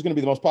you, this is going to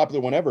be the most popular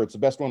one ever. It's the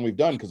best one we've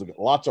done because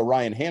lots of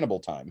Ryan Hannibal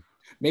time.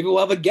 Maybe we'll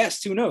have a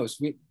guest. Who knows?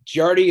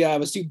 Giardi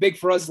was too big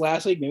for us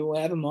last week. Maybe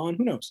we'll have him on.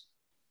 Who knows?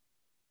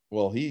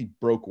 Well, he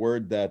broke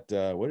word that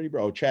what did he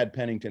bro? Oh, Chad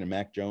Pennington and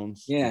Mac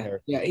Jones. Yeah.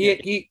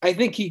 He I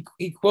think he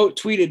quote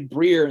tweeted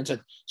Breer and said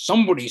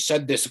somebody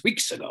said this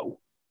weeks ago.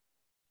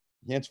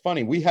 Yeah, it's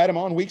funny. We had him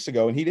on weeks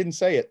ago and he didn't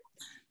say it.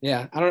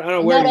 Yeah, I don't know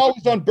I'm where. Not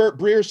always on Burt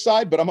Breer's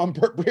side, but I'm on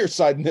Burt Breer's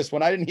side in this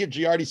one. I didn't hear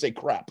Giardi say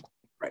crap.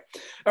 Right.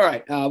 All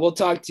right. We'll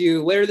talk to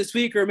you later this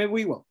week, or maybe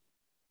we won't.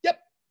 Yep.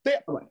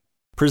 Bye.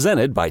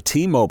 Presented by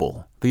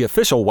T-Mobile, the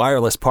official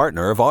wireless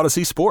partner of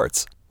Odyssey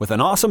Sports. With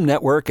an awesome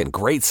network and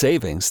great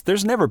savings,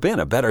 there's never been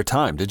a better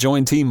time to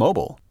join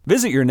T-Mobile.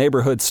 Visit your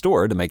neighborhood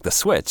store to make the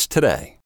switch today.